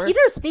 'Cause door. Peter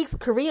speaks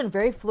Korean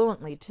very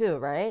fluently too,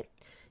 right?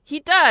 He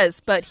does,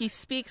 but he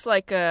speaks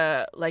like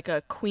a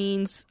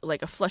Queens,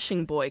 like a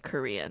Flushing boy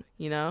Korean,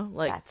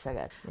 Like,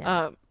 Gotcha. Good.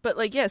 Yeah. but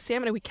like, yeah,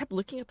 Sam and I, we kept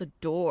looking at the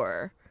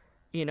door,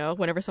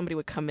 whenever somebody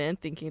would come in,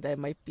 thinking that it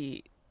might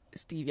be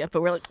Steve Yeun,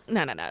 but we're like,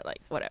 no,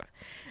 like whatever.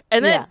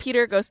 And then Yeah.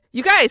 Peter goes,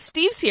 "You guys,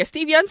 Steve's here.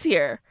 Steve Yeun's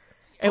here."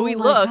 And we Oh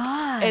my look,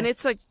 God. and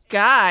it's a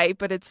guy,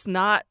 but it's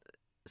not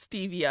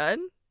Steve Yeun.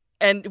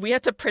 And we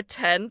had to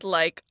pretend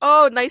like,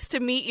 "Oh, nice to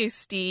meet you,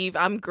 Steve.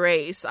 I'm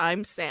Grace.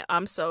 I'm Sam.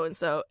 I'm so and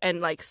so."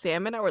 And like,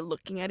 Sam and I were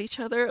looking at each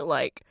other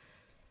like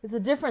It's a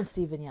different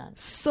Stephen Yeun.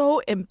 so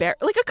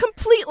embarrassed, like a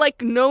complete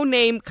like no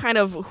name kind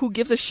of who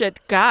gives a shit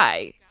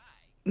guy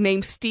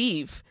named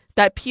Steve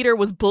that Peter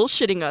was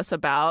bullshitting us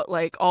about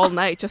like all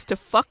night just to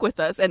fuck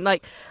with us. And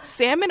like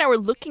Sam and I were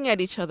looking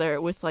at each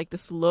other with like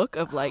this look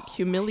of like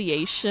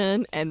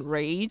humiliation and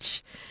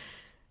rage.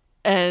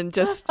 And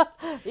just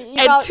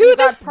to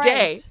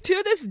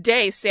this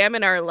day, Sam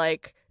and I are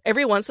like,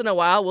 every once in a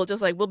while we'll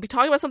be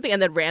talking about something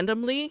and then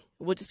randomly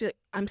we'll just be like,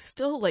 I'm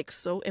still like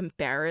so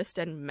embarrassed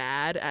and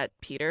mad at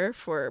Peter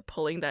for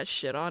pulling that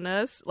shit on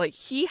us. Like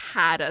he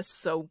had us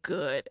so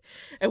good.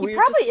 And he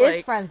probably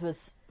is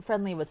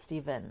friendly with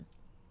Steven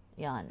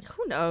Yeun.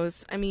 Who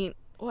knows? I mean,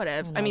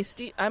 whatevs. I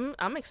mean,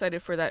 I'm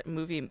excited for that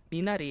movie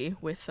Minari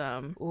with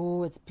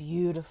Oh, it's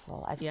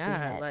beautiful. I've seen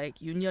it. Like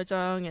Yoon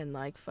Yo-jung and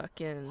like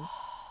fucking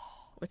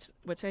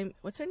what's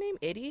her name?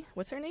 Eddie?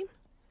 What's her name?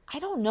 I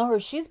don't know her.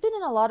 She's been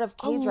in a lot of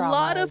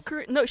K-dramas.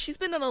 She's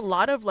been in a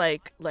lot of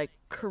like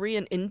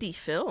Korean indie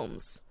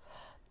films.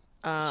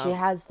 She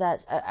has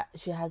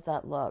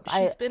that look.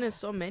 She's been in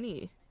so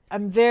many. I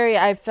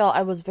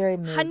was very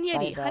moved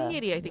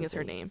Hanyeri, I think is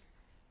her name.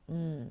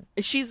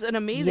 She's an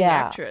amazing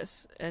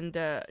actress, and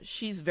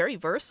she's very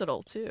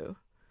versatile too.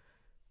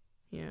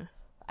 Yeah.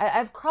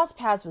 I've crossed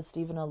paths with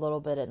Steven a little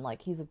bit, and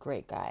like he's a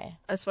great guy.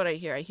 That's what I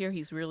hear. I hear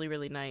he's really,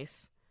 really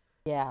nice.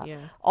 Yeah.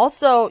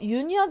 Also,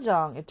 Yoon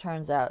Yo-jung, it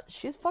turns out,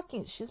 she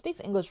speaks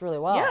English really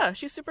well. Yeah,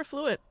 she's super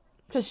fluent.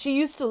 Because she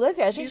used to live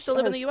here. She used to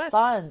live in the U.S.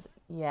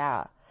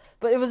 Yeah.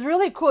 But it was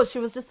really cool. She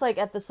was just like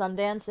at the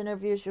Sundance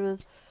interview. She was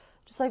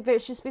just like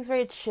she speaks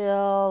very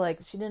chill.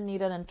 Like she didn't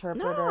need an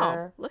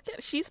interpreter. No,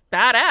 she's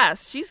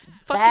badass. She's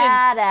fucking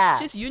badass.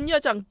 She's Yoon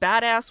Yo-jung,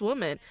 badass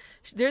woman.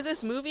 There's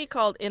this movie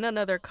called In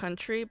Another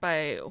Country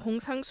by Hong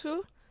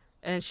Sang-soo,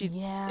 and she's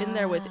in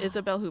there with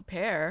Isabelle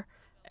Huppert,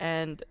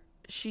 and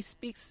she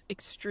speaks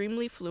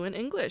extremely fluent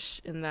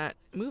English in that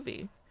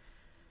movie.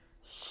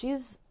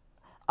 She's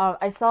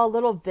I saw a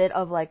little bit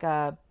of like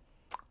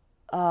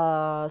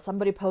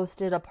somebody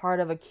posted a part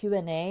of a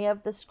Q&A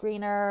of the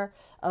screener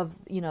of,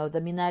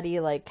 the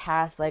Minari like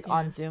cast like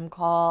on Zoom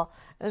call,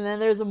 and then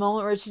there's a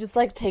moment where she just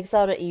like takes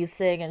out an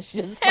e-cig and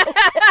she just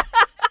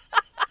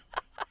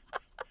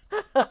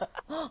I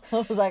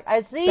was like,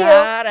 I see you.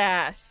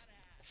 Badass.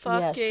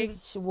 Fucking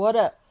what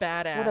a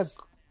badass.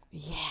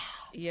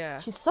 Yeah.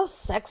 She's so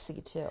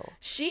sexy too.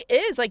 She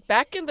is. Like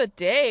back in the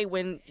day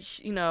when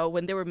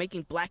when they were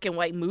making black and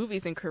white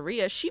movies in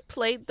Korea, she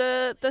played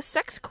the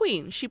sex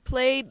queen. She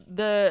played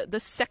the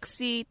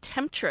sexy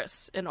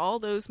temptress in all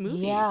those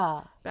movies.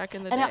 Yeah. Back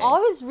in the day. And I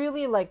always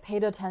really like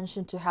paid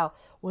attention to how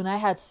when I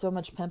had so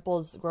much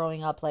pimples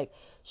growing up, like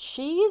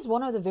she's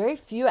one of the very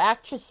few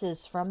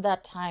actresses from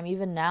that time,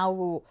 even now,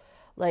 who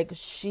like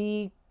because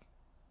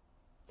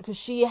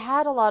she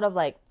had a lot of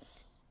like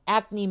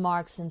acne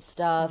marks and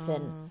stuff,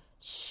 and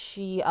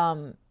she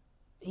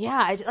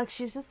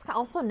she's just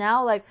also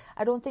now like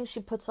I don't think she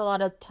puts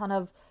a ton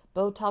of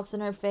Botox in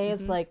her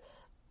face. Like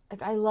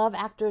I love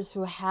actors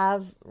who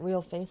have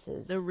real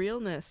faces. The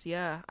realness,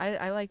 yeah.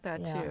 I like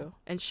that too.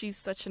 And she's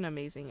such an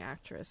amazing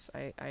actress.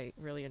 I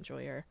really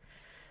enjoy her.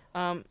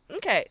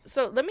 Okay,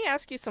 so let me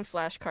ask you some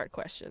flashcard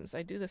questions.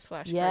 I do this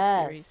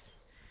flashcard series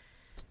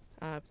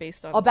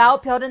based on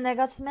about 별은 내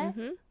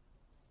가슴에.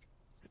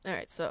 All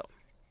right, so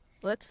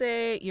let's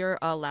say you're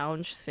a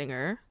lounge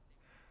singer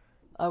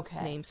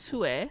named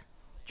Sue,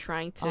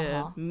 trying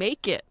to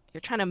make it. You're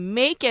trying to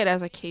make it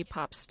as a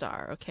K-pop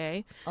star,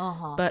 okay?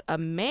 But a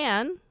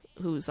man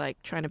who's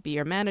like trying to be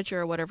your manager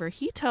or whatever,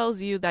 he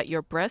tells you that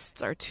your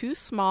breasts are too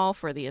small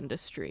for the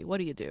industry. What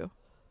do you do?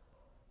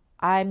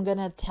 I'm going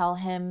to tell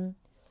him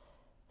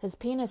his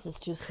penis is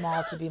too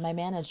small to be my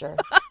manager.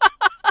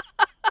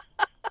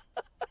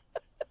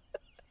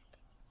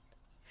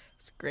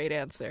 It's a great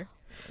answer.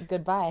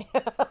 Goodbye.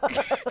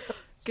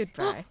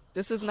 Goodbye.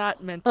 This is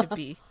not meant to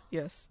be.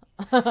 Yes.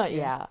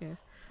 Yeah.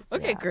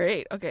 Okay,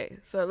 great. Okay,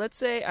 so let's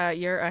say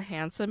you're a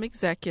handsome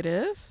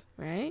executive,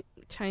 right?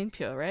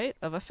 Chainpyo, right?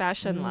 Of a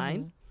fashion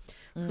line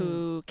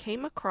who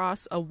came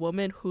across a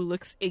woman who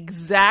looks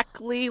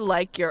exactly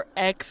like your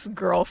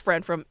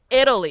ex-girlfriend from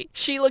Italy.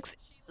 She looks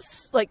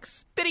like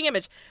spitting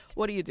image.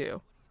 What do you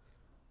do?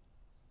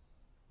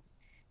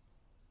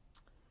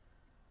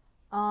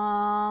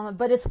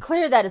 But it's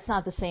clear that it's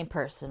not the same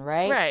person,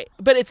 right? Right.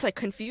 But it's like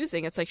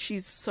confusing. It's like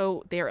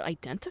they're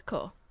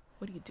identical.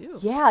 What do you do?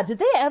 Yeah. Did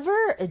they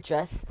ever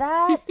address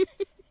that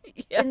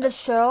in the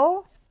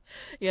show?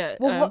 Yeah.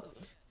 Well,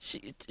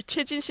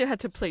 Chijin had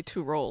to play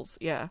two roles.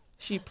 Yeah.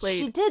 She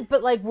did,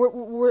 but like,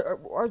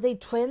 are they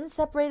twins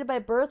separated by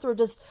birth, or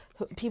just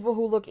people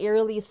who look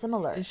eerily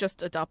similar? It's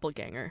just a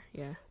doppelganger.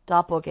 Yeah.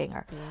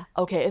 Doppelganger. Yeah.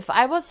 Okay. If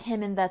I was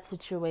him in that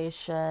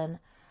situation,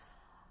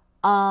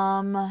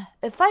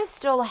 if I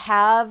still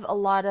have a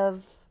lot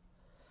of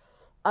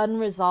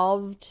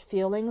unresolved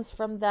feelings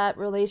from that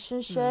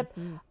relationship,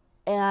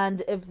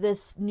 and if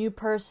this new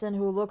person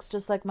who looks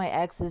just like my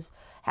ex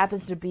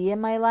happens to be in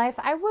my life,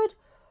 I would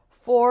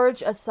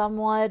forge a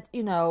somewhat,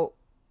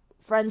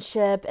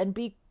 friendship and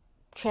be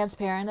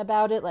transparent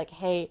about it. Like,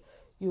 hey,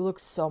 you look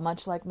so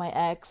much like my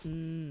ex,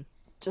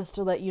 just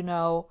to let you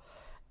know.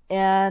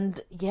 And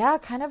yeah,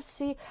 kind of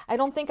see. I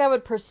don't think I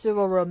would pursue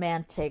a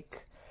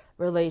romantic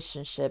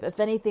relationship. If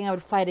anything, I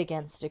would fight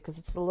against it because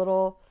it's a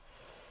little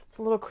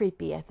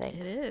creepy, I think.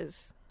 It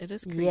is. It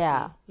is creepy.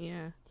 Yeah,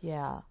 Yeah.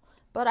 yeah.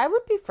 But I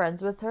would be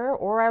friends with her,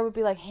 or I would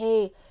be like,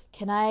 "Hey,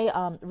 can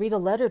I read a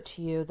letter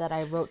to you that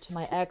I wrote to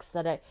my ex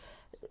that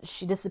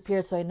she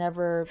disappeared, so I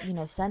never,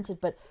 sent it.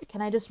 But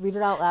can I just read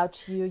it out loud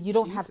to you? You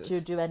don't have to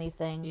Jesus. do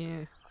anything."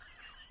 Yeah.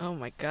 Oh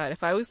my God.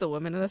 If I was the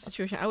woman in that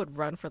situation, I would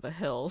run for the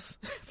hills.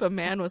 If a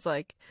man was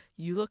like,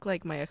 "You look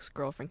like my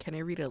ex-girlfriend. Can I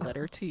read a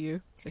letter to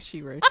you that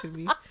she wrote to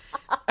me?"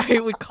 I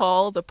would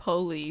call the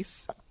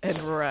police and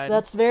run.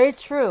 That's very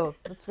true.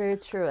 That's very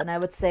true. And I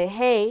would say,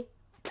 "Hey,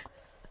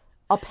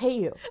 I'll pay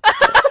you.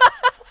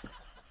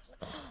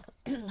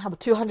 How about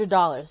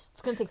 $200?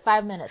 It's gonna take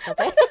 5 minutes,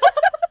 okay?"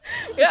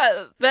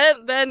 Yeah,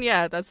 then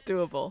yeah, that's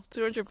doable.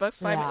 200 bucks,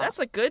 5 minutes.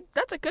 Yeah,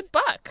 That's a good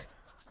buck.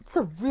 it's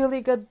a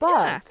really good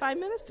Yeah, buck. 5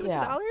 minutes,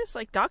 Yeah. $200.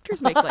 Like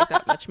doctors make like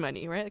that much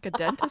money, right? Like a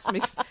dentist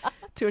makes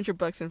 200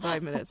 bucks in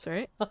 5 minutes,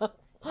 right? All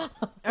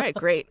right,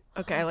 great.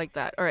 Okay, I like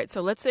that. All right,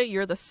 so let's say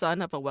you're the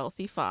son of a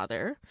wealthy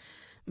father,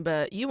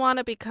 but you want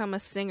to become a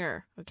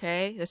singer,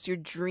 okay? That's your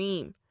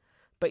dream.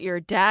 But your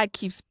dad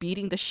keeps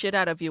beating the shit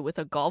out of you with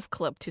a golf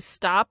club to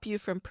stop you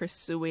from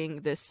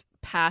pursuing this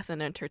path in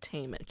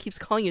entertainment. Keeps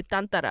calling you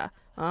tantara.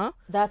 Huh?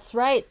 That's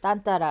right,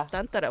 tantara.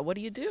 Tantara, what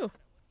do you do?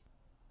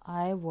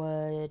 I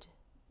would.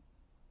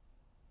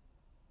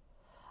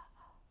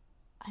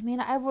 I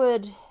mean, I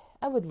would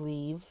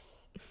leave.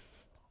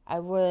 I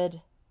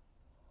would.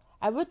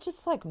 I would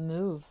just like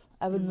move.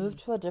 I would move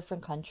to a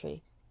different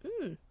country.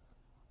 Mm.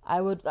 I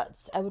would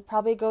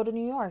probably go to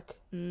New York.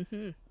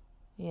 Mm-hmm.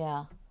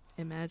 Yeah.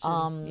 Imagine,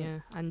 Um. yeah,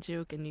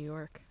 Anjuk in New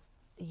York.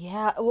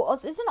 Yeah. Well,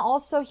 isn't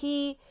also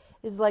he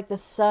is like the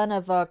son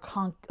of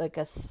like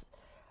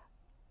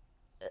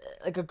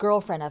a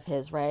girlfriend of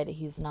his, right?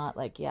 He's not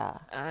like, yeah,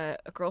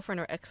 A girlfriend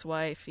or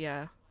ex-wife,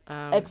 yeah.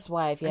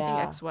 ex-wife. I think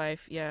Yeah.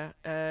 ex-wife,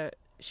 yeah.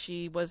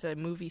 She was a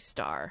movie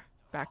star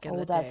back in Oh,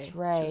 the that's day. She was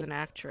right. an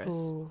actress.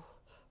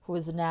 Who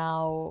is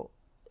now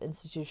Yeah,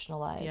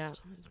 institutionalized.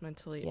 was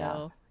mentally Yeah.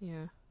 ill.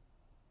 Yeah.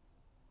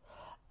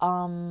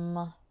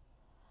 Um.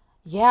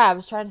 Yeah, I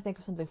was trying to think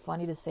of something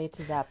funny to say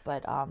to that,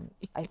 but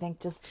I think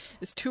just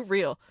It's too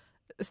real.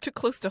 It's too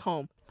close to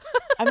home.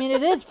 I mean,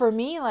 it is for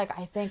me. Like,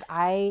 I think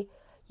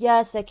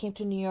yes, I came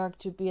to New York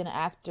to be an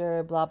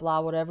actor, blah blah,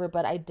 whatever.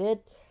 But I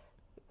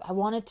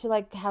wanted to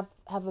like have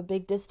a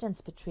big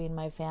distance between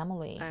my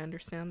family I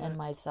understand and that.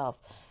 myself,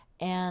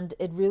 and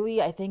it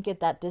really, I think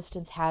that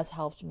distance has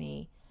helped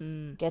me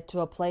Mm. get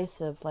to a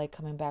place of like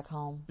coming back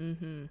home.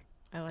 Mm-hmm.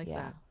 I like Yeah,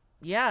 that.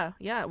 Yeah,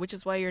 yeah, which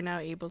is why you're now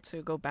able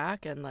to go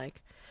back and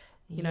like,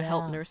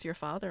 help yeah, nurse your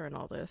father and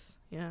all this.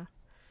 Yeah.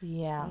 I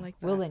yeah, like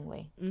that.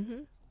 willingly.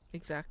 Mm-hmm.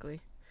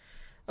 Exactly.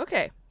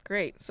 Okay,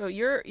 great. So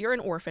you're an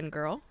orphan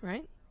girl,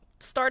 right?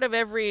 Start of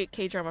every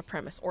K-drama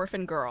premise,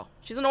 orphan girl.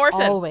 She's an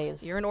orphan.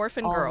 Always, You're an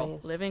orphan girl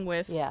always. living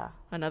with Yeah.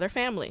 another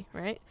family,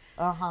 right?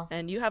 Uh-huh.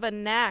 And you have a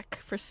knack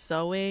for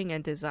sewing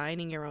and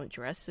designing your own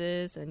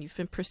dresses, and you've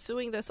been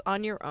pursuing this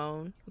on your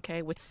own,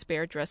 okay, with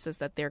spare dresses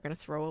that they're going to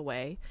throw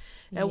away.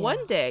 And Yeah.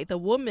 one day, the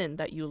woman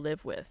that you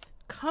live with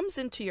comes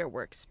into your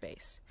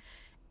workspace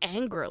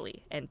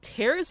angrily and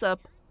tears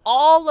up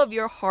all of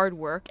your hard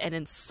work and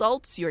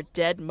insults your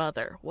dead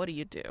mother. What do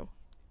you do?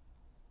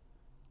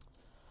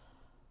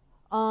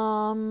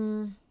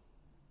 Um,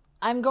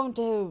 I'm going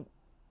to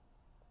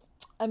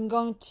I'm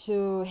going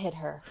to hit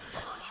her.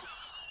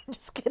 I'm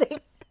just kidding.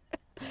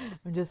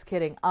 I'm just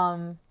kidding.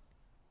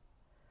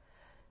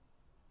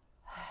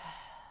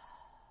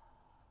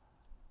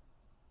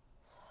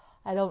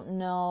 I don't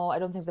know. I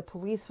don't think the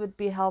police would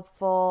be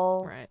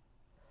helpful. Right.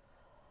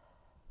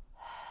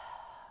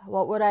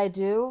 What would I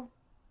do?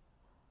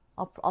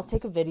 I'll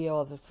take a video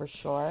of it for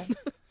sure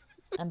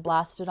and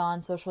blast it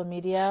on social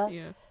media.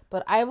 Yeah.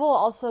 But I will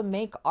also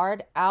make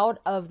art out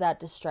of that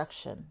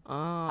destruction.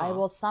 I Oh.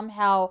 will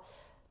somehow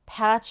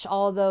patch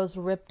all those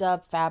ripped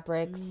up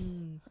fabrics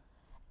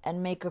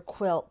and make a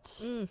quilt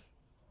Mm.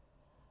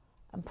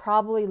 and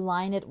probably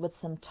line it with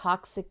some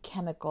toxic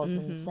chemicals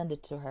and send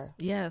it to her.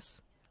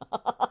 Yes.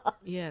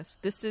 Yes.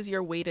 This is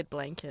your weighted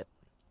blanket.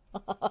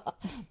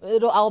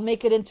 I'll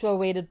make it into a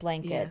weighted Yeah.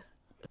 blanket.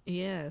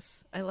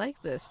 Yes. I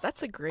like this.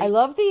 That's a I great.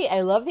 love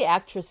the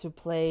actress who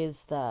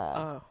plays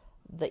Oh,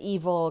 the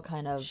evil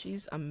kind of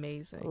she's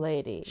amazing.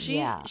 lady.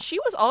 Yeah. She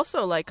was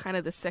also like kind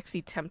of the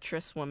sexy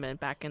temptress woman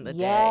back in the day.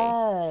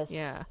 Yes.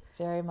 Yeah.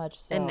 Very much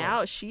so. And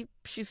now she's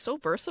so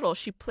versatile.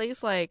 She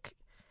plays like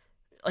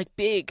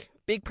big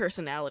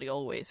personality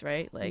always,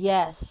 right? Like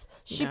Yes.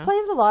 you She know?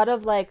 plays a lot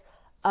of like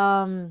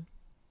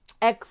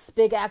ex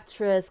big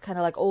actress, kind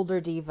of like older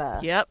diva.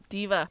 Yep,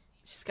 diva.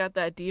 She's got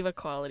that diva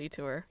quality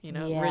to her,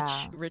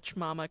 Yeah. rich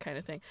mama kind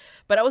of thing.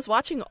 But I was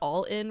watching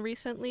All In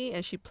recently,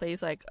 and she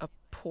plays like a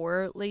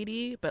poor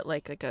lady, but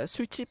like a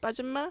suchi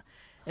pajama,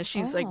 and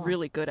she's like Oh.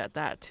 really good at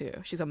that too.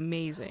 She's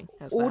amazing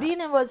as that.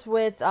 Orine was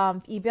with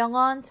Lee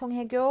Byung-hun, Song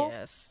Hye-kyo.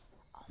 Yes.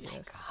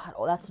 Yes. God,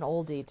 oh, that's an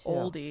oldie too.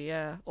 Oldie,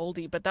 yeah,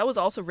 oldie. But that was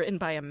also written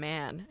by a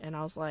man, and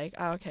I was like,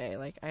 oh, okay,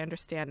 like I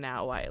understand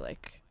now why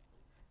like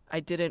I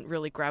didn't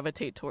really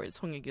gravitate towards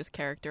Hong Ye-kyu's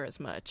character as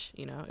much.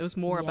 You know, it was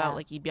more about Yeah.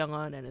 like Lee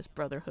Byung-hun and his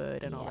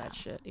brotherhood and all Yeah. that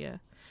shit. Yeah.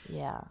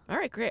 Yeah. All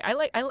right, great. I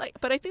like,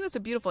 but I think that's a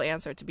beautiful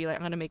answer to be like,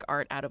 I'm gonna make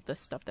art out of the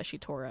stuff that she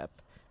tore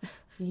up.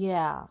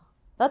 Yeah.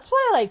 That's what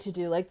I like to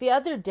do. Like the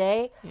other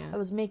day, Yeah. I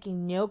was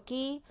making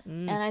gnocchi,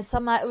 Mm. and I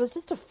somehow it was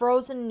just a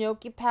frozen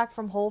gnocchi pack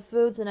from Whole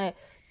Foods, and I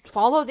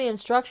followed the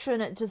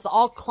instruction. It just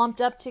all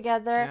clumped up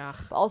together. Ugh.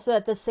 But also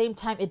at the same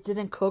time, it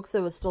didn't cook, so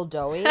it was still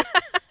doughy.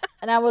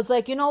 And I was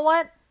like, you know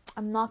what?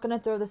 I'm not gonna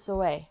throw this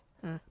away.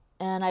 Huh.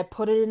 And I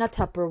put it in a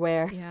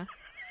Tupperware. Yeah.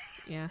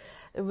 Yeah.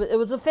 It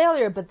was a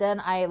failure, but then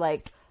I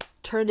like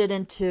turned it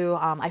into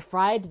I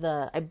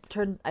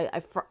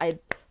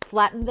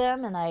flattened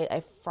them and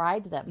I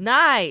fried them.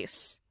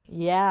 Nice.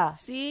 Yeah.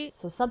 See?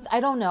 So I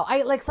don't know.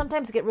 I like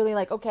sometimes get really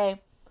like,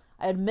 okay,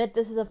 I admit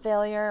this is a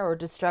failure or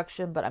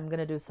destruction, but I'm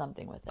gonna do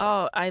something with it.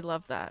 Oh, I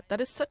love that.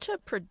 That is such a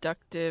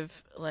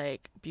productive,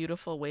 like,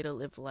 beautiful way to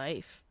live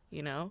life,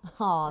 you know?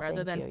 Aw, Rather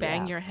thank than you,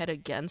 bang yeah. your head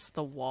against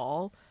the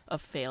wall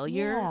of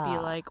failure, be Yeah.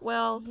 like,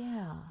 well,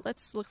 Yeah.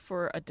 let's look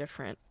for a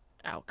different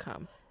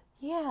outcome.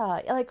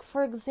 Yeah. Like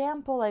for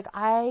example, like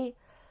I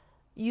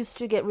used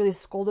to get really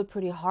scolded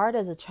pretty hard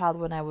as a child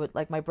when I would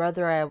like my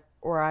brother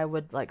I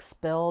would like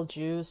spill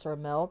juice or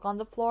milk on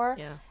the floor.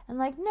 Yeah. And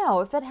like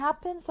no, if it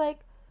happens, like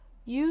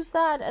use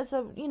that as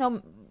a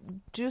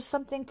do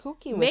something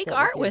kooky with Make it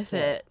art your with kid.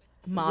 it,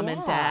 mom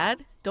and Yeah.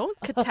 dad. Don't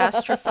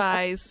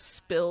catastrophize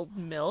spilled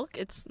milk.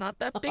 It's not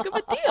that big of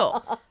a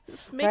deal.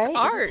 Just make Right? You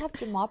art. just have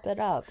to mop it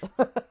up.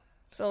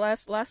 So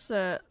last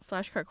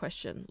flashcard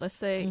question. Let's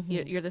say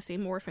you're the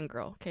same orphan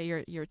girl. Okay,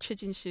 you're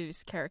Chijin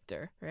Shu's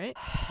character, right?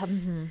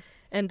 Mhm.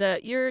 And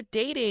you're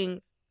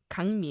dating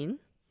Kang Min,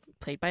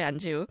 played by An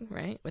Ji-wook,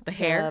 right? With the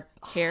hair,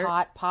 The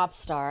hot pop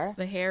star.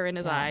 the hair in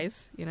his Yeah.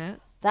 eyes, you know.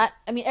 That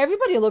I mean,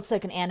 everybody looks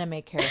like an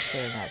anime character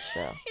in that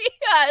show.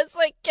 Yeah, it's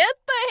like get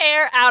the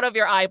hair out of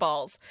your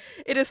eyeballs.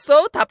 It is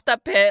so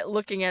답답해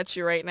looking at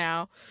you right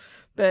now.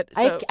 But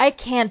so I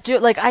can't do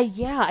it. Like I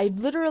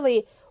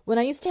literally when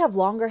I used to have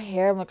longer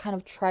hair and would kind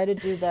of try to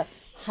do the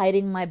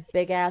hiding my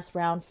big ass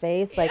round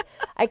face, like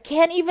I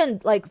can't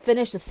even like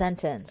finish a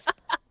sentence.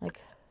 Like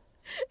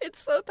it's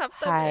so 답답해.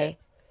 hi,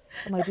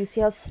 I'm like, do you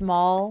see how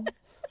small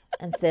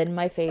and thin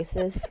my face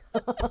is?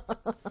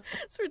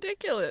 It's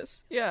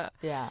ridiculous. Yeah.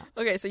 Yeah.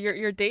 Okay, so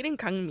you're dating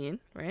Kang Min,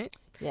 right?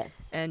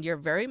 Yes. And you're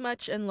very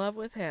much in love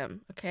with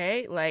him,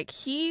 okay? Like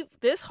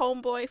this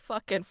homeboy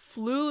fucking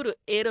flew to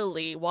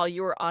Italy while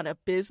you were on a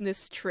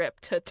business trip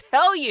to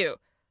tell you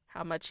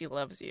how much he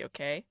loves you,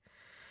 okay?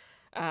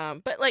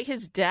 But like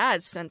his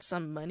dad sent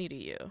some money to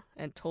you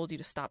and told you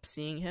to stop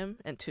seeing him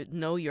and to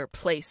know your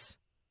place.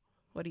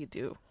 What do you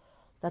do?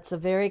 That's a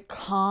very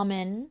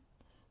common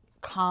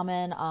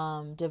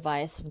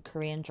device in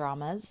Korean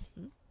dramas.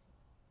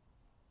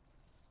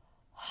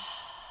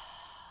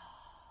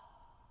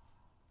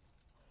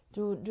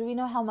 Do we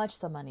know how much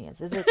the money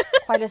is? Is it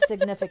quite a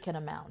significant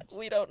amount?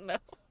 We don't know.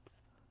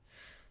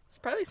 It's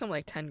probably something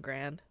like 10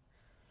 grand.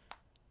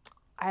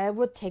 I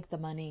would take the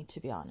money, to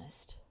be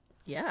honest.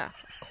 Yeah,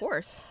 of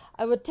course.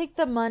 I would take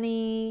the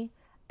money,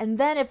 and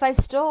then if I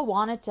still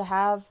wanted to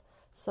have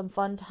some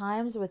fun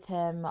times with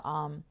him,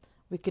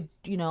 we could,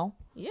 we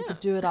Yeah. could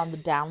do it on the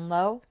down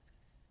low.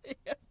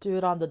 Do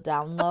it on the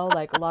down low,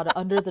 like a lot of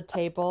under the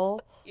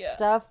table Yeah.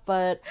 stuff.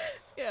 But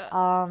Yeah.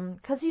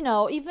 'cause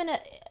even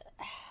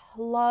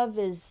love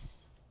is.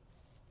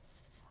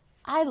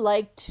 I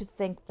like to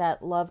think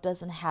that love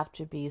doesn't have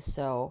to be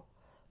so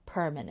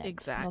permanent.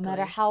 Exactly. No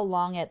matter how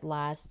long it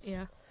lasts.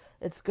 Yeah.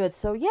 It's good.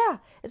 So yeah,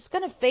 it's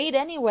gonna fade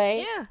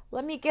anyway. Yeah.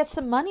 Let me get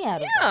some money out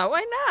of it. Yeah,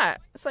 why not?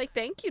 It's like,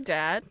 thank you,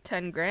 Dad.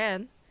 10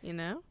 grand, you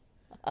know?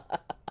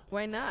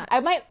 Why not?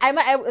 I might,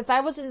 if I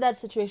was in that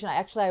situation,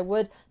 I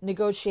would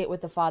negotiate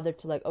with the father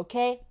to like,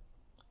 okay,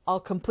 I'll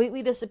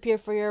completely disappear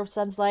for your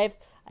son's life.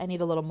 I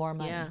need a little more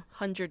money. Yeah,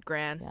 100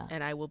 grand, Yeah.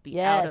 and I will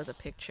be out of the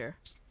Yes. picture.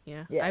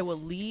 Yeah, Yes. I will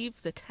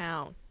leave the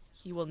town.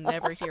 He will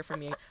never hear from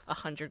me.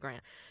 100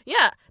 grand.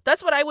 Yeah,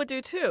 that's what I would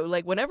do too.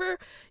 Like whenever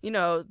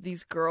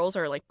these girls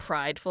are like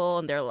prideful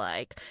and they're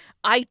like,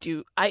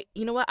 you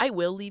know what? I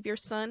will leave your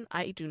son.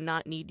 I do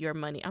not need your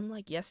money. I'm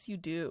like, yes, you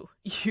do.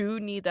 You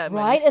need that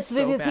money Right? It's so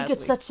they badly. think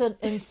it's such an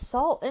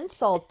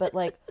insult, but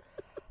like,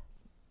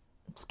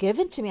 it's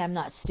given to me. I'm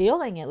not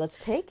stealing it. Let's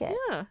take it.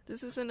 Yeah,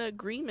 this is an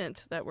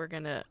agreement that we're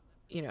gonna,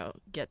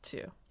 get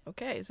to.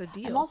 Okay, it's a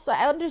deal. And also,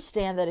 I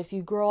understand that if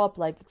you grow up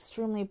like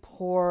extremely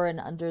poor and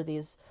under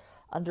these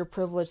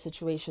underprivileged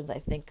situations, I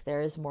think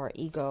there is more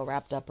ego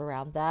wrapped up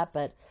around that.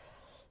 But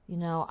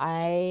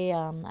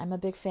I'm a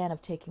big fan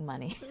of taking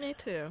money. Me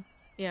too.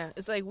 Yeah,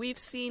 it's like we've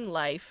seen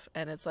life,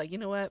 and it's like, you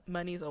know what?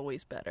 Money's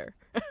always better.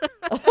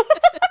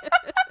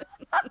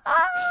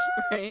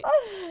 Right?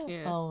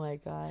 Yeah. Oh my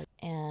god!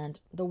 And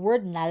the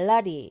word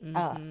nallari,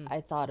 Mhm.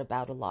 I thought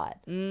about a lot.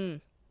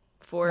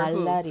 For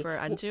who? Nallari. For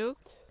Anju?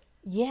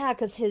 Yeah,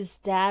 because his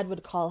dad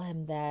would call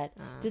him that.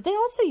 Did they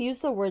also use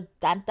the word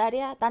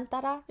tantaria,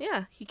 tantara?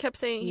 Yeah, he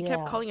kept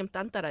Yeah. calling him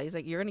tantara. He's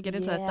like, you're gonna get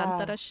into that Yeah.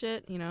 tantara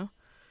shit, Yeah.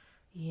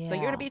 So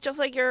you're gonna be just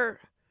like your,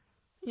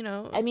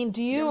 I mean,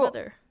 your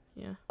mother.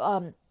 Yeah.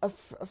 A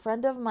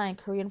friend of mine,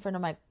 Korean friend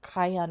of mine,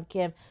 Kaehyun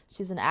Kim,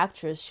 she's an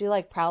actress. She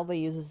like proudly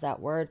uses that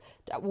word.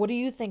 What do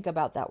you think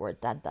about that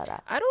word,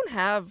 tantara? I don't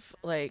have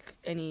like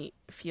any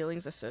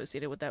feelings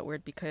associated with that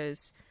word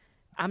because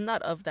I'm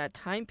not of that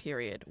time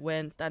period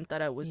when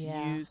tantara was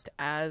Yeah, used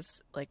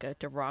as like a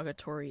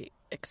derogatory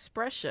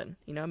expression.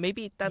 You know,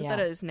 maybe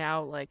tantara yeah, is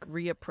now like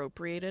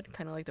reappropriated,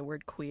 kind of like the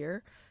word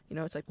queer. You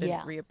know, it's like been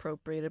yeah.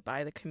 reappropriated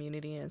by the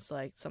community and it's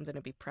like something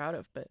to be proud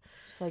of. But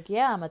She's like,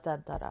 yeah, I'm a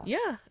tantara.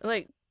 yeah,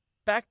 like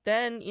back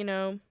then, you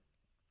know,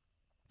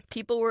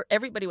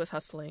 everybody was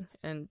hustling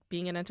and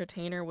being an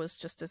entertainer was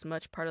just as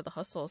much part of the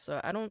hustle. So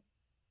I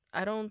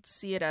don't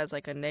see it as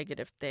like a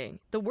negative thing.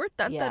 The word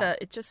Yeah,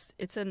 tantara,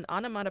 it's an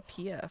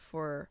onomatopoeia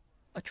for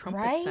a trumpet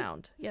right?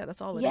 sound. Yeah,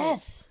 that's all it is.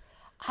 Yes.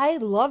 I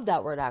love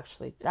that word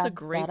actually. It's a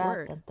great Tantara,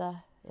 word.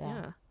 tanta. Yeah.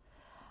 Yeah.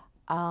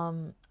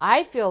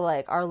 I feel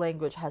like our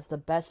language has the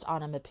best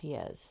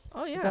onomatopoeias.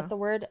 Oh Is yeah. that the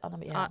word?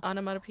 Yeah.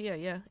 Onomatopoeia,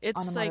 yeah.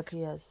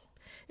 Onomatopoeias.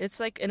 It's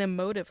like an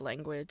emotive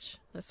language.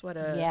 That's what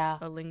Yeah.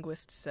 a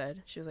linguist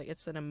said. She was like,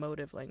 it's an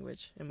emotive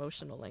language,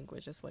 emotional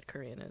language is what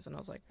Korean is. And I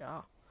was like,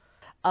 oh.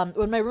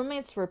 When my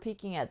roommates were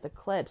peeking at the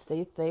clips,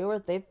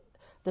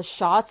 the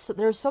shots.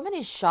 There's so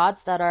many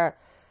shots that are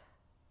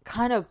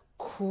kind of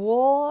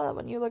cool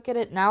when you look at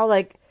it now.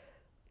 Like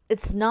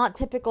it's not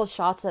typical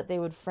shots that they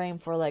would frame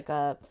for like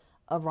a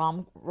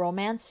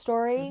romance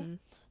story. Hmm.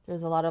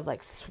 There's a lot of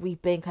like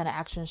sweeping kind of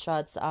action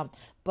shots.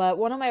 But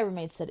one of my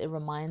roommates said it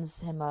reminds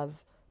him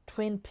of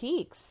Twin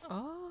Peaks.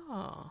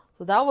 Oh,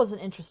 So that was an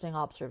interesting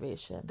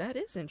observation. that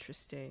is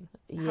interesting.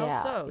 How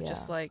Yeah, so? yeah.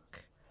 Just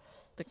like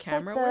the It's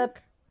like camera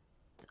work?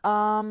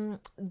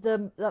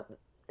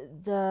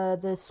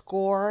 the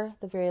score,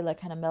 the very like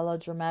kind of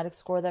melodramatic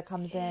score that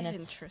comes in, and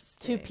two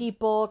Interesting.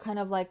 people kind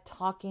of like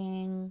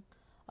talking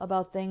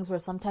about things where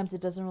sometimes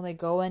it doesn't really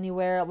go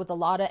anywhere with a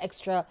lot of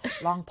extra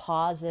long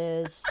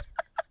pauses.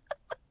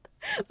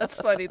 That's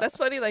funny. That's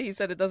funny that he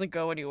said it doesn't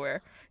go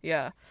anywhere.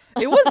 Yeah.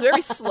 It was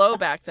very slow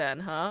back then,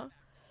 huh?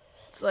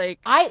 It's like,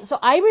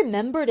 I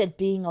remembered it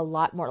being a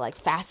lot more like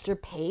faster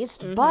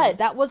paced, hmm but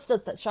that was the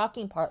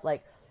shocking part.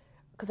 Like,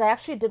 because I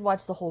actually did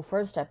watch the whole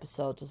first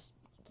episode, just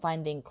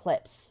finding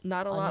clips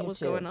not a on lot was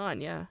YouTube. going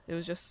on. Yeah.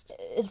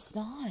 It's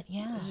not, It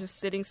yeah, was just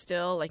sitting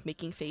still, like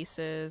making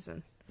faces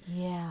and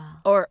yeah,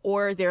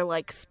 or they're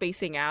like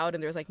spacing out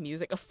and there's like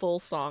music, a full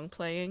song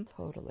playing,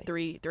 totally,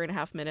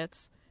 3.5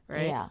 minutes,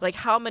 right? yeah. Like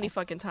how many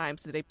fucking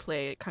times did they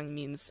play Kang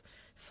Min's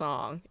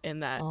song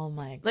in that? Oh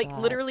my Like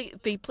God, literally,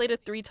 they played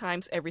it 3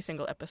 times every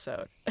single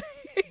episode.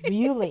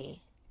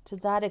 really, to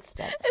that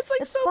extent. It's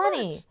like It's so much.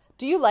 funny.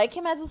 Do you like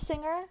him as a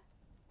singer?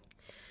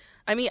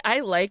 I mean, I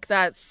like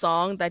that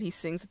song that he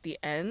sings at the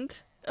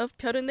end of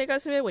별은 내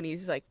가슴에 when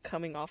he's like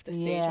coming off the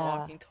stage and Yeah,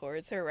 walking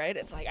towards her, right?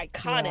 It's like yeah,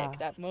 iconic,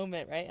 that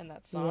moment, right? In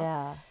that song.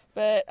 yeah,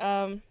 But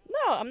no,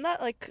 I'm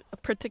not like a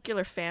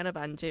particular fan of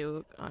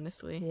Anjeuk,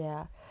 honestly.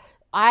 yeah.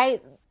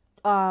 I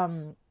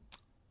um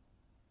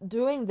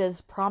doing this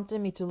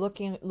prompted me to look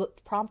him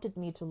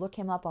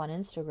up on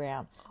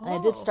Instagram, and I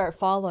did Oh, start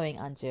following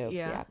Anjuk, the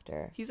yeah.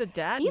 actor. He's a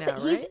dad He's now,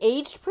 he's right?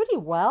 aged pretty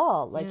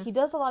well. Like Yeah. he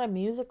does a lot of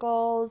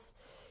musicals.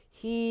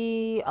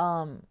 He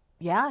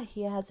yeah,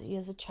 he has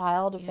a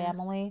child, a Yeah.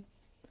 family.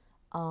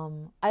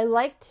 I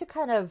like to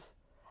kind of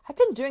I've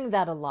been doing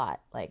that a lot.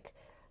 Like,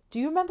 do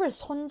you remember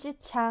Son Ji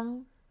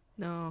Chang?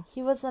 No.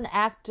 He was an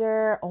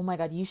actor. Oh my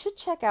God, you should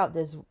check out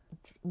this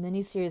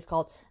miniseries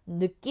called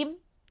느낌.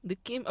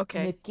 느낌?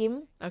 Okay.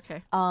 느낌.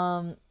 Okay.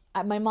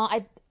 My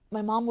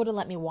mom wouldn't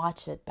let me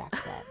watch it back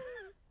then.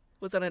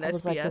 Was that an I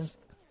was like SBS?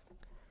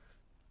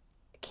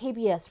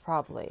 KBS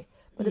probably,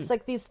 but Hmm. it's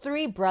like these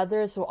three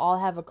brothers who all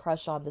have a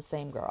crush on the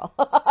same girl.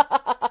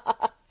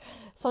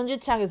 Son Ji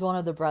Chang is one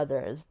of the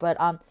brothers, but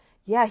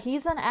yeah,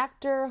 he's an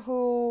actor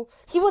who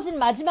he was in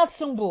마지막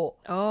승부.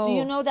 Do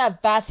you Oh, know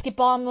that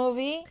basketball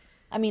movie?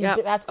 I mean, yeah.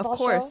 basketball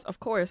show. Of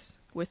course.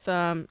 With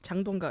Jang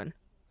Dong-gun.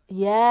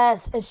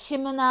 Yes,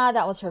 Shimuna,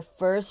 that was her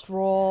first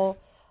role.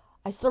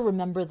 I still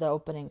remember the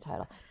opening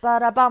title.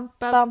 Ba-da-bum,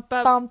 Bum, bum,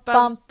 bum, bum,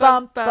 bum, bum, bum,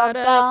 bum, ba bum,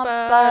 da bum,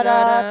 ba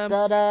da dum.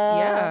 ba-da-da-da.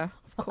 Yeah,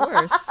 of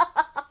course.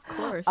 Of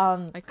course.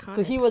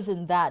 So he Iconic. was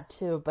in that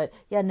too. But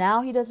yeah,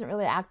 now he doesn't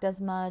really act as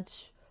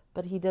much,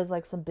 but he does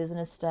like some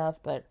business stuff.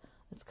 But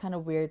it's kind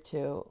of weird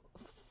to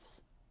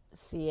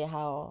see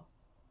how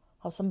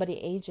somebody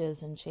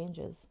ages and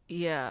changes.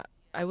 Yeah.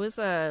 I was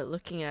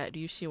looking at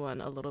Ryu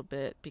Siwon a little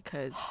bit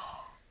because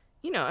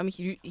I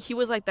mean, he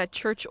was like that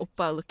church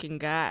oppa looking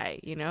guy,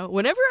 you know?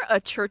 Whenever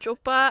a church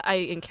oppa I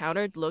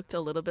encountered looked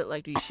a little bit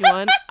like Lee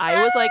Shi-won,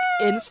 I was like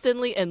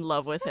instantly in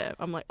love with him.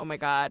 I'm like, oh my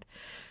God,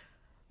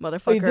 Wait,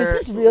 motherfucker.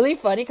 this is really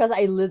funny because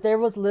there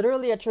was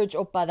literally a church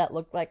oppa that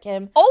looked like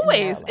him in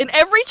Always, in Maryland.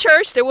 every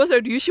church, there was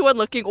a Lee Shi-won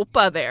looking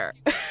oppa there.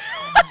 Oh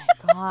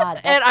my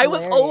God, And that's I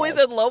was always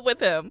hilarious. in love with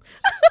him.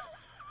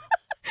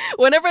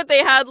 Whenever they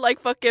had like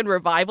fucking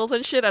revivals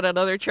and shit at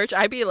another church,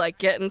 I'd be like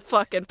getting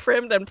fucking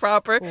primed and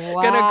proper.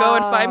 Gonna go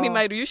and find me Wow.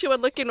 my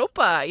Ryushiwan looking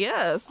oppa.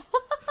 Yes.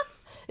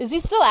 Is he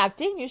still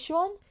acting,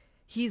 Yushuan?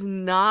 He's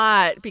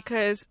not,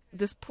 because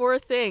this poor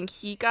thing,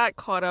 he got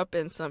caught up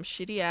in some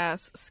shitty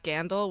ass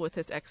scandal with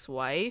his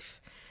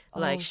ex-wife.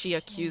 Like Oh she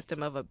accused him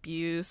shit. of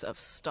abuse, of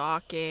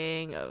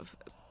stalking, of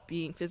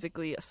being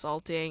physically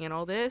assaulting and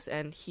all this,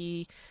 and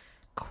he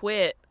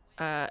quit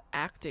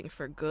acting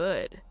for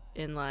good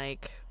in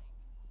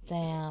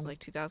Damn.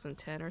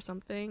 2010 or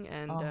something,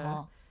 and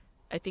Uh-huh.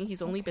 I think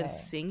he's only been Okay.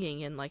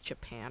 singing in like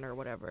Japan or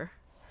whatever.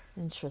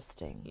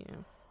 Interesting. Yeah,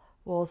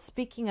 Well,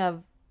 speaking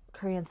of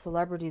Korean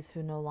celebrities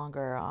who no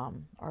longer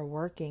are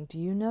working, do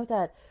you know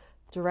that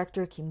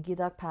director Kim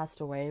Ki-duk passed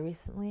away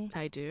recently?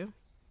 I do.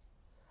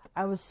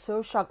 I was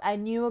so shocked. I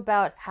knew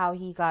about how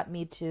he got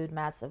Me Too'd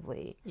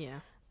massively. Yeah.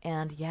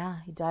 And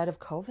yeah, he died of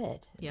COVID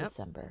in Yep,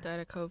 December.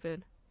 died of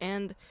COVID.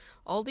 And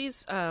all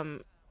these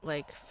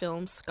like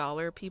film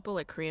scholar people,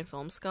 like Korean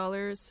film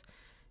scholars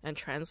and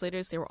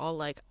translators, they were all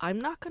like, "I'm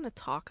not going to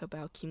talk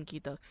about Kim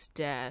Ki-duk's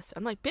death."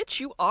 I'm like, "Bitch,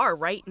 you are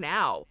right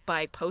now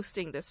by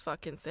posting this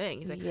fucking thing."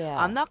 He's like, "I'm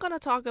Yeah. not going to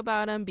talk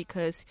about him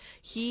because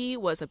he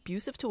was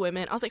abusive to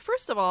women." I was like,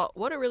 "First of all,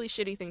 what a really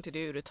shitty thing to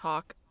do to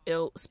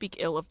speak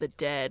ill of the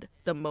dead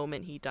the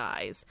moment he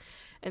dies."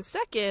 And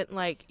second,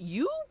 like,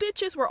 you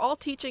bitches were all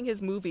teaching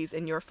his movies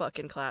in your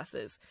fucking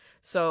classes.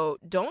 So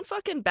don't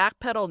fucking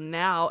backpedal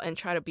now and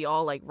try to be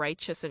all like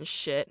righteous and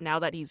shit now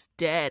that he's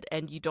dead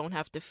and you don't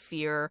have to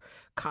fear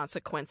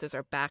consequences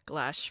or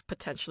backlash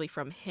potentially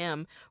from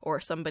him or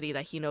somebody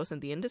that he knows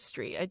in the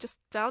industry. I just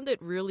found it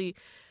really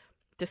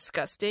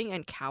disgusting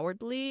and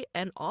cowardly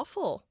and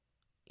awful.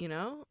 You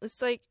know,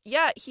 it's like,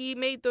 yeah, he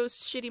made those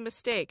shitty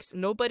mistakes.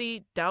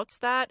 Nobody doubts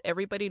that.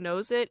 Everybody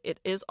knows it. It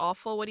is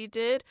awful what he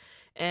did.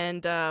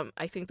 And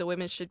I think the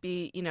women should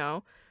be,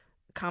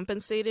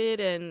 compensated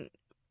and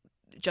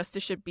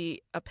justice should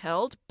be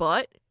upheld.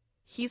 But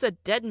he's a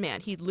dead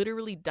man. He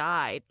literally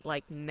died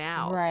like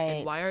now. And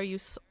Right. why are you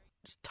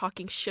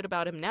talking shit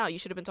about him now? You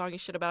should have been talking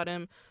shit about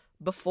him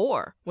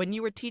before when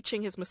you were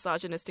teaching his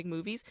misogynistic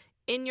movies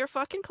in your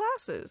fucking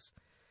classes.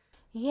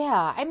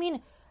 Yeah. I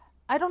mean,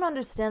 I don't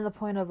understand the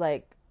point of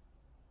like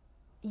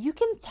you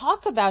can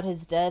talk about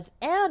his death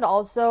and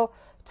also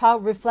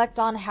talk reflect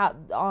on how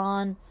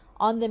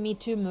on the Me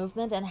Too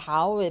movement and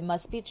how it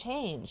must be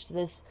changed.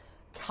 This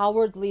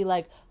cowardly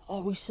like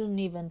oh we shouldn't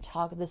even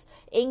talk this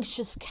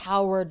anxious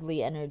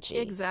cowardly energy. It's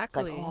like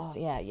Exactly. oh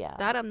yeah yeah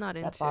That I'm not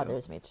that into.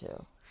 bothers me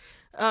too.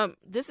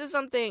 This is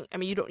something. I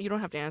mean, you don't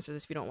have to answer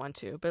this if you don't want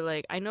to. But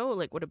like, I know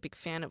like what a big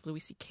fan of Louis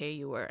C.K.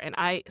 you were, and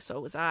so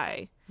was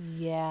I.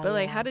 Yeah But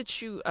like, how yeah.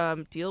 did you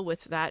deal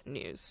with that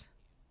news?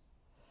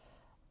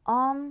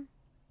 Um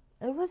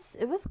it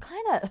was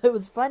kind of it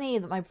was funny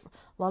that a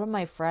lot of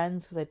my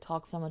friends because I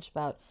talk so much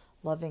about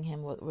loving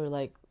him were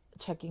like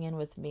checking in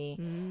with me.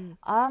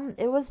 Mm,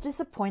 It was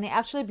disappointing.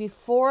 Actually,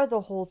 before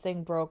the whole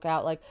thing broke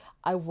out, like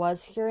I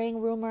was hearing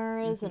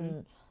rumors mm-hmm.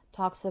 and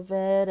talks of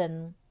it,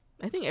 and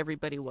I think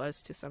everybody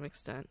was to some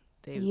extent.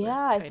 They were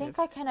yeah, I kind of. think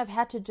I kind of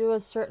had to do a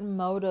certain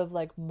mode of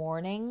like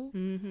mourning,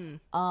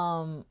 Mm-hmm.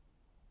 um,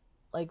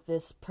 like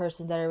this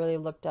person that I really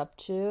looked up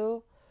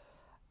to,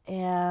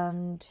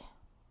 and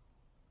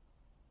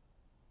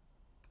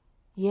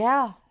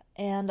yeah,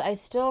 and I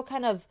still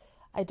kind of,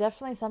 I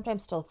definitely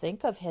sometimes still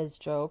think of his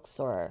jokes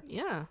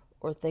Yeah.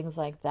 or things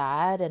like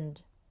that,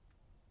 and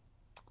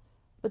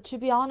but to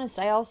be honest,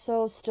 I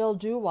also still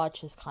do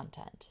watch his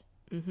content.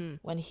 Mm-hmm.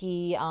 When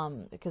he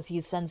because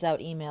he sends out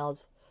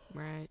emails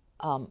Right.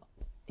 um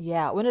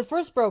yeah when it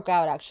first broke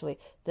out actually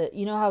the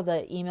you know how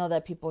the email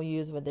that people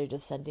use when they're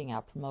just sending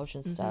out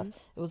promotion stuff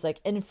Mm-hmm. it was like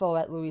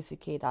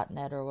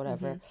info@louisck.net or Mm-hmm.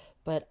 whatever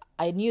but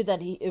I knew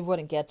that it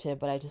wouldn't get to it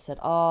but I just said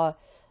oh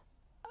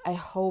I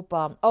hope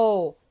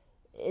oh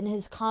in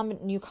his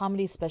new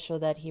comedy special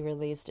that he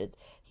released it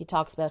he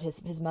talks about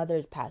his mother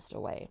had passed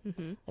away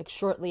Mm-hmm. like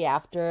shortly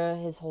after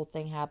his whole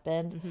thing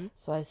happened Mm-hmm.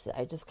 so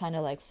I just kind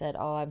of like said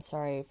oh I'm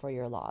sorry for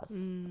your loss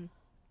Mm,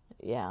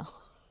 yeah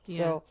yeah.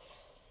 so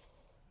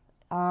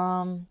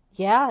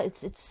yeah,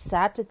 it's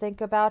sad to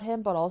think about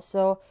him, but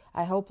also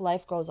I hope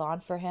life goes on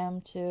for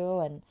him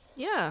too,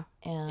 Yeah.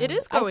 It and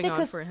is I going think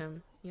on for cause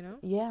him. You know.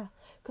 yeah,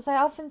 cause I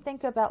often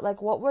think about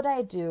like what would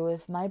I do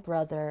if my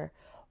brother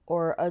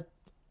or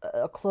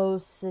a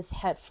close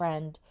cishet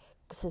friend,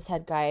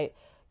 cishet guy,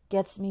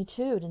 gets me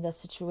too in that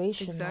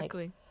situation. Like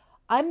Exactly.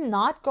 I'm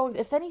not going.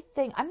 If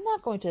anything, I'm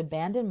not going to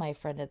abandon my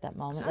friend at that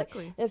moment. Like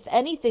Exactly. if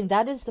anything,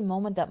 that is the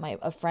moment that my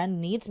a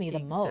friend needs me the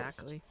most.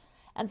 Exactly.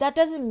 And that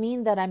doesn't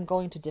mean that I'm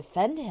going to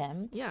defend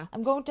him. Yeah.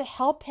 I'm going to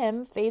help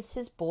him face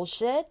his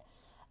bullshit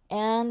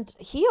and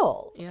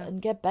heal Yeah. and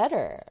get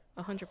better.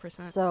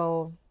 100%.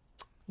 So,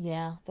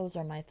 yeah, those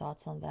are my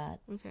thoughts on that.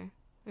 Okay.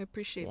 I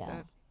appreciate Yeah.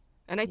 that.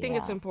 And I think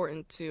it's Yeah.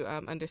 important to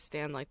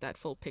understand like that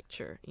full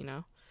picture,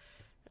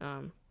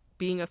 um,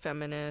 being a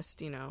feminist,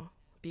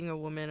 being a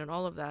woman and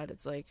all of that.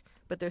 It's like,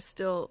 but there's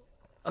still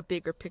a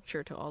bigger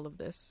picture to all of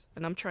this,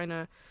 and I'm trying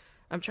to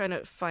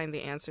find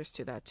the answers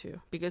to that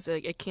too, because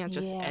like, it can't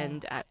just Yeah.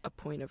 end at a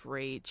point of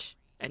rage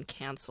and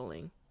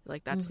canceling.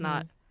 Like that's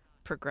not Mhm.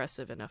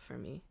 progressive enough for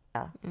me.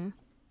 Yeah. Yeah.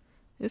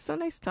 It's so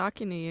nice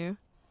talking to you.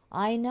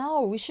 I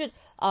know. We should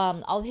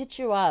I'll hit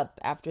you up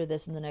after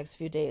this in the next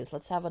few days.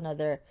 Let's have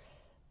another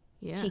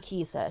Yeah.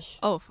 Kiki sesh.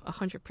 Oh,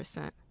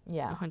 100%.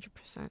 Yeah.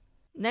 100%.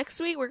 Next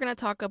week, we're going to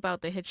talk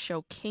about the hit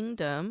show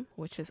Kingdom,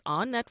 which is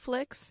on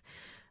Netflix.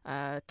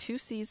 2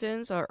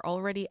 seasons are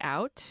already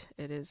out.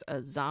 It is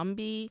a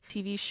zombie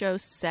TV show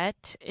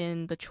set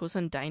in the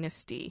Joseon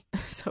Dynasty.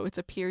 So it's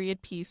a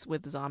period piece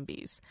with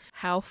zombies.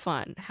 How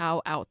fun,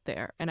 how out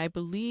there. And I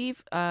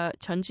believe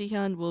Chun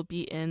Ji-hyun will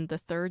be in the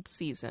 3rd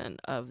season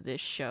of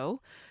this show,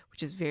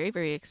 which is very,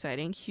 very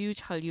exciting.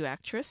 Huge Hallyu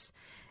actress.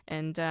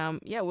 And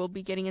yeah, we'll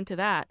be getting into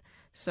that.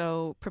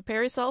 So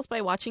prepare yourselves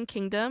by watching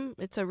Kingdom.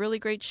 It's a really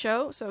great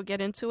show, so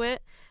get into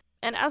it.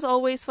 And as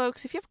always,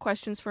 folks, if you have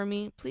questions for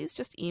me, please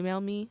just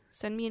email me.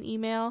 Send me an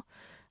email,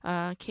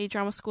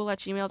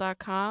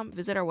 kdramaschool@gmail.com.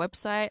 Visit our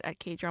website at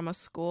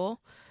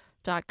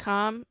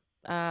kdramaschool.com.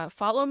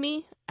 Follow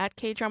me at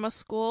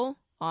kdramaschool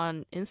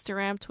on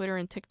Instagram, Twitter,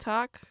 and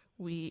TikTok.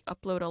 We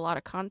upload a lot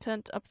of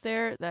content up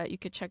there that you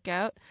could check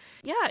out.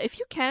 Yeah, if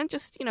you can,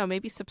 just,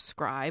 maybe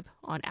subscribe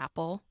on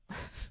Apple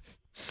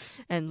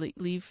and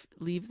leave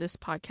this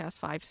podcast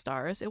 5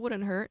 stars. It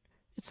wouldn't hurt.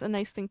 It's a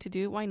nice thing to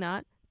do. Why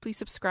not? Please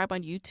subscribe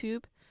on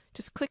YouTube.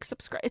 Just click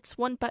subscribe. It's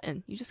one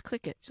button. You just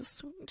click it.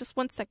 Just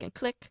 1 second.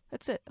 Click.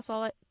 That's it. That's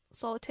all it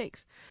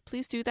takes.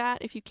 Please do that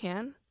if you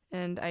can.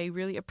 And I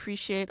really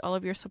appreciate all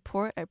of your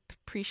support. I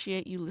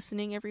appreciate you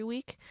listening every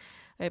week.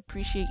 I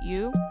appreciate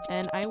you.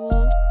 And I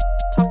will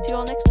talk to you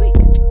all next week.